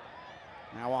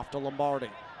 Now off to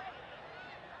Lombardi.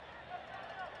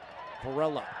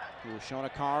 Varela, who was shown a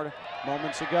card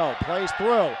moments ago, plays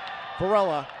through.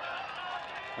 Varela,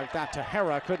 like that to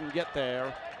Hera, couldn't get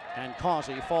there, and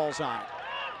Causey falls on it.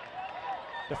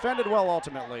 Defended well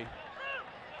ultimately.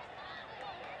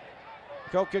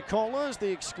 Coca-Cola is the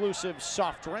exclusive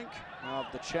soft drink of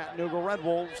the Chattanooga Red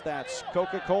Wolves. That's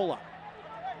Coca-Cola.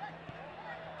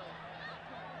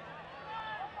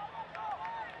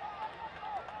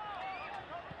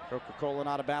 Coca-Cola,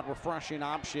 not a bad refreshing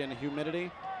option. Humidity,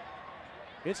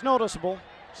 it's noticeable.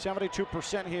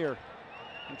 72% here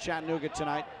in Chattanooga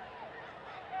tonight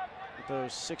with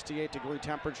those 68-degree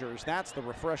temperatures. That's the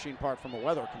refreshing part from a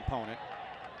weather component.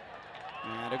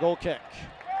 And a goal kick.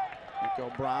 Nico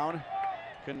Brown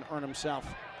couldn't earn himself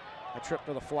a trip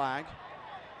to the flag.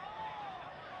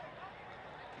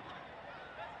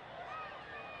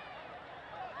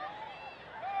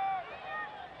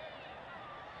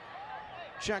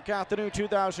 Check out the new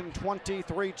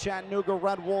 2023 Chattanooga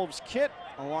Red Wolves kit,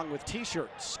 along with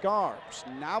t-shirts, scarves,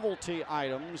 novelty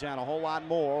items, and a whole lot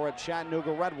more at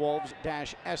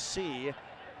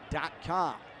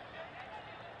ChattanoogaRedWolves-SC.com.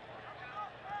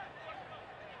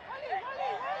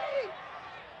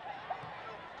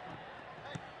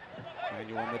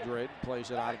 Manuel Madrid plays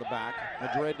it out of the back.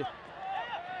 Madrid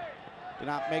did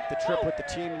not make the trip with the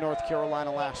team to North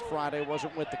Carolina last Friday,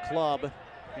 wasn't with the club.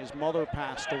 His mother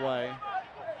passed away.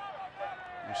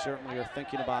 We certainly are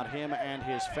thinking about him and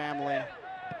his family.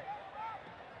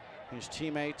 His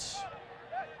teammates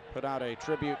put out a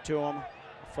tribute to him, a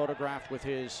photograph with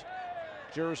his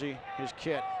jersey, his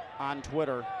kit, on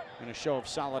Twitter in a show of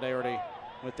solidarity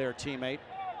with their teammate.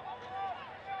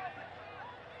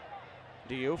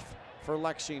 Diouf for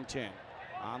Lexington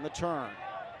on the turn,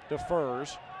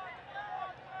 defers.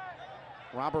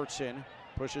 Robertson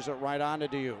pushes it right on to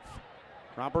Diouf.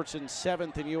 Robertson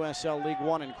 7th in USL League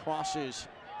One in crosses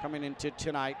coming into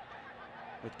tonight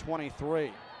with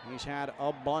 23. He's had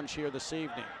a bunch here this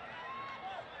evening.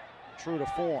 True to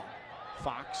form.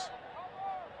 Fox.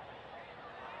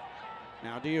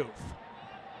 Now Diouf.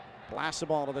 Blasts the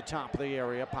ball to the top of the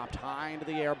area. Popped high into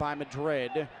the air by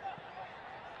Madrid.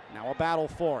 Now a battle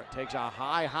for it. Takes a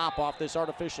high hop off this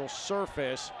artificial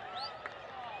surface.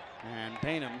 And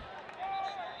Bainham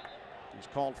is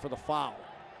called for the foul.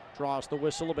 Draws the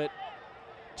whistle a bit.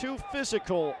 Too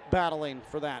physical battling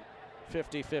for that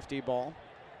 50-50 ball.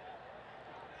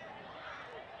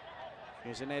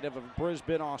 He's a native of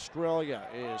Brisbane, Australia,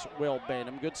 is Will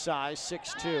Bainham. Good size,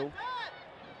 6'2".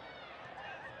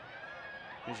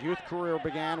 His youth career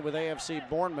began with AFC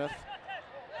Bournemouth,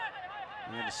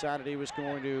 and he decided he was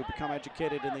going to become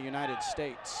educated in the United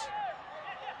States.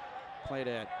 Played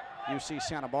at UC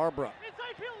Santa Barbara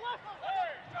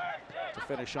to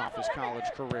finish off his college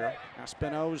career.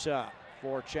 Espinoza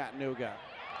for Chattanooga.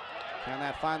 Can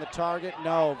that find the target?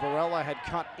 No, Varela had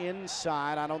cut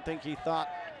inside. I don't think he thought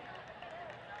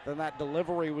that that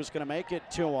delivery was going to make it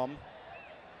to him.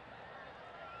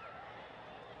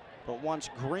 But once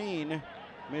Green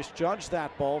misjudged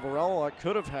that ball. Varela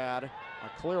could have had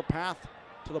a clear path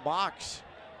to the box.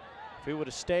 If he would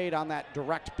have stayed on that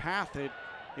direct path,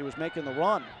 he was making the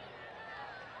run.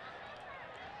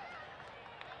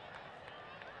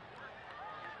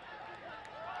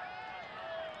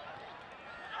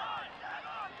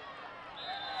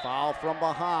 Foul from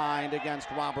behind against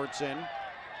Robertson.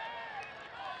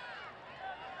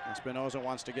 Espinoza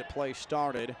wants to get play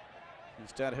started.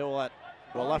 Instead, he'll let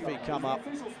Walefi come up.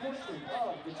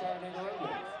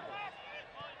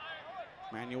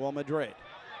 Manuel Madrid.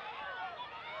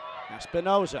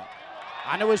 Espinoza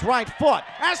onto his right foot.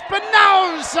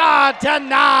 Espinoza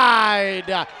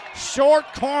denied. Short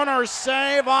corner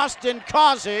save, Austin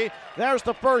Causey. There's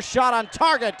the first shot on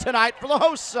target tonight for the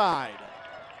host side.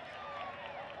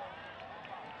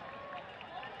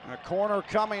 A corner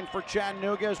coming for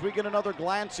Chattanooga as we get another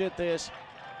glance at this.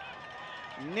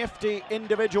 Nifty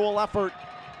individual effort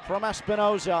from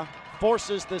Espinoza.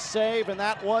 Forces the save, and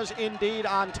that was indeed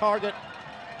on target.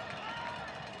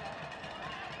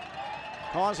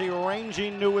 Causey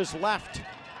ranging to his left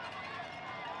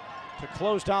to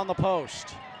close down the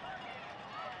post.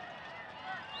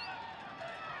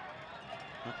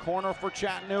 A corner for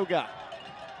Chattanooga.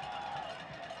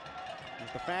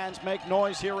 As the fans make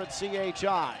noise here at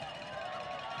CHI.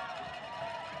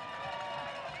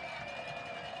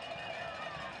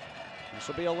 This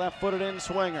will be a left-footed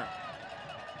in-swinger.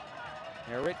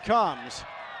 Here it comes,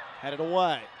 headed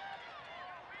away.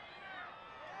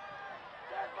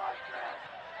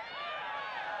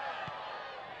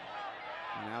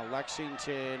 Now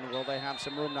Lexington, will they have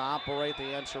some room to operate? The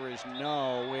answer is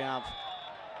no. We have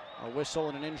a whistle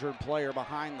and an injured player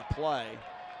behind the play.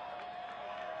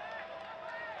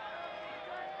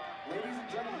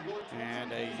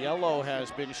 And a yellow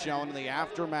has been shown in the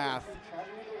aftermath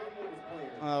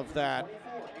of that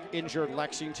injured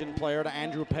Lexington player to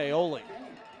Andrew Paoli.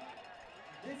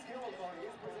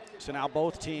 So now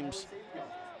both teams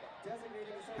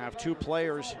have two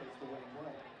players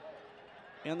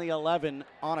in the 11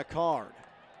 on a card.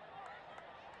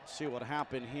 Let's see what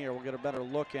happened here. We'll get a better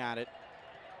look at it.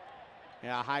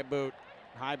 Yeah, high boot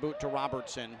to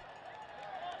Robertson.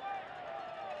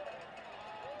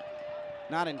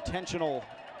 Not intentional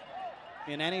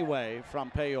in any way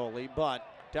from Paoli, but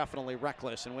definitely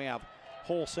reckless, and we have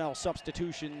wholesale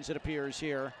substitutions, it appears,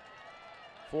 here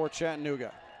for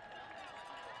Chattanooga.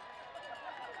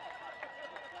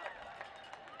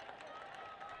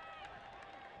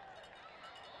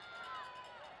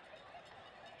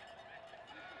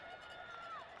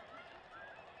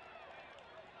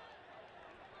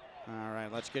 All right,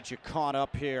 let's get you caught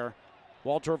up here.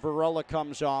 Walter Varela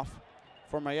comes off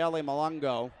for Mayele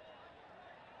Malongo.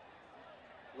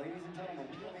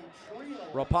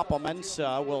 Rapapa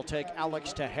Mensah will take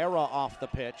Alex Tejera off the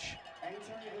pitch.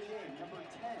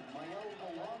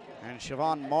 And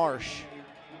Siobhan Marsh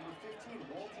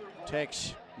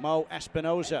takes Mo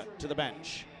Espinoza to the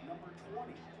bench.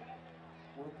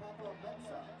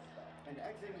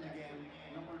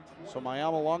 So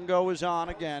Mayele Malongo is on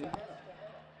again.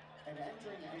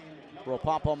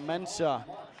 Rapapa Mensah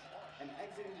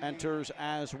enters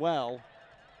as well.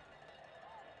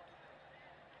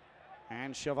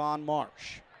 And Siobhan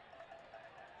Marsh.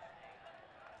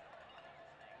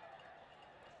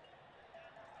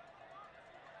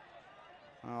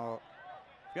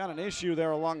 Got an issue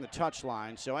there along the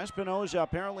touchline. So Espinoza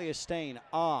apparently is staying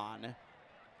on.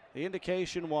 The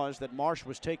indication was that Marsh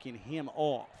was taking him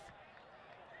off.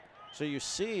 So you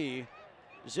see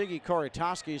Ziggy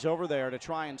Koritoski's over there to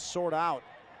try and sort out.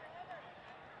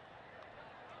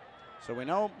 So we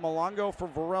know Malongo for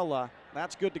Varela.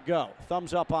 That's good to go.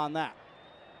 Thumbs up on that.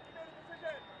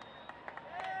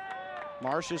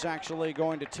 Marsh is actually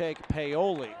going to take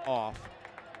Paoli off.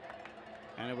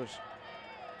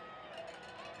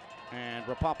 And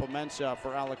Rapapa Mensah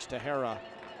for Alex Tejera.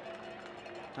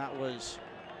 That was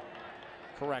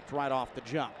correct right off the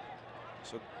jump.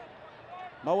 So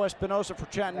Mo Espinoza for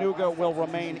Chattanooga will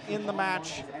remain in the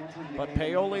match, but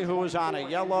Paoli, who is on a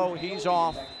yellow, he's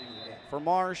off for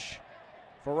Marsh.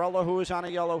 Varela, who is on a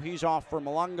yellow, he's off for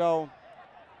Malongo.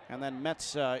 And then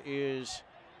Mensah is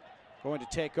going to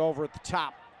take over at the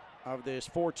top of this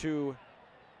 4-2-3-1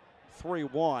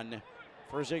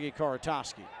 for Ziggy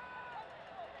Koritoski.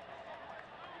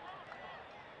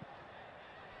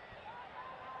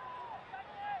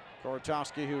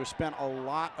 Koritoski, who has spent a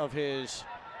lot of his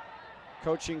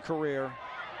coaching career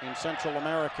in Central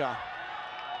America,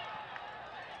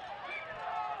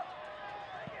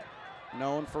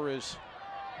 known for his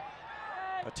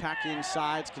attacking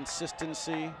sides,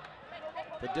 consistency,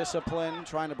 the discipline,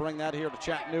 trying to bring that here to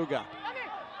Chattanooga.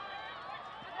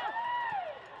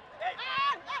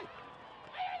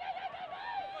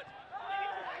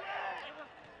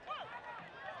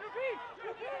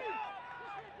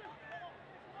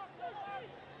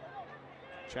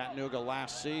 Chattanooga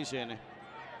last season.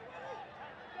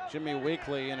 Jimmy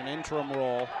Weekly in an interim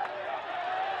role.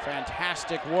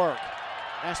 Fantastic work.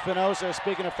 Espinoza,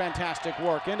 speaking of fantastic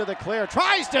work, into the clear,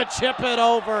 tries to chip it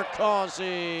over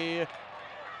Causey.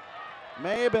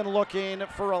 May have been looking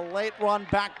for a late run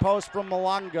back post from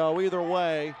Malongo. Either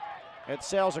way, it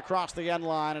sails across the end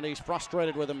line, and he's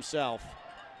frustrated with himself.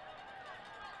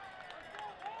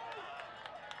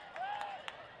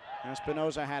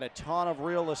 Espinoza had a ton of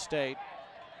real estate,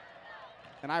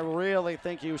 and I really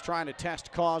think he was trying to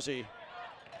test Causey.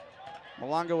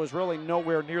 Malongo was really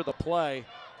nowhere near the play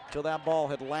until that ball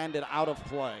had landed out of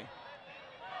play.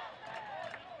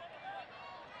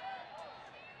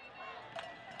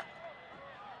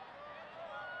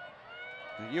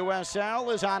 The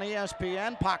USL is on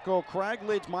ESPN. Paco Craig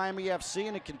leads Miami FC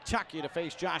into Kentucky to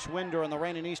face Josh Winder and the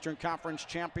reigning Eastern Conference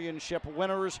Championship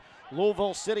winners,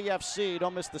 Louisville City FC.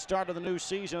 Don't miss the start of the new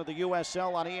season of the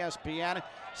USL on ESPN.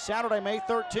 Saturday, May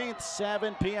 13th,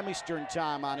 7 p.m. Eastern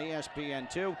Time on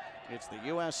ESPN2. It's the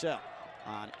USL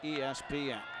on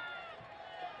ESPN.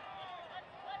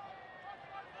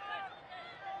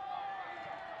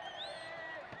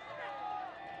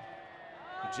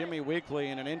 Jimmy Weekly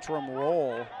in an interim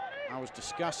role. I was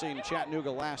discussing Chattanooga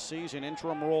last season,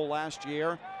 interim role last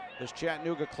year. This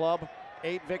Chattanooga club,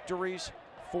 8 victories,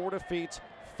 4 defeats,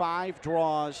 5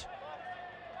 draws,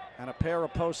 and a pair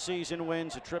of postseason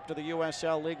wins, a trip to the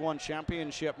USL League One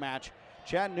Championship match.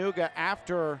 Chattanooga,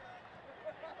 after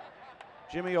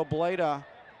Jimmy Obleda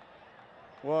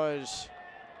was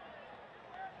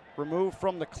removed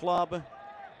from the club,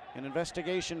 an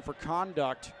investigation for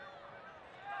conduct,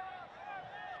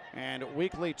 and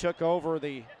Weekly took over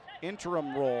the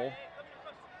interim role.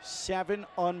 7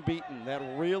 unbeaten. That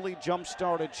really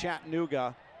jump-started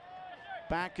Chattanooga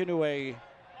back into a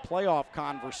playoff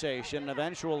conversation,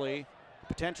 eventually a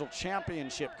potential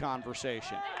championship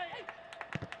conversation.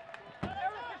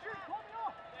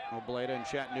 Obleda and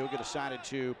Chattanooga decided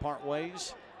to part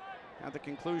ways at the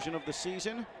conclusion of the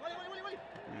season.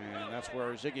 And that's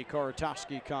where Ziggy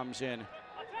Koratowski comes in.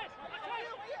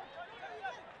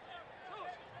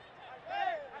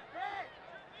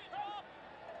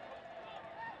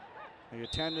 The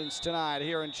attendance tonight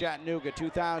here in Chattanooga,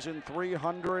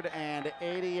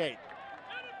 2,388.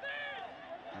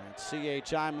 At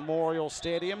CHI Memorial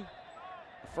Stadium.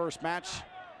 The first match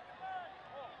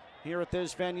here at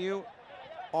this venue,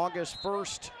 August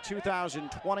 1st,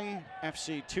 2020.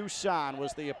 FC Tucson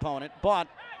was the opponent, but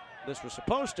this was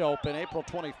supposed to open April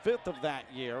 25th of that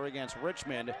year against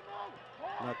Richmond,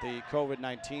 but the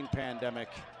COVID-19 pandemic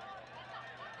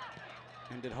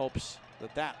ended hopes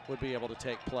that that would be able to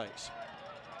take place.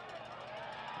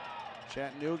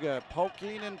 Chattanooga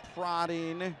poking and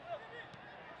prodding, and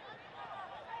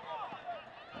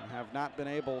have not been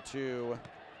able to,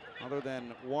 other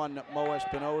than one Mo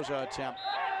Espinoza attempt,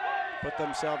 put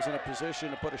themselves in a position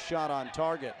to put a shot on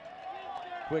target.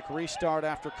 Quick restart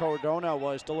after Cardona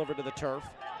was delivered to the turf.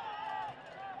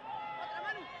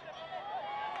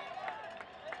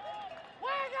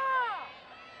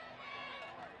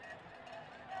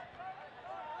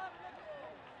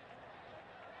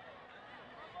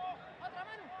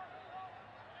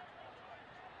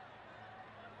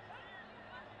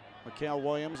 Mikhail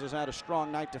Williams has had a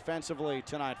strong night defensively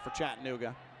tonight for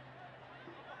Chattanooga.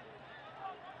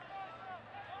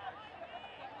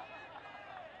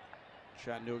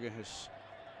 Chattanooga has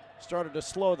started to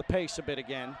slow the pace a bit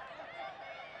again.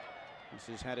 This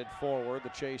is headed forward. The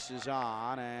chase is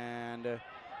on, and this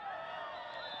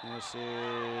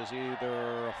is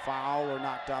either a foul or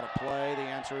knocked out of play. The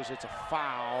answer is it's a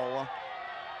foul,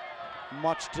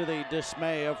 much to the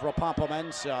dismay of Rapampa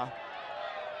Mensah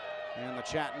and the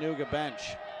Chattanooga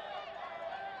bench.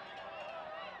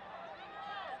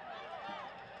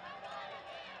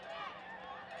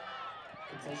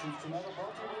 Concessions tonight are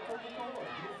brought to you by Coca-Cola,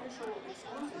 the official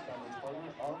exclusive beverage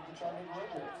partner of the Chattanooga Red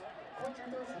Bulls. Quench your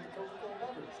thirst with the Coca-Cola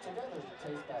beverage. Together,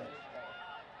 taste better.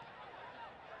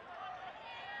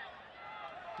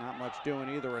 Not much doing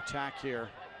either attack here,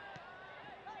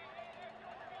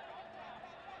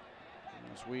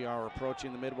 as we are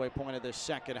approaching the midway point of this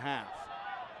second half.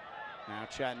 Now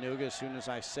Chattanooga, as soon as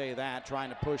I say that,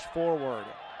 trying to push forward.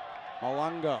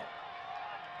 Malongo.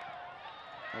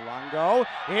 Malongo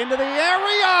into the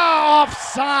area,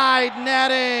 offside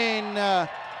netting.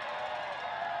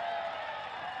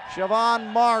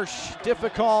 Siobhan Marsh,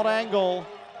 difficult angle.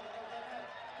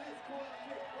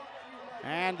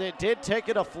 And it did take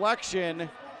a deflection.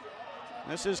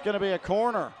 This is going to be a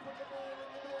corner.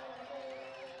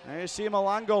 Now you see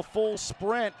Malongo full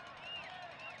sprint.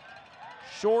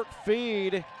 Short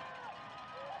feed.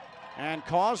 And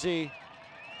Causey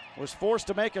was forced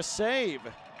to make a save.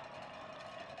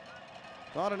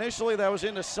 Thought initially that was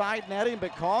into side netting,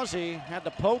 but Causey had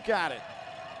to poke at it.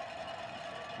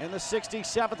 In the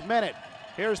 67th minute,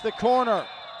 here's the corner,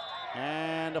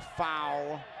 and a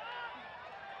foul.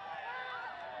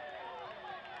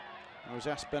 It was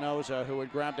Espinoza who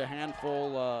had grabbed a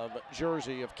handful of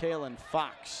jersey of Kalen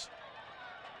Fox.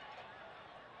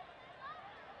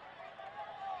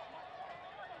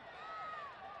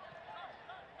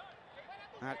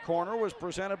 That corner was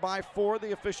presented by Ford,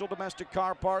 the official domestic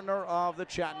car partner of the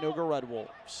Chattanooga Red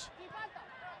Wolves.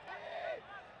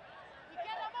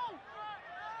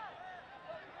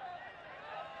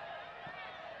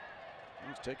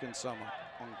 He's taking some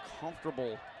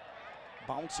uncomfortable,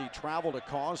 bouncy travel to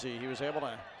Causey. He was able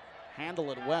to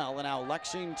handle it well, and now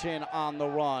Lexington on the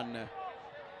run.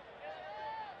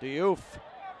 Diouf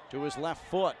to his left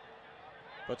foot,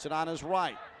 puts it on his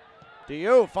right.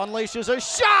 Diouf unleashes a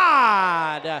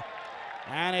shot,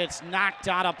 and it's knocked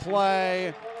out of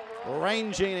play.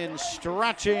 Ranging and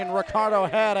stretching Ricardo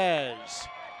Jerez.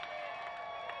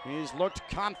 He's looked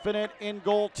confident in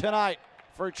goal tonight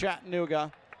for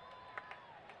Chattanooga.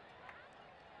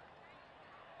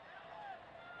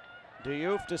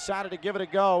 Diouf decided to give it a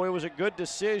go. It was a good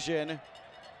decision.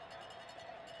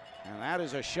 And that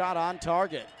is a shot on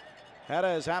target.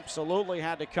 Jerez absolutely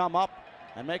had to come up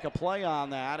and make a play on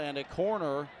that, and a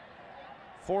corner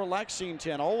for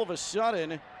Lexington. All of a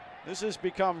sudden, this has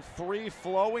become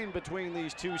free-flowing between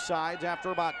these two sides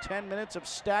after about 10 minutes of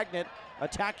stagnant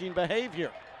attacking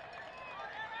behavior.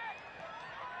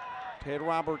 Ted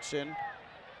Robertson,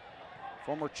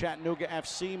 former Chattanooga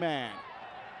FC man.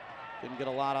 Didn't get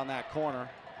a lot on that corner.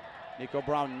 Nico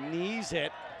Brown knees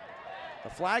it. The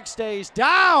flag stays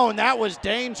down. That was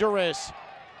dangerous.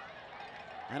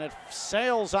 And it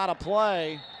sails out of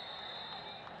play.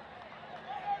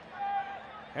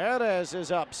 Jerez is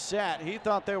upset. He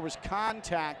thought there was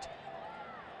contact.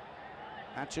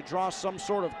 That should draw some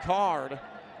sort of card.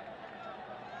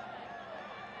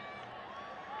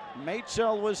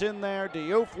 Machel was in there.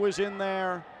 Diouf was in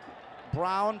there.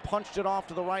 Brown punched it off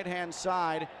to the right-hand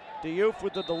side. Diouf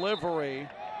with the delivery.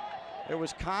 There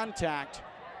was contact.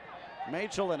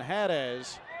 Machel and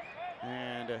Jerez.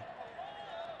 And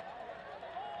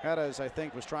Jerez, I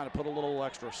think, was trying to put a little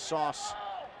extra sauce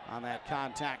on that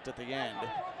contact at the end.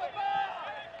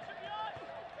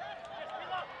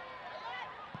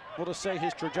 We'll just say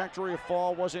his trajectory of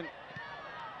fall wasn't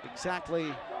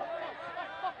exactly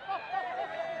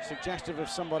suggestive of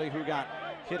somebody who got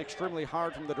hit extremely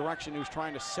hard from the direction he was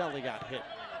trying to sell he got hit.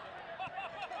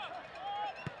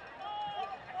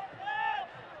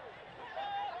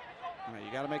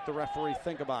 You got to make the referee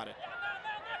think about it.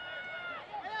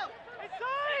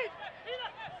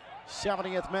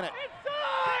 70th minute.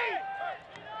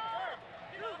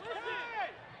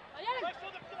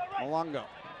 Malongo.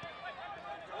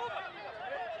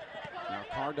 Now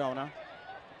Cardona.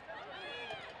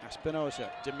 Espinoza,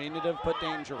 diminutive but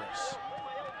dangerous.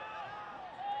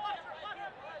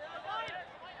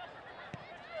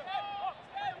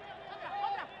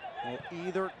 Will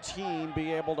either team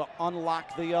be able to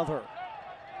unlock the other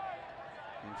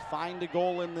and find a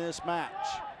goal in this match?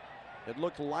 It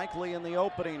looked likely in the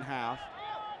opening half,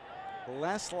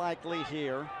 less likely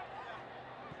here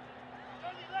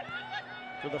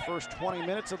for the first 20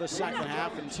 minutes of the second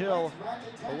half until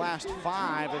the last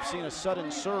 5 have seen a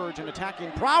sudden surge in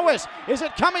attacking prowess. Is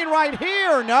it coming right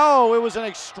here? No, it was an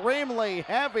extremely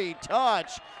heavy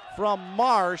touch from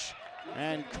Marsh,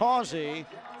 and Causey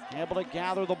able to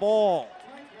gather the ball.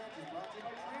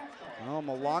 Well,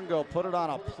 Malongo put it on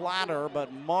a platter,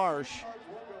 but Marsh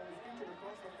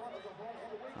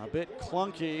a bit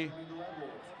clunky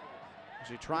as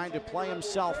he tried to play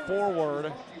himself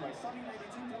forward.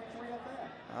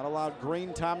 That allowed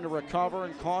Green time to recover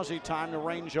and Causey time to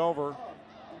range over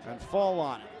and fall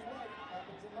on it.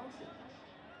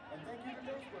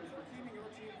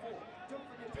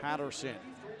 Patterson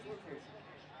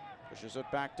pushes it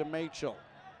back to Machel.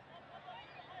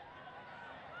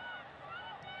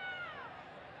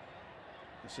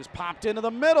 This is popped into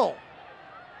the middle.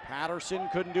 Patterson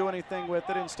couldn't do anything with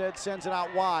it, instead sends it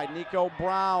out wide. Nico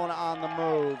Brown on the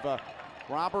move.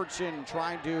 Robertson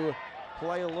trying to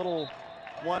play a little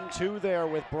 1-2 there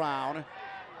with Brown,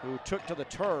 who took to the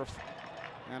turf,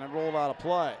 and it rolled out of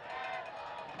play.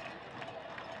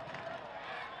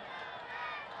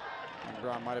 And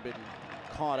Brown might have been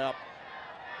caught up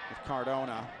with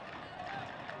Cardona.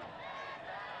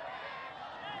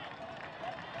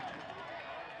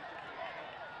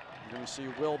 You're going to see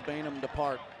Will Bainham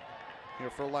depart here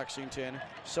for Lexington.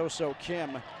 So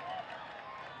Kim,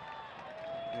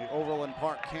 the Overland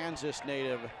Park, Kansas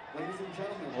native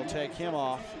will take him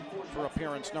off for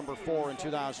appearance number 4 in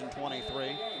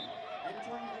 2023.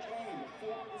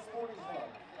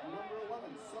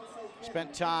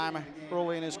 Spent time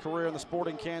early in his career in the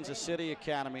Sporting Kansas City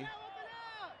Academy.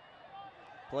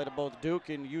 Played at both Duke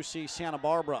and UC Santa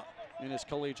Barbara in his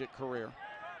collegiate career.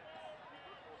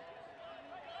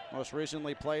 Most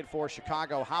recently played for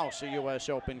Chicago House, a U.S.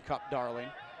 Open Cup darling.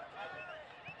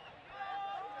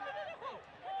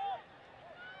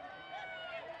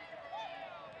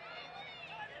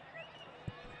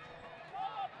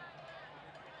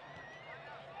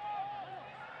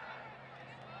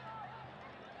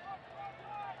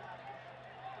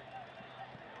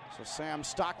 So Sam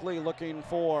Stockley looking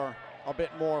for a bit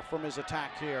more from his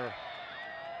attack here.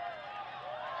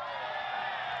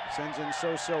 Sends in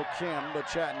So-So Kim, but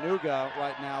Chattanooga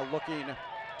right now looking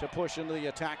to push into the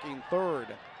attacking third.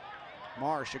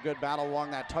 Marsh, a good battle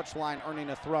along that touchline,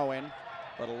 earning a throw-in,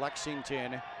 but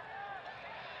Lexington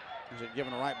is it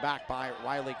given right back by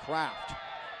Riley Kraft.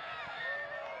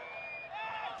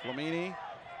 Flamini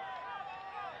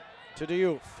to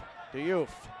Diouf. Diouf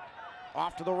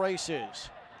off to the races.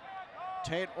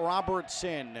 Tate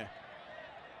Robertson.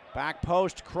 Back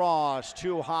post cross,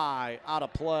 too high, out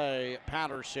of play.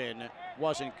 Patterson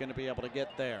wasn't going to be able to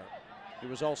get there. He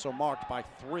was also marked by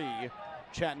 3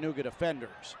 Chattanooga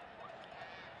defenders.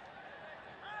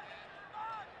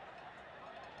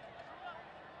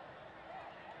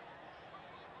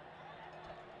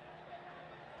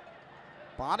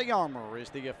 Body Armor is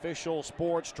the official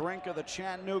sports drink of the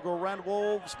Chattanooga Red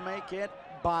Wolves. Make it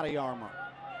Body Armor.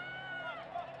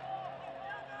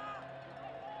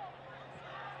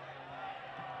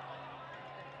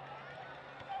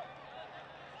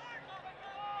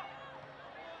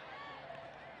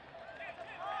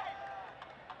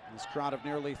 This crowd of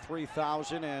nearly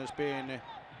 3,000 has been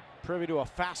privy to a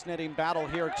fascinating battle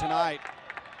here tonight.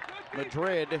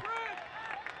 Madrid,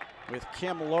 with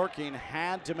Kim lurking,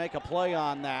 had to make a play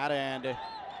on that, and it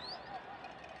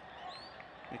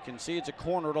concedes a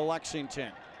corner to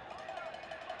Lexington.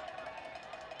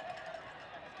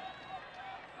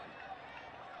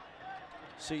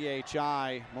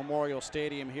 CHI Memorial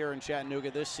Stadium here in Chattanooga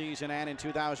this season and in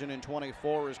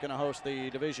 2024 is going to host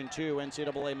the Division II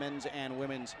NCAA men's and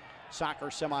women's soccer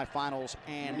semifinals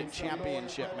and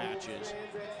championship matches.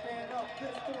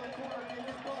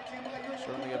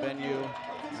 Certainly a venue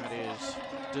that is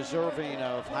deserving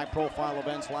of high-profile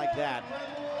events like that.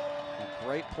 A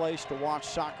great place to watch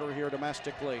soccer here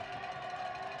domestically.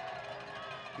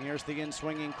 Here's the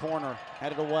in-swinging corner,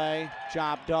 headed away,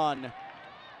 job done.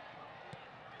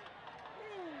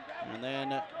 And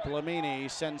then Flamini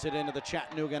sends it into the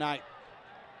Chattanooga night.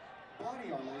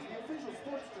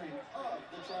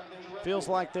 Feels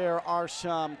like there are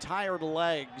some tired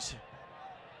legs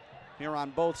here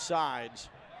on both sides.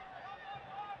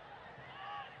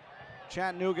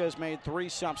 Chattanooga has made 3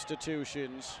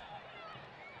 substitutions.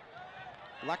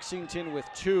 Lexington with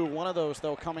 2, one of those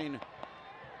though coming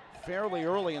fairly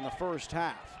early in the first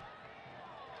half.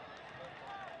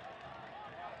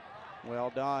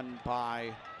 Well done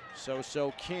by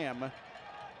So-So Kim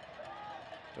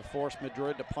to force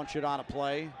Madrid to punch it on a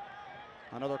play.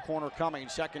 Another corner coming,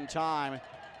 second time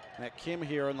that Kim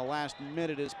here in the last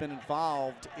minute has been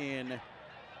involved in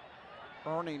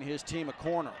earning his team a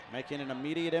corner, making an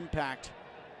immediate impact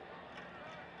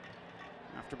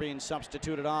after being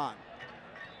substituted on.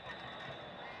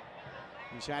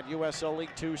 He's had USL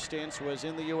League Two stints, was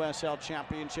in the USL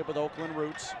Championship with Oakland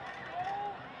Roots.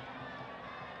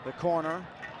 The corner.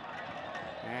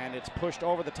 And it's pushed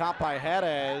over the top by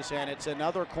Jerez, and it's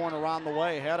another corner on the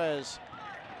way. Jerez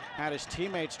had his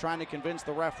teammates trying to convince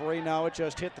the referee, no, it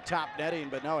just hit the top netting,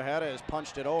 but no, Jerez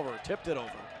punched it over, tipped it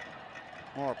over.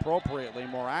 More appropriately,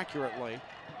 more accurately.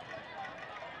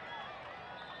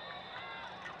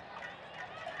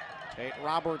 Tate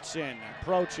Robertson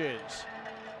approaches.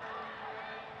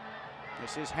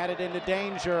 This is headed into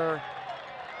danger.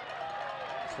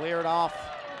 Cleared off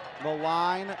the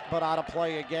line, but out of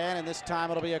play again, and this time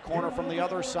it'll be a corner from the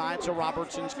other side, so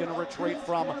Robertson's going to retreat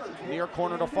from near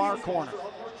corner to far corner.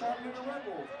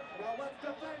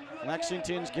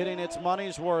 Lexington's getting its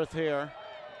money's worth here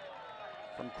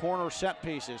from corner set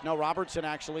pieces. No, Robertson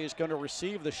actually is going to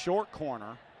receive the short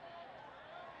corner.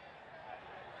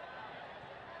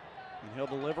 And he'll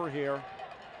deliver here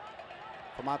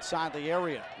from outside the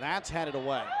area. That's headed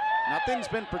away. Nothing's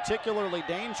been particularly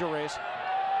dangerous.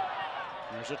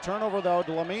 There's a turnover though.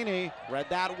 Dlamini read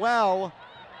that well.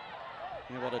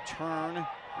 Able to turn,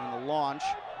 and the launch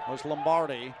was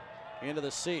Lombardi into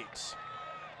the seats.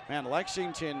 Man,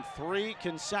 Lexington 3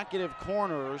 consecutive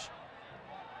corners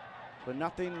but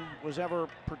nothing was ever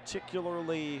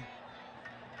particularly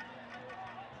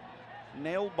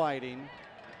nail-biting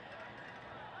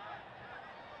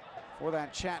for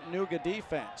that Chattanooga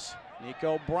defense.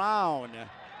 Nico Brown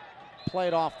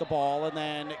played off the ball and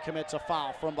then commits a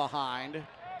foul from behind.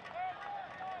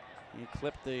 He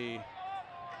clipped the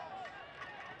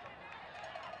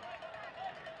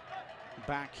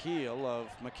back heel of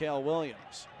Mikael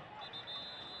Williams.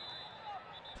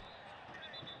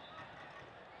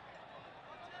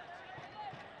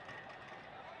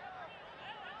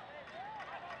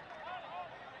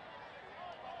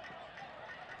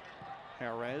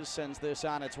 Perez sends this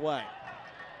on its way.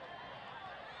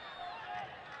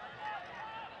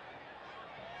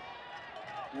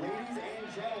 Ladies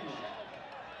and gentlemen,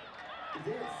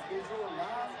 this is your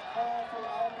last call for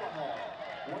alcohol.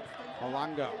 Once the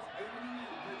Malongo.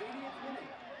 the 80th minute,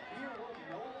 beer will be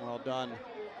no Well done available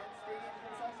at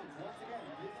stadium concessions. Once again,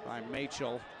 this by is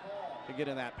Machel to get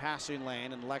in that passing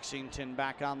lane, and Lexington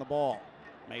back on the ball.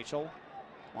 Machel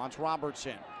wants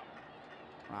Robertson.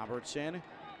 Robertson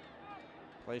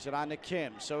plays it on to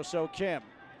Kim. So Kim.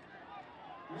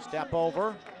 Step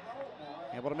over.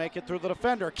 Able to make it through the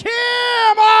defender. Kim!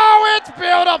 Oh, it's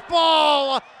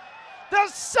beautiful! The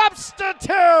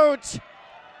substitute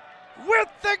with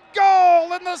the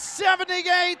goal in the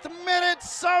 78th minute.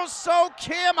 So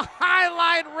Kim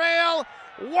highlight reel.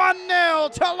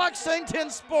 1-0 to Lexington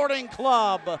Sporting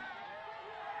Club.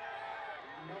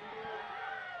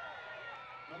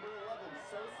 number 11,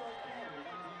 Soso Kim, in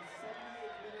the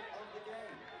 78th minute of the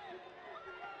game.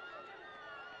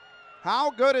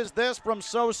 How good is this from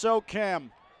So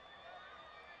Kim?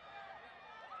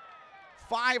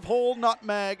 5-hole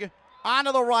nutmeg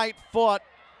onto the right foot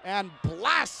and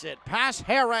blasts it past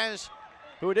Jerez,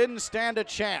 who didn't stand a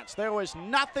chance. There was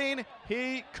nothing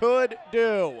he could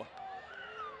do.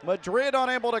 Madrid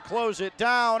unable to close it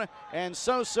down, and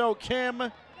So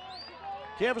Kim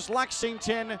gives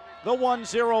Lexington the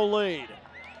 1-0 lead.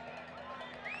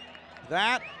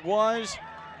 That was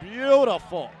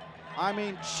beautiful. I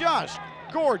mean, just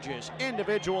gorgeous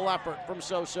individual effort from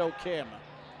So Kim.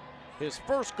 His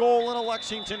first goal in a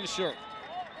Lexington shirt.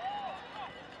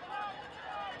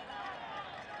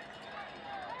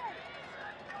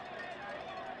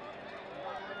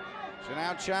 So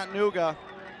now Chattanooga,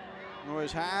 who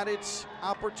has had its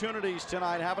opportunities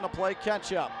tonight, having to play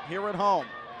catch-up here at home.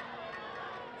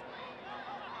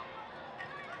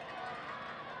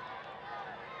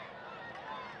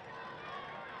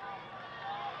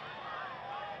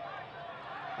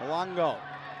 Malongo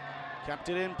kept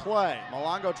it in play.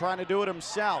 Malongo trying to do it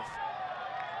himself.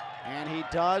 And he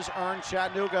does earn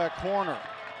Chattanooga a corner.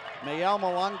 Miguel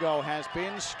Malongo has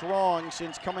been strong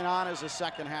since coming on as a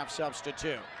second-half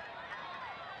substitute.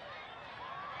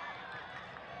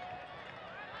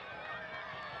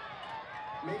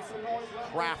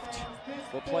 Kraft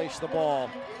will place the ball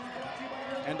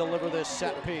and deliver this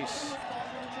set piece.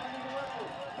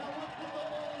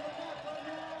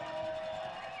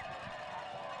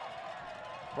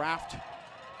 Kraft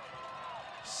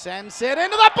sends it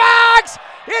into the box.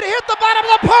 It hit the bottom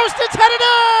of the post. It's headed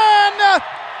in.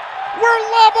 We're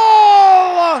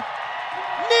level.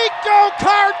 Nico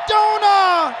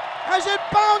Cardona, as it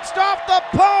bounced off the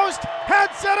post,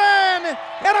 heads it in.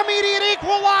 An immediate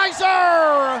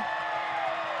equalizer.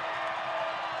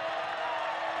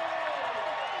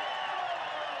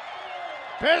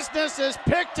 Business is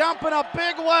picked up in a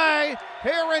big way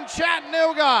here in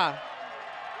Chattanooga.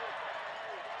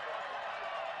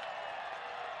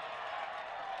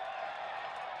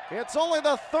 It's only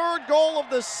the third goal of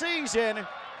the season.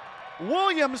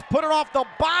 Williams put it off the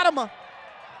bottom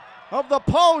of the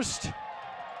post.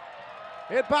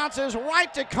 It bounces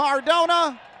right to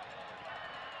Cardona.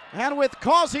 And with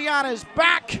Causey on his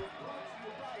back,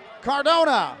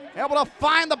 Cardona able to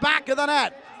find the back of the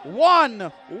net.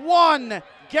 1-1,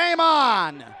 game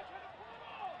on.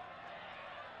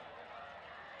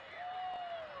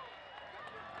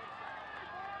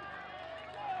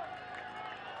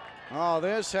 Oh,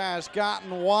 this has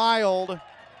gotten wild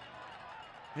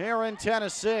here in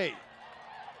Tennessee.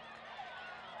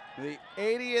 The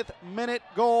 80th minute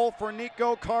goal for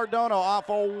Nico Cardona off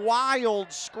a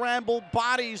wild scramble,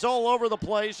 bodies all over the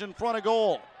place in front of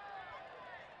goal.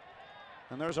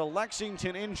 And there's a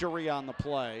Lexington injury on the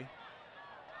play.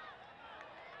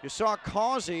 You saw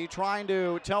Causey trying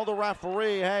to tell the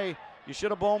referee, hey, you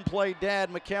should have bone play dead.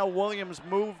 Mikael Williams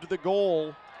moved the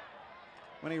goal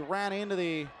when he ran into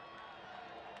the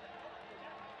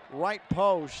right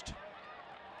post.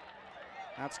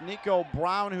 That's Nico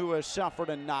Brown, who has suffered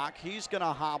a knock. He's going to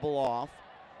hobble off,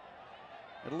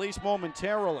 at least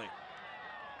momentarily.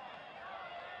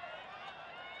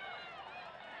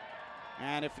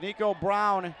 And if Nico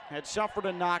Brown had suffered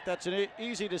a knock, that's an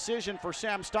easy decision for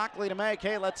Sam Stockley to make.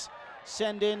 Hey, let's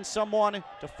send in someone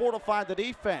to fortify the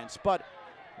defense. But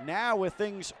now with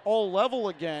things all level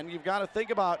again, you've got to think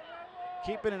about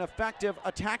keeping an effective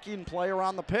attacking player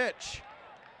on the pitch.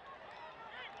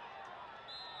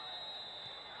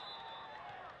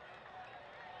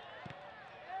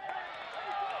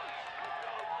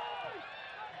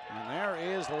 And there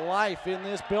is life in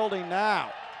this building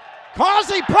now.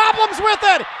 Causey problems with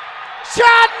it.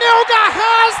 Chattanooga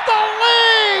has the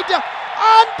lead.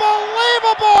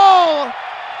 Unbelievable.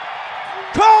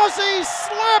 Causey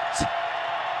slipped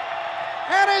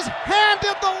and has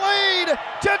handed the lead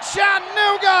to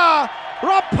Chattanooga.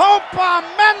 Rapopa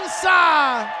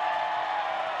Mensah.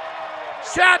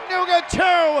 Chattanooga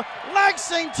 2,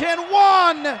 Lexington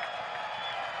 1.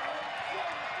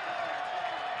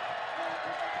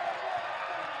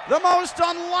 The most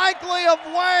unlikely of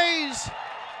ways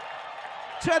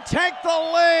to take the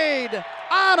lead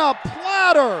on a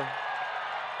platter.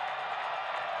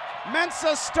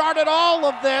 Mensah started all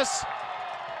of this,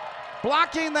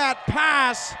 blocking that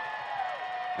pass,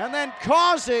 and then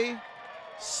Causey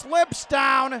slips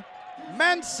down.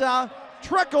 Mensah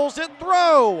trickles it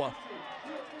through.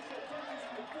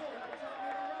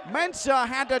 Mensah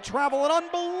had to travel an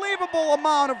unbelievable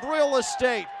amount of real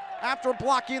estate after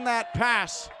blocking that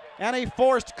pass, and he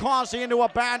forced Causey into a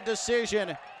bad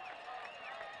decision.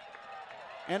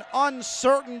 An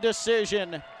uncertain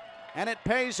decision, and it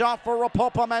pays off for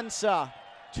Rapopa Mensah.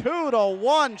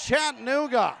 2-1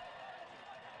 Chattanooga.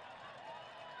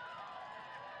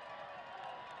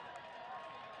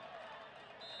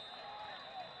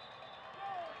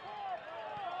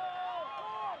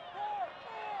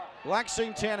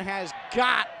 Lexington has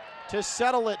got to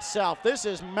settle itself. This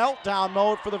is meltdown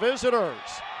mode for the visitors.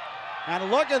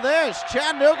 And look at this,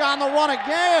 Chattanooga on the run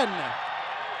again.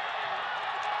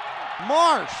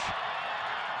 Marsh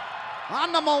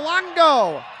on the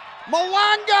Malongo.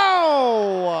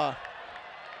 Malongo!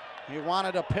 He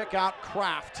wanted to pick out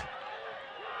Kraft,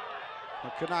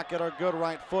 but could not get a good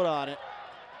right foot on it.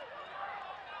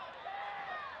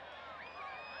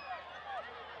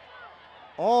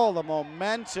 All the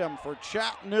momentum for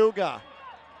Chattanooga.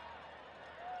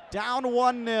 Down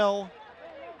 1-0.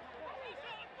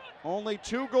 Only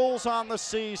 2 goals on the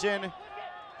season.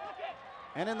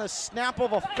 And in the snap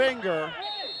of a finger,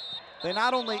 they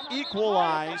not only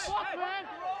equalize,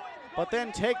 but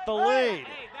then take the lead.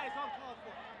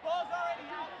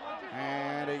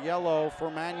 And a yellow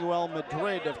for Manuel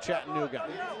Madrid of Chattanooga.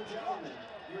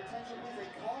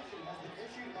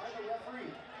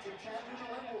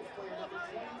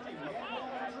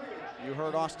 You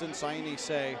heard Austin Saini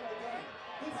say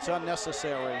it's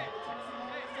unnecessary.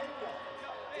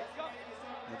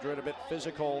 Madrid a bit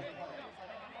physical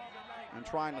and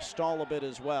trying to stall a bit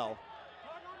as well.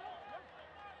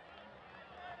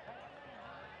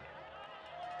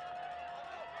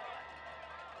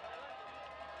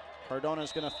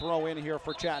 Cardona's going to throw in here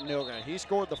for Chattanooga. He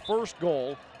scored the first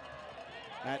goal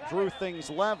that drew things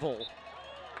level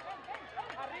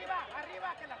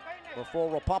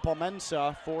before Rapopa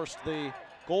Mensah forced the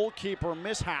goalkeeper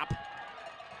mishap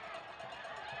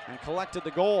and collected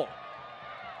the goal.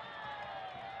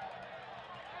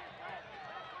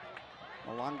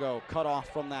 Malongo cut off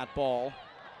from that ball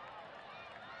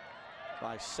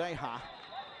by Seha.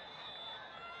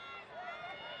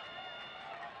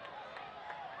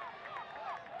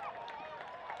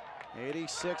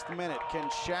 '86th minute. Can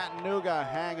Chattanooga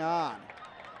hang on?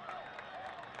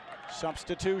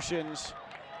 Substitutions.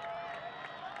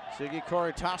 Ziggy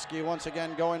Koritoski once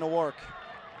again going to work.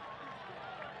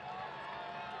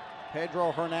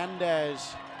 Pedro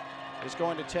Hernandez is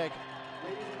going to take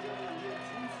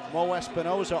Mo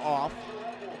Espinoza off.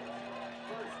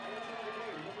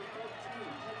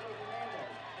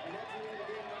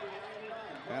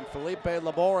 And Felipe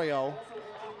Laborio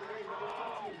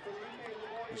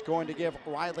is going to give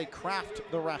Riley Kraft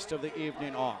the rest of the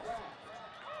evening off.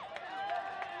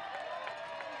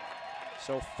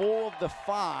 So 4 of the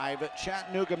 5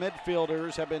 Chattanooga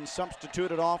midfielders have been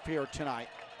substituted off here tonight.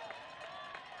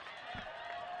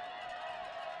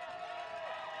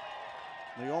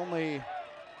 The only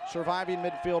surviving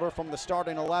midfielder from the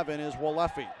starting 11 is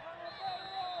Walefi.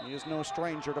 He is no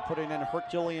stranger to putting in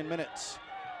Herculean minutes.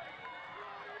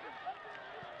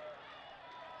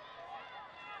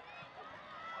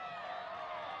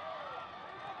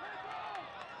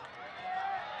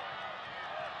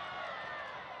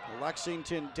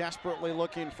 Lexington desperately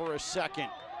looking for a second.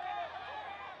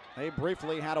 They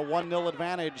briefly had a 1-0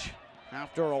 advantage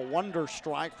after a wonder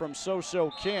strike from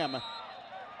So-So Kim.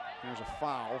 Here's a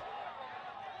foul.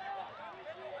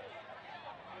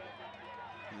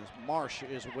 As Marsh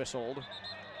is whistled.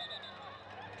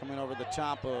 Coming over the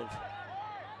top of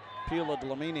Pila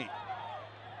Dlamini.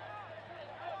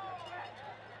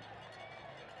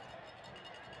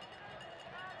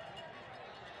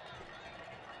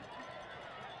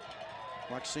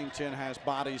 Lexington has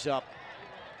bodies up.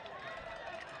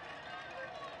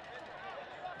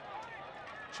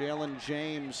 Jalen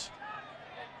James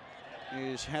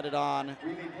is headed on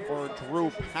for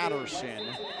Drew Patterson.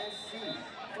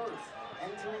 First,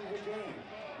 entering the game,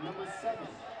 number 7,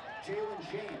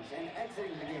 Jalen James, and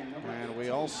exiting the game, number 18, And we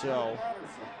also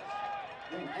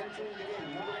then entering the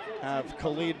game, number 14, have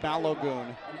Khalid Balogun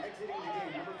and exiting the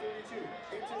game, number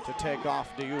 32, to take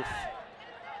off Diouf.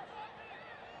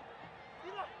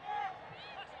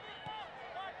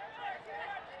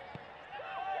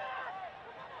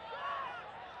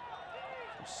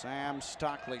 Sam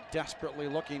Stockley desperately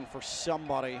looking for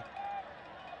somebody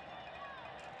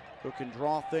who can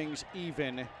draw things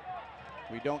even.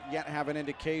 We don't yet have an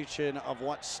indication of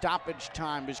what stoppage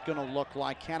time is going to look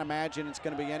like. Can't imagine it's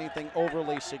going to be anything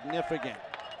overly significant.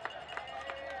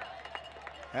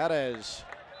 Jerez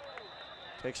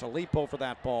takes a leap over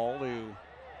that ball to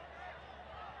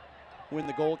win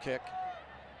the goal kick.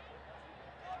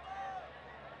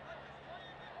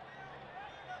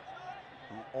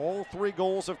 All 3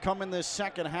 goals have come in this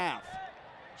second half.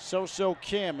 So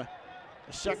Kim,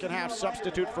 the second half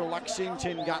substitute for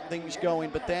Lexington, got things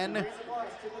going, but then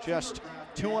just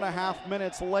 2.5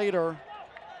 minutes later,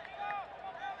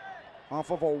 off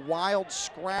of a wild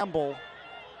scramble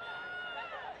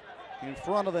in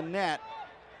front of the net,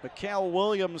 Mikhail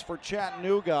Williams for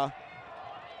Chattanooga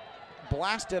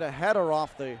blasted a header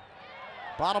off the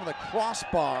bottom of the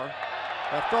crossbar.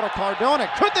 That fell to Cardona.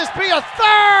 Could this be a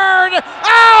third?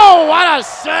 Oh, what a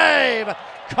save!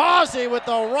 Causey with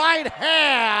the right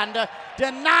hand,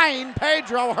 denying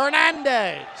Pedro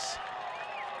Hernandez.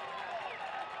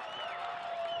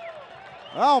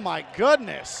 Oh my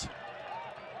goodness.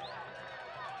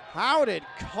 How did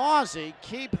Causey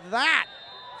keep that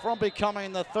from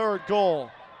becoming the 3rd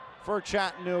goal for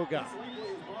Chattanooga?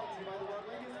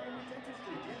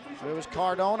 It was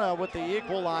Cardona with the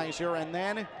equalizer, and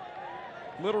then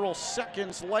literal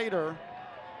seconds later,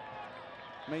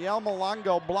 Miguel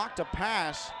Malongo blocked a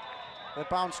pass that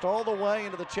bounced all the way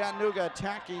into the Chattanooga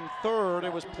attacking third.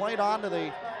 It was played on to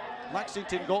the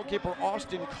Lexington goalkeeper,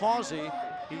 Austin Causey.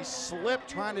 He slipped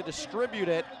trying to distribute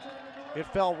it. It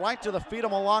fell right to the feet of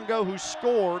Malongo, who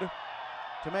scored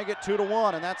to make it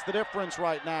 2-1, and that's the difference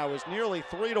right now, is nearly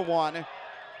 3-1, if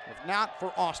not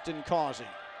for Austin Causey.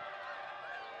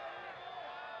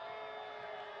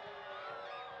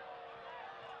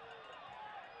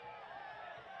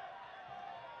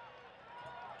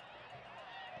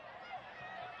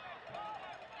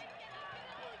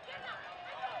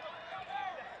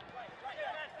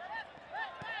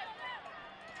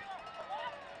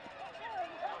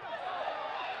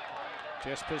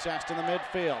 Just possessed in the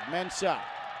midfield. Mensah.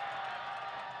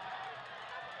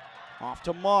 Off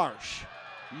to Marsh.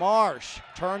 Marsh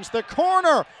turns the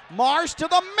corner. Marsh to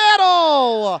the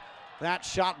middle. That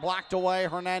shot blocked away.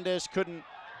 Hernandez couldn't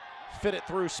fit it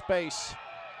through space.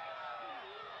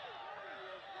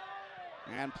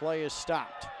 And play is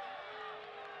stopped.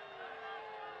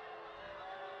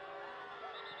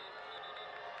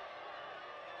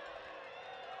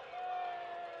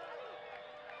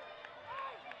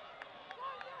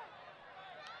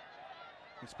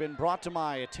 It's been brought to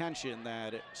my attention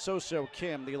that So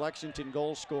Kim, the Lexington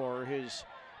goal scorer, his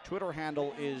Twitter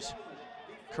handle is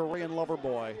Korean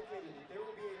Loverboy.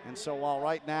 And so while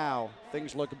right now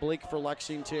things look bleak for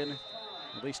Lexington,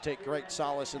 at least take great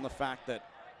solace in the fact that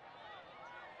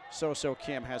So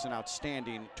Kim has an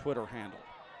outstanding Twitter handle.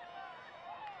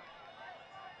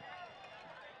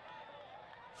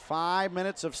 5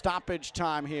 minutes of stoppage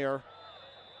time here.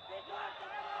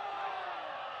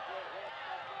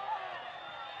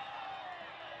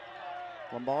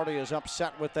 Lombardi is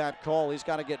upset with that call. He's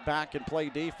got to get back and play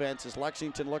defense as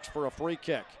Lexington looks for a free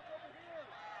kick.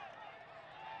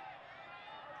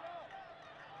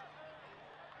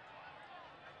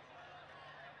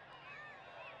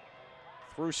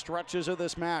 Through stretches of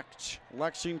this match,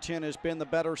 Lexington has been the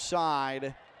better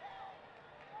side.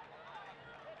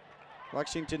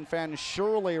 Lexington fans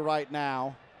surely right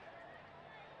now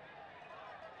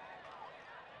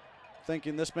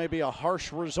thinking this may be a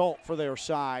harsh result for their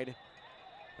side.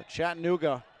 But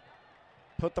Chattanooga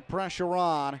put the pressure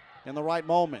on in the right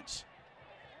moments.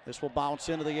 This will bounce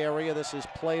into the area. This is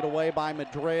played away by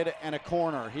Madrid, and a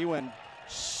corner. He went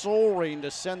soaring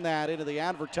to send that into the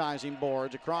advertising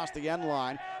boards across the end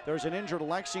line. There's an injured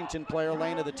Lexington player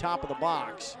laying to the top of the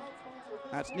box.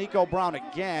 That's Nico Brown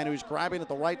again, who's grabbing at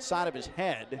the right side of his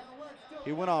head.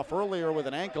 He went off earlier with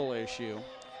an ankle issue.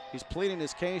 He's pleading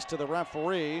his case to the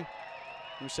referee,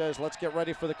 who says, let's get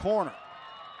ready for the corner.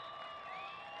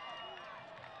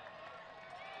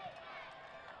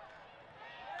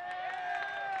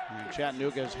 And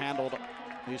Chattanooga has handled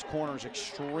these corners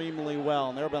extremely well,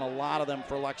 and there have been a lot of them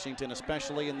for Lexington,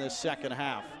 especially in this second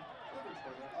half.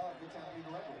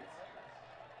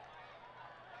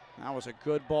 That was a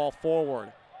good ball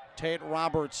forward. Tate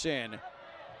Robertson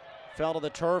fell to the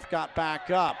turf, got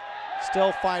back up,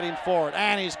 still fighting for it,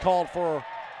 and he's called for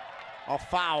a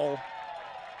foul.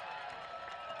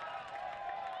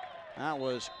 That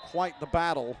was quite the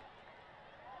battle.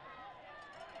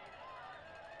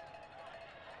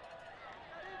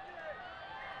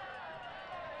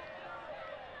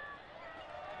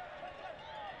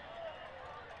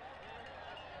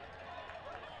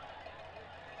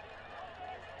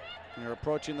 They're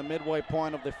approaching the midway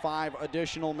point of the 5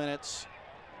 additional minutes.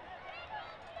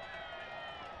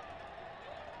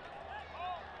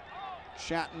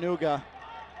 Chattanooga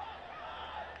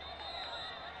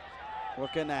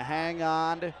looking to hang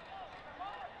on,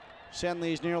 send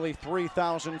these nearly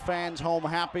 3,000 fans home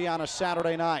happy on a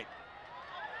Saturday night.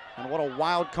 And what a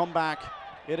wild comeback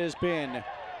it has been.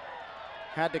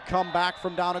 Had to come back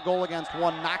from down a goal against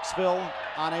Knoxville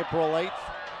on April 8th.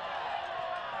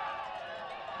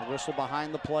 A whistle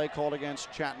behind the play called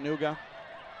against Chattanooga.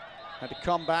 Had to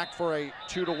come back for a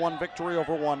 2-1 victory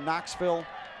over Knoxville.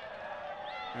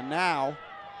 And now,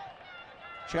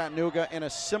 Chattanooga in a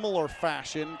similar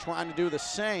fashion, trying to do the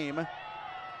same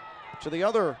to the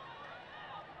other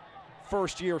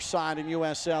first-year side in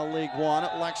USL League One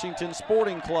at Lexington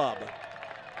Sporting Club.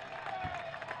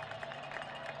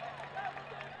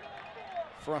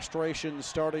 Frustration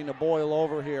starting to boil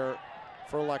over here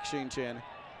for Lexington.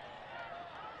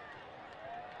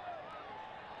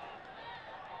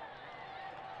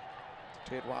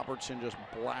 Tate Robertson just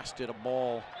blasted a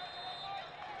ball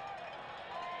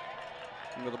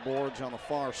into the boards on the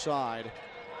far side.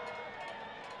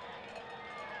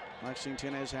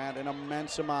 Lexington has had an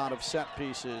immense amount of set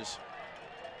pieces,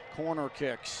 corner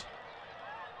kicks,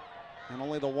 and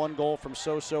only the 1 goal from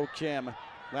So Kim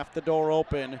left the door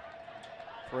open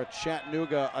for a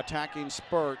Chattanooga attacking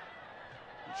spurt.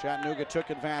 Chattanooga took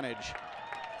advantage.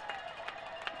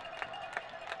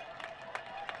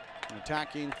 An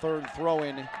attacking third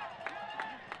throw-in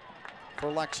for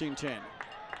Lexington.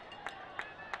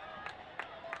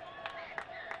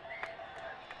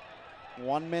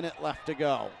 One minute left to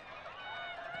go.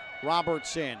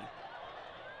 Robertson.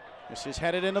 This is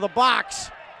headed into the box.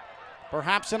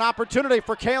 Perhaps an opportunity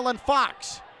for Kalen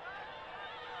Fox.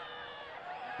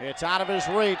 It's out of his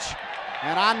reach,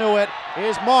 and onto it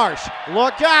is Marsh.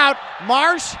 Look out,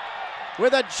 Marsh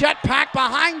with a jetpack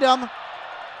behind him.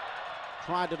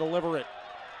 Tried to deliver it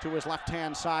to his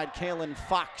left-hand side, Kalen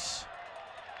Fox.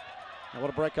 Able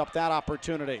to break up that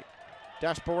opportunity.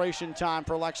 Desperation time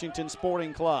for Lexington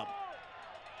Sporting Club.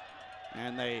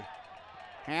 And they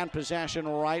hand possession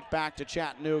right back to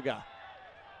Chattanooga.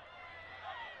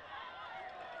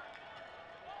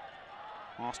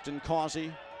 Austin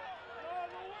Causey.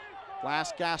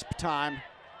 Last gasp time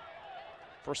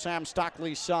for Sam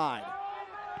Stockley's side.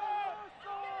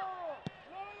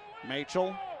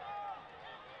 Machel.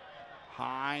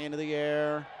 High into the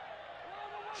air.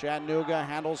 Chattanooga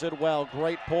handles it well.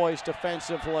 Great poise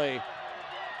defensively.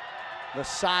 The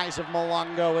size of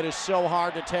Malongo, it is so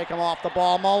hard to take him off the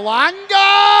ball. Malongo!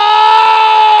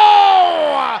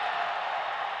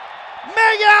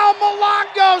 Miguel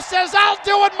Malongo says, I'll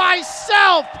do it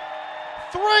myself.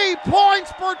 3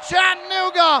 points for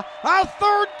Chattanooga. A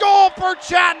 3rd goal for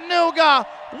Chattanooga.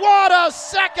 What a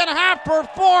second half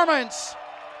performance.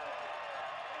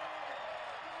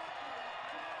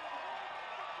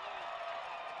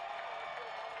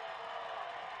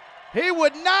 He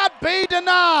would not be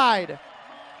denied.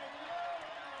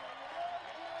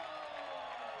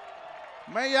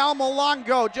 Miguel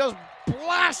Malongo just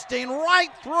blasting right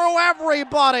through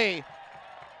everybody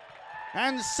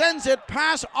and sends it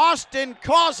past Austin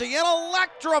Causey. An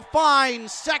electrifying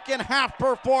second half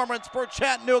performance for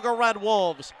Chattanooga Red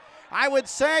Wolves. I would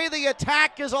say the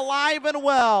attack is alive and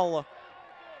well.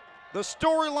 The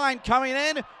storyline coming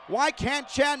in, why can't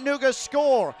Chattanooga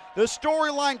score? The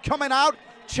storyline coming out,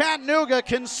 Chattanooga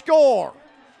can score.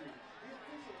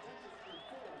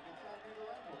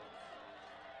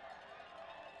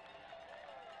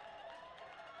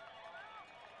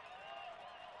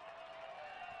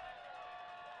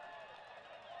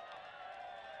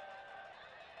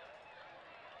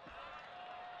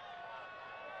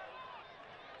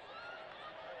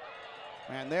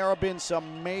 And there have been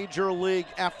some major league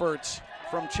efforts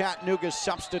from Chattanooga's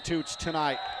substitutes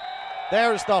tonight.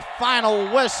 There's the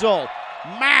final whistle.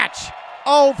 Match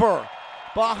over.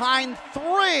 Behind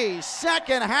 3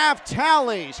 second-half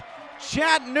tallies,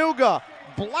 Chattanooga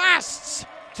blasts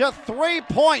to 3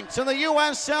 points in the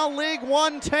USL League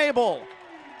One table.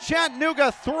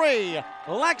 Chattanooga 3,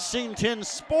 Lexington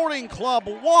Sporting Club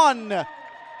 1.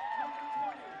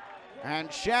 And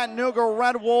Chattanooga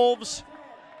Red Wolves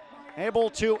able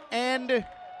to end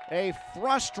a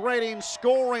frustrating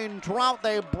scoring drought.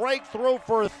 They break through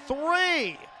for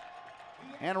 3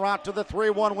 en route to the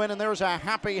 3-1 win, and there's a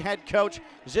happy head coach,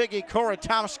 Ziggy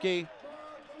Koratowski.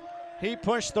 He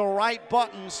pushed the right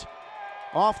buttons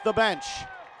off the bench,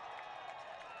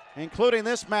 including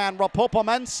this man, Rapopo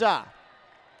Mensah.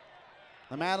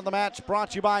 The man of the match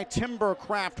brought to you by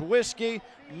Timbercraft Whiskey.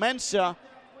 Mensah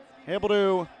able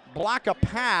to block a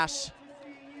pass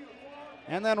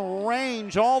and then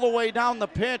range all the way down the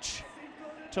pitch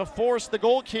to force the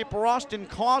goalkeeper, Austin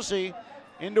Causey,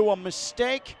 into a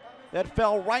mistake that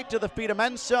fell right to the feet of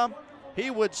Mensah.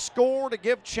 He would score to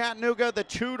give Chattanooga the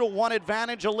 2-1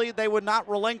 advantage, a lead they would not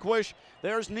relinquish.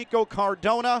 There's Nico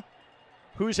Cardona,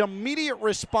 whose immediate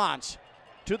response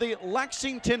to the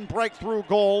Lexington breakthrough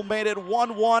goal made it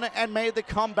 1-1 and made the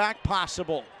comeback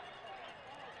possible.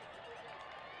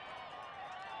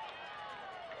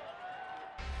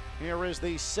 Here is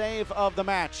the save of the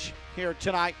match here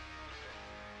tonight.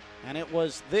 And it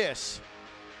was this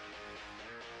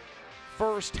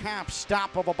first half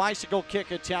stop of a bicycle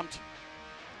kick attempt.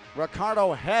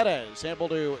 Ricardo Jerez able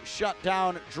to shut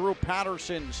down Drew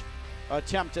Patterson's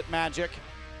attempt at magic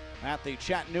at the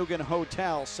Chattanooga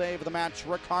Hotel. Save the match,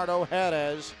 Ricardo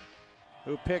Jerez,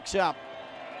 who picks up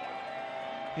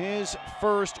his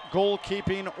first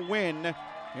goalkeeping win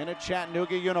in a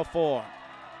Chattanooga uniform.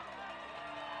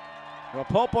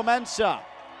 Rapopo Mensah,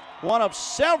 one of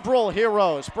several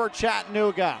heroes for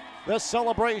Chattanooga. The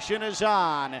celebration is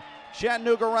on.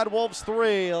 Chattanooga Red Wolves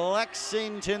 3,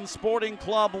 Lexington Sporting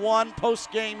Club 1.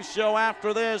 Post-game show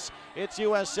after this. It's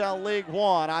USL League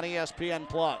One on ESPN+.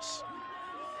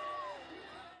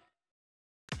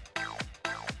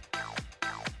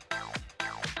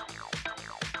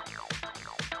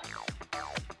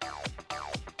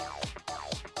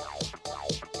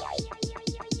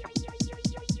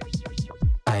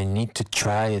 I need to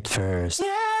try it first.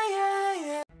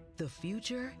 The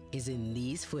future is in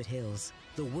these foothills.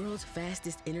 The world's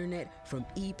fastest internet from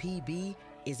EPB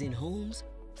is in homes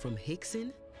from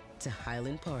Hickson to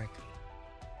Highland Park.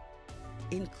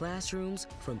 In classrooms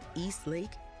from East Lake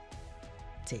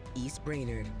to East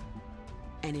Brainerd.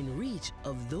 And in reach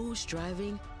of those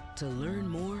striving to learn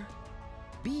more,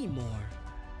 be more,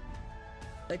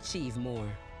 achieve more.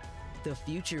 The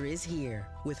future is here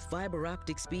with fiber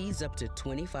optic speeds up to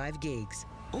 25 gigs,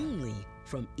 only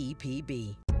from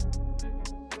EPB.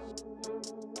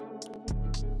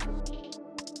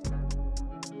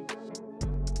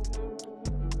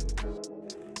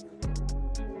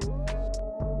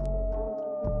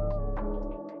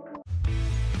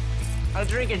 I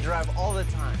drink and drive all the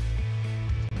time.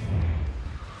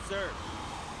 Sir,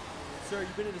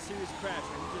 you've been in a serious crash.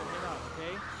 I need you to head out,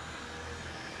 okay?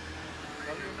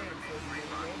 Tell your name, sir.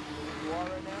 Where you are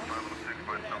right now?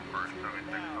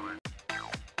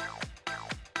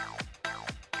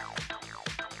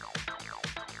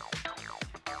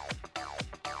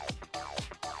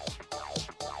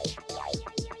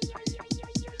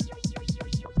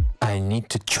 I need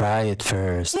to try it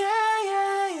first.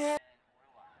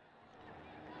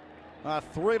 A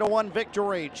 3-1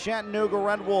 victory. Chattanooga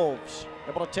Red Wolves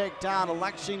able to take down a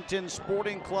Lexington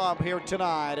Sporting Club here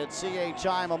tonight at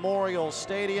CHI Memorial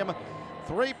Stadium.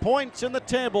 3 points in the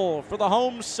table for the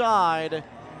home side,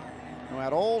 who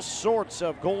had all sorts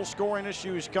of goal-scoring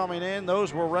issues coming in.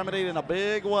 Those were remedied in a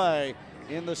big way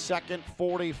in the second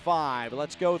 45.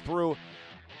 Let's go through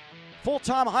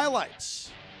full-time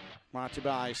highlights brought to you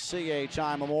by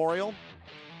CHI Memorial.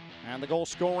 And the goal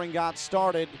scoring got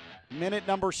started minute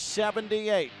number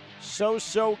 78.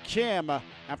 So Kim,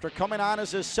 after coming on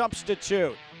as a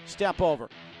substitute, step over,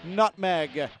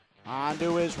 nutmeg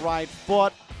onto his right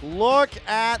foot. Look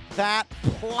at that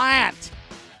plant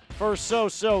for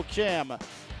So Kim.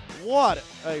 What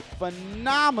a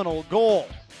phenomenal goal.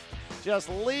 Just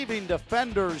leaving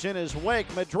defenders in his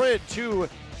wake. Madrid too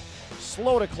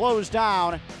slow to close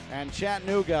down, and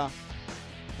Chattanooga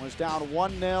was down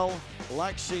 1-0.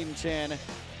 Lexington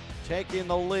taking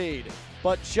the lead.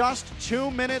 But just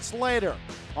 2 minutes later,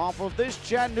 off of this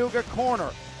Chattanooga corner,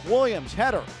 Williams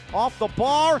header off the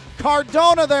bar.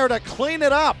 Cardona there to clean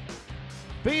it up.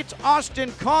 Beats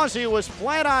Austin Causey, was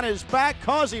flat on his back.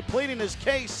 Causey pleading his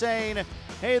case, saying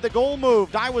Hey, the goal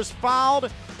moved. I was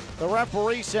fouled. The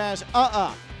referee says,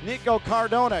 Nico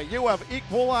Cardona, you have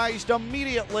equalized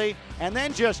immediately. And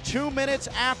then just 2 minutes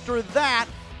after that,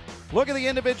 look at the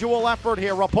individual effort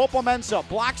here. Rapopo Mensah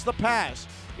blocks the pass.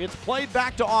 It's played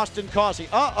back to Austin Causey.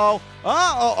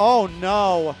 Oh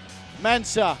no.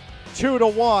 Mensah,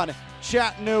 2-1,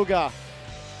 Chattanooga.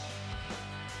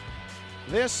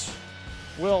 This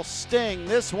will sting.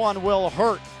 This one will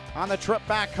hurt on the trip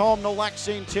back home to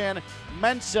Lexington.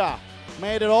 Mensah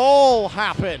made it all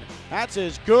happen. That's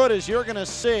as good as you're going to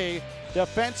see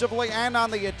defensively and on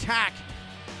the attack,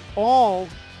 all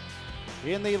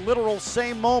in the literal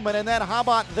same moment. And then how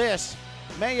about this?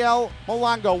 Mael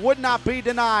Malongo would not be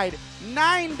denied.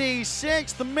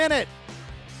 96th minute.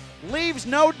 Leaves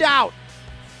no doubt.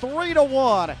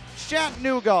 3-1.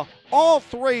 Chattanooga, all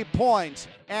 3 points.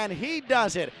 And he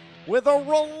does it with a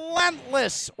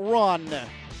relentless run.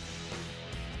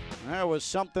 That was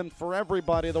something for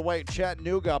everybody, the way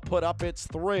Chattanooga put up its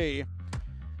 3.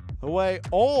 The way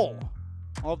all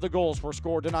of the goals were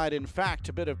scored tonight. In fact,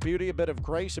 a bit of beauty, a bit of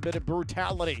grace, a bit of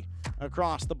brutality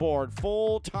across the board.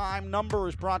 Full-time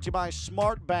numbers brought to you by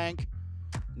Smart Bank.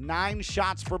 9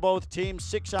 shots for both teams,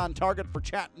 6 on target for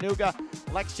Chattanooga.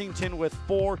 Lexington with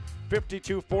 4,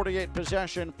 52-48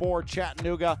 possession for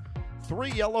Chattanooga.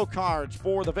 3 yellow cards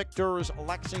for the victors.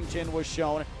 Lexington was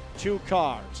shown 2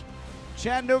 cards.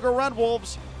 Chattanooga Red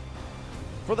Wolves,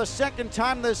 for the 2nd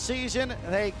time this season,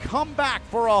 they come back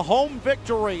for a home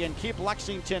victory and keep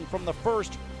Lexington from the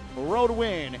first road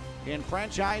win in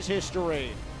franchise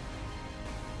history.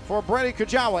 For Brady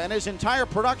Kujawa and his entire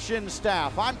production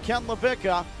staff, I'm Ken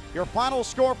Levicka. Your final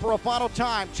score for a final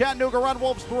time, Chattanooga Red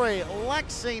Wolves 3,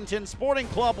 Lexington Sporting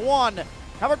Club 1.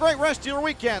 Have a great rest of your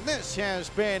weekend. This has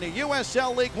been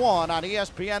USL League One on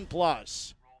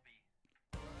ESPN+.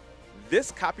 This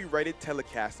copyrighted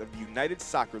telecast of the United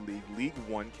Soccer League League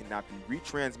One cannot be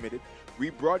retransmitted,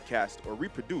 rebroadcast, or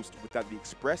reproduced without the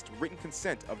expressed written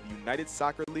consent of the United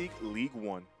Soccer League League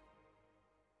One.